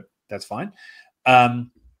 100, but that's fine.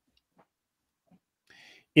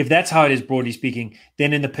 If that's how it is, broadly speaking,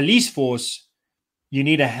 then in the police force, you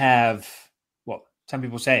need to have, well, some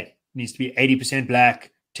people say it needs to be 80%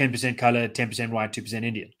 black, 10% colored, 10% white, 2%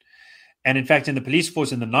 Indian. And in fact, in the police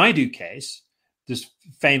force, in the Naidu case, this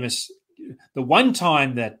famous, the one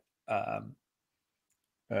time that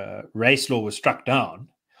race law was struck down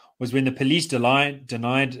was when the police denied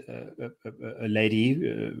a lady,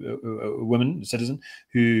 a woman, a citizen,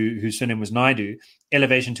 whose surname was Naidu,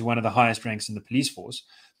 elevation to one of the highest ranks in the police force,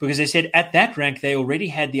 because they said at that rank they already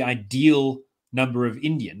had the ideal number of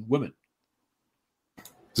Indian women.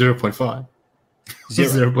 0.5.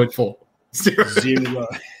 0.4. Zero.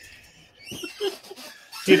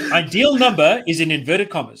 The ideal number is in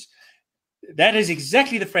inverted commas. That is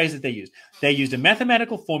exactly the phrase that they used. They used a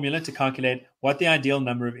mathematical formula to calculate what the ideal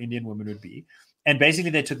number of Indian women would be. And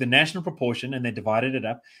basically they took the national proportion and they divided it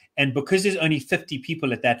up. And because there's only 50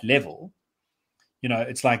 people at that level,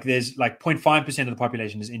 it's like there's like 0.5% of the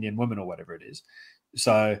population is Indian women or whatever it is.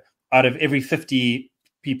 So out of every 50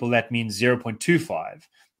 people, that means 0.25.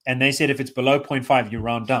 And they said if it's below 0.5, you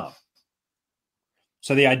round down.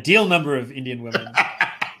 So the ideal number of Indian women...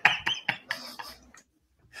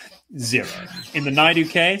 0 in the Naidu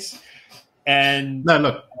case. And no,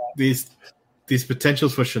 look, these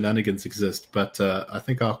potentials for shenanigans exist, but I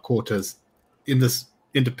think our court has, in this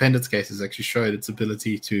independence case, has actually showed its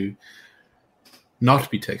ability to not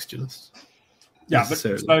be textualist. Yeah, but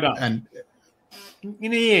slow down. And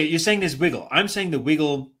you're saying there's wiggle. I'm saying the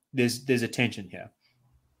wiggle, there's a tension here,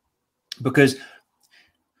 because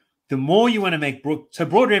the more you want to make broad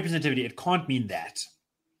representativity, it can't mean that.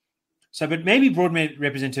 So, but maybe broad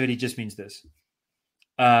representativity just means this.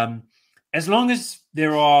 As long as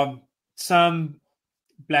there are some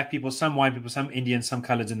black people, some white people, some Indians, some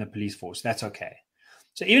coloreds in the police force, that's okay.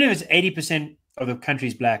 So even if it's 80% of the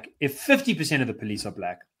country's black, if 50% of the police are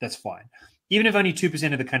black, that's fine. Even if only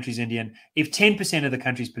 2% of the country's Indian, if 10% of the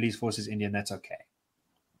country's police force is Indian, that's okay.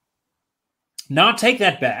 Now take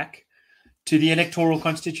that back to the electoral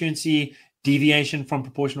constituency deviation from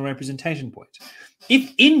proportional representation point.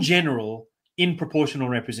 If in general, in proportional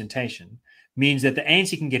representation means that the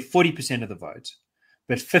ANC can get 40% of the vote,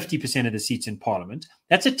 but 50% of the seats in parliament,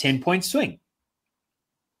 that's a 10-point swing.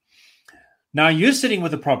 Now you're sitting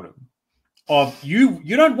with a problem of you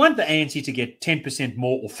don't want the ANC to get 10%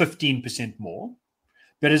 more or 15% more,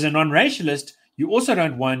 but as a non-racialist, you also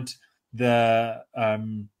don't want the...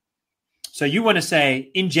 so you want to say,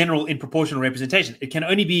 in general, in proportional representation, it can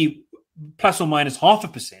only be plus or minus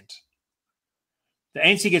 0.5%. The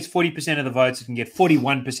ANC gets 40% of the votes, it can get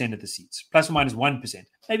 41% of the seats, plus or minus 1%,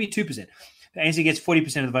 maybe 2%. The ANC gets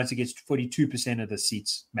 40% of the votes, it gets 42% of the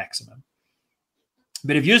seats maximum.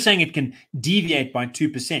 But if you're saying it can deviate by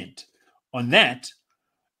 2% on that,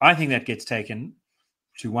 I think that gets taken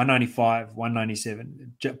to 195,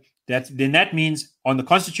 197. Then that means on the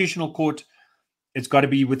Constitutional Court, it's got to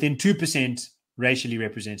be within 2% racially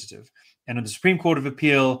representative. And on the Supreme Court of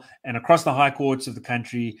Appeal and across the high courts of the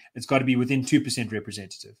country, it's got to be within 2%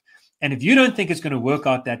 representative. And if you don't think it's going to work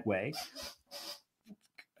out that way,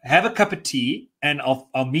 have a cup of tea and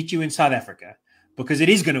I'll meet you in South Africa, because it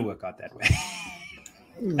is going to work out that way.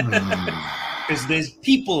 Because there's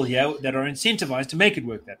people here that are incentivized to make it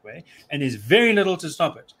work that way, and there's very little to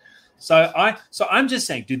stop it. So I'm just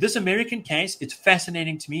saying, dude, this American case, it's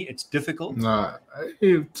fascinating to me. It's difficult. No,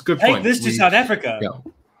 it's a good point. Take this to South Africa. Yeah.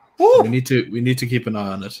 We need to keep an eye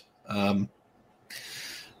on it.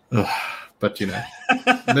 But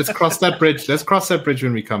let's cross that bridge. Let's cross that bridge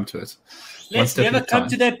when we come to it. Let's never come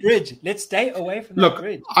to that bridge. Let's stay away from that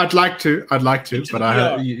bridge. I'd like to,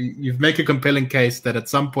 but you make a compelling case that at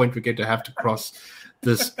some point we're going to have to cross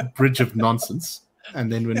this bridge of nonsense.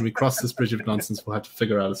 And then when we cross this bridge of nonsense, we'll have to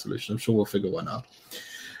figure out a solution. I'm sure we'll figure one out.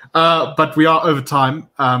 But we are over time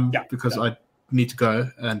because I need to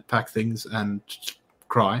go and pack things and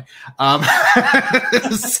cry.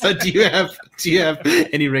 So do you have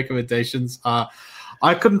any recommendations?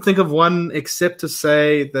 I couldn't think of one except to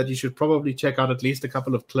say that you should probably check out at least a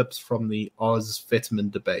couple of clips from the Oz-Fetterman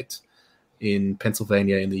debate in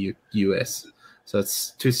Pennsylvania in the U.S. So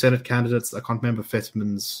it's two Senate candidates. I can't remember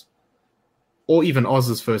Fetterman's or even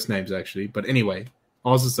Oz's first names, actually. But anyway,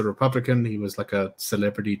 Oz is the Republican. He was like a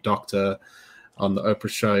celebrity doctor on the Oprah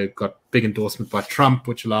show, got big endorsement by Trump,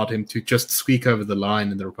 which allowed him to just squeak over the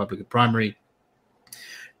line in the Republican primary.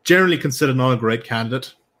 Generally considered not a great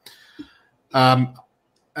candidate.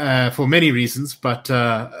 For many reasons, but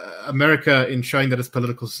America, in showing that its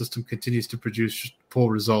political system continues to produce poor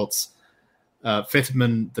results,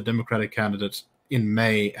 Fetterman, the Democratic candidate, in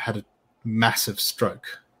May had a massive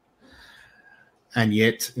stroke. And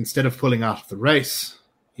yet, instead of pulling out of the race,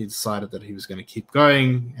 he decided that he was going to keep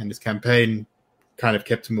going, and his campaign kind of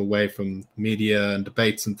kept him away from media and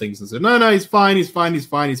debates and things and said, no, he's fine.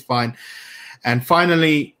 And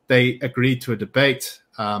finally, they agreed to a debate.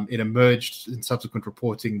 It emerged in subsequent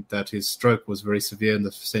reporting that his stroke was very severe in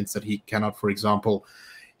the sense that he cannot, for example,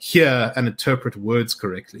 hear and interpret words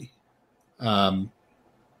correctly.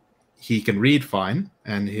 He can read fine,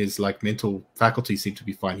 and his mental faculties seem to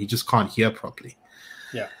be fine. He just can't hear properly.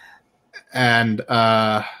 Yeah. And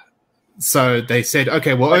so they said,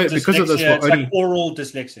 okay, well, because of this, it's like oral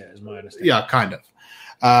dyslexia, is my understanding. Yeah, kind of.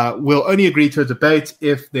 We'll only agree to a debate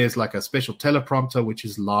if there's a special teleprompter, which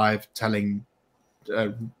is live telling,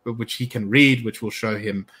 which he can read, which will show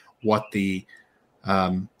him what his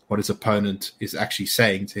opponent is actually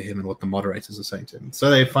saying to him and what the moderators are saying to him.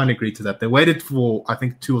 So they finally agreed to that. They waited for, I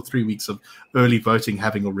think, 2 or 3 weeks of early voting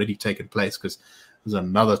having already taken place, because there's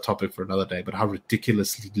another topic for another day, but how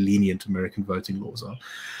ridiculously lenient American voting laws are.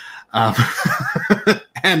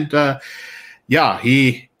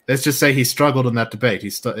 Let's just say he struggled in that debate.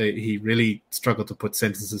 He really struggled to put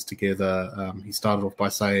sentences together. He started off by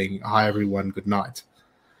saying, "Hi, everyone, good night."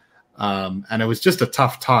 And it was just a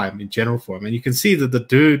tough time in general for him. And you can see that the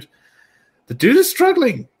dude is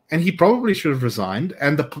struggling, and he probably should have resigned.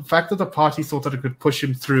 And the fact that the party thought that it could push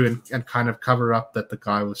him through and kind of cover up that the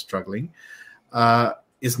guy was struggling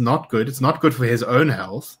is not good. It's not good for his own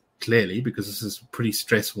health, clearly, because this is a pretty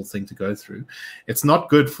stressful thing to go through. It's not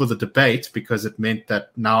good for the debate, because it meant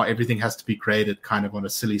that now everything has to be graded kind of on a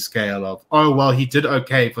silly scale of, oh, well, he did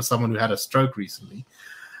okay for someone who had a stroke recently.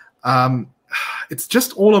 It's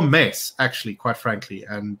just all a mess, actually, quite frankly.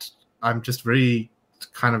 And I'm just very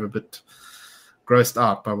kind of a bit grossed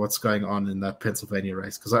out by what's going on in that Pennsylvania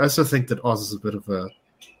race, because I also think that Oz is a bit of a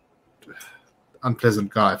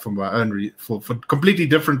unpleasant guy for my own for completely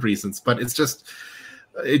different reasons. But it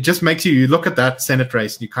just makes you look at that Senate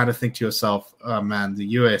race and you kind of think to yourself, oh man, the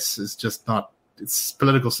US is just not, its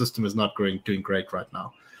political system is not doing great right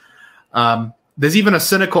now. There's even a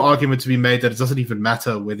cynical argument to be made that it doesn't even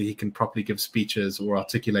matter whether he can properly give speeches or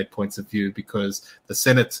articulate points of view, because the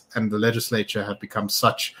Senate and the legislature have become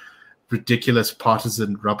such ridiculous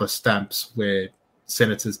partisan rubber stamps where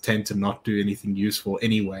senators tend to not do anything useful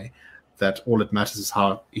anyway, that all that matters is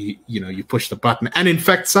how you push the button. And in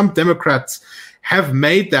fact, some Democrats have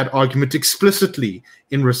made that argument explicitly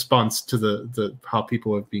in response to the how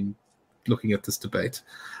people have been looking at this debate.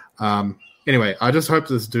 Anyway, I just hope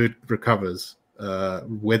this dude recovers,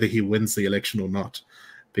 whether he wins the election or not,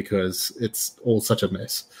 because it's all such a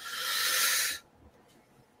mess.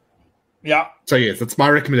 Yeah. So yes, that's my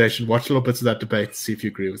recommendation. Watch little bits of that debate, see if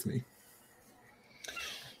you agree with me.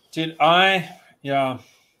 Dude,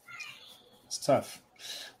 it's tough.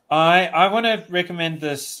 I want to recommend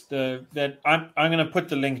this. That I'm going to put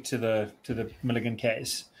the link to the Milligan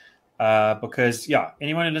case, because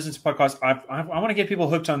anyone who listens to podcasts, I want to get people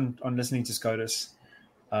hooked on listening to SCOTUS.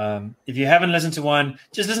 If you haven't listened to one,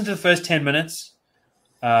 just listen to the first 10 minutes.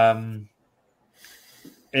 Know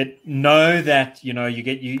that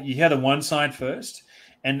you hear the one side first,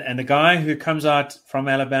 and the guy who comes out from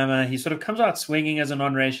Alabama, he sort of comes out swinging as a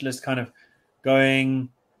non-racialist, kind of going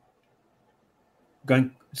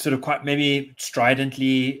sort of quite maybe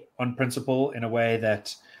stridently on principle in a way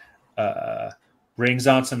that brings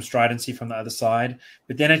out some stridency from the other side.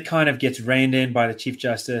 But then it kind of gets reined in by the Chief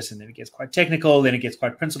Justice, and then it gets quite technical, then it gets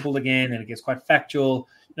quite principled again, then it gets quite factual.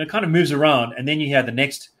 It kind of moves around, and then you hear the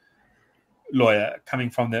next lawyer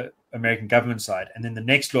coming from the American government side, and then the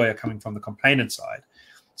next lawyer coming from the complainant side.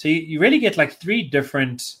 So you really get like 3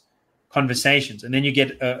 different conversations, and then you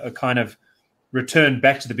get a kind of return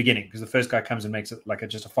back to the beginning, because the first guy comes and makes it like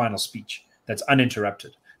just a final speech that's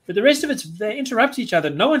uninterrupted. But the rest of it, they interrupt each other.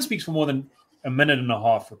 No one speaks for more than a minute and a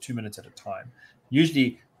half or 2 minutes at a time.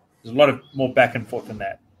 Usually there's a lot of more back and forth than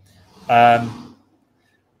that.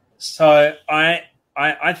 So I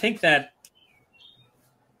think that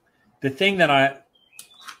the thing that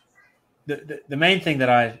the main thing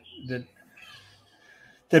that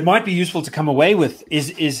might be useful to come away with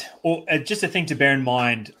is just a thing to bear in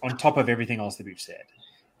mind on top of everything else that we've said,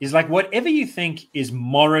 is like whatever you think is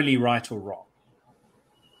morally right or wrong,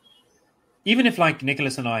 even if like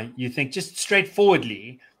Nicholas and I, you think just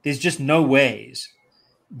straightforwardly, there's just no ways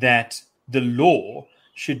that the law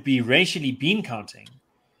should be racially bean counting.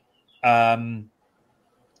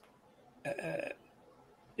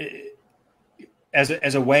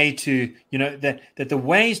 as a way to, that the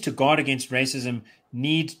ways to guard against racism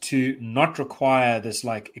need to not require this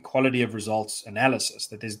like equality of results analysis.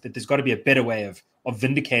 That there's got to be a better way of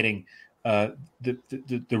vindicating the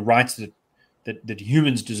rights that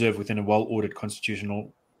humans deserve within a well-ordered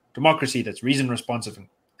constitutional democracy that's reason responsive and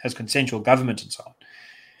has consensual government and so on.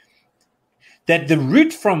 That the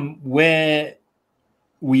route from where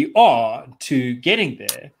we are to getting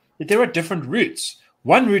there, that there are different routes.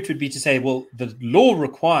 One route would be to say, well, the law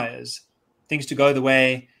requires things to go the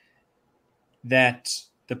way that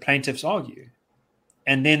the plaintiffs argue.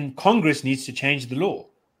 And then Congress needs to change the law.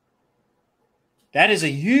 That is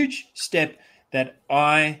a huge step that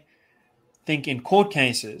I think in court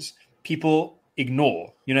cases, people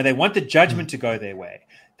ignore. They want the judgment to go their way.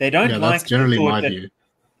 They don't like... That's generally my view.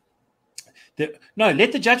 No,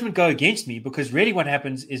 let the judgment go against me, because really what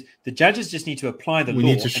happens is the judges just need to apply the law. We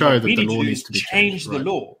need to show that the law needs to be changed. Change the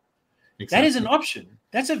law. Exactly. That is an option.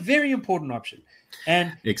 That's a very important option.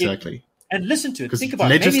 And exactly. And listen to it. Think about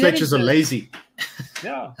legislatures are lazy.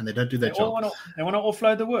 Yeah. And they don't do their job. They want to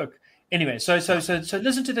offload the work. Anyway, so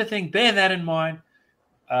listen to the thing. Bear that in mind.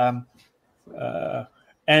 And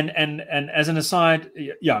as an aside,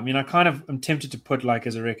 yeah, I mean, I kind of am tempted to put like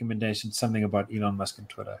as a recommendation something about Elon Musk and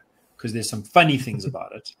Twitter, because there's some funny things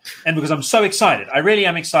about it. And because I'm so excited. I really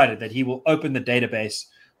am excited that he will open the database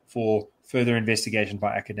for further investigation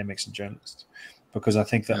by academics and journalists, because I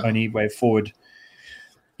think the only way forward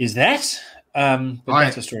is that. But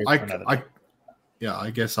that's a story for another day. I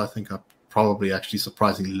guess I think probably actually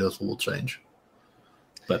surprisingly little will change.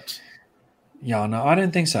 But yeah, no, I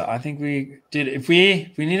don't think so. I think we did. If we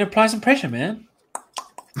need to apply some pressure, man.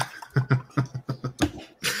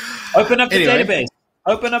 Open up the database.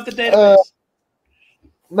 Open up the database.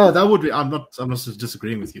 No, that would be. I'm not just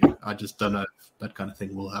disagreeing with you. I just don't know if that kind of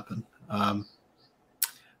thing will happen.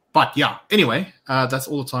 But yeah. Anyway, that's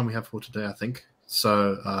all the time we have for today, I think.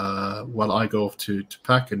 So while I go off to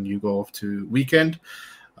pack and you go off to weekend,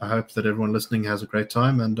 I hope that everyone listening has a great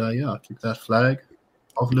time, and keep that flag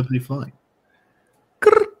of liberty flying.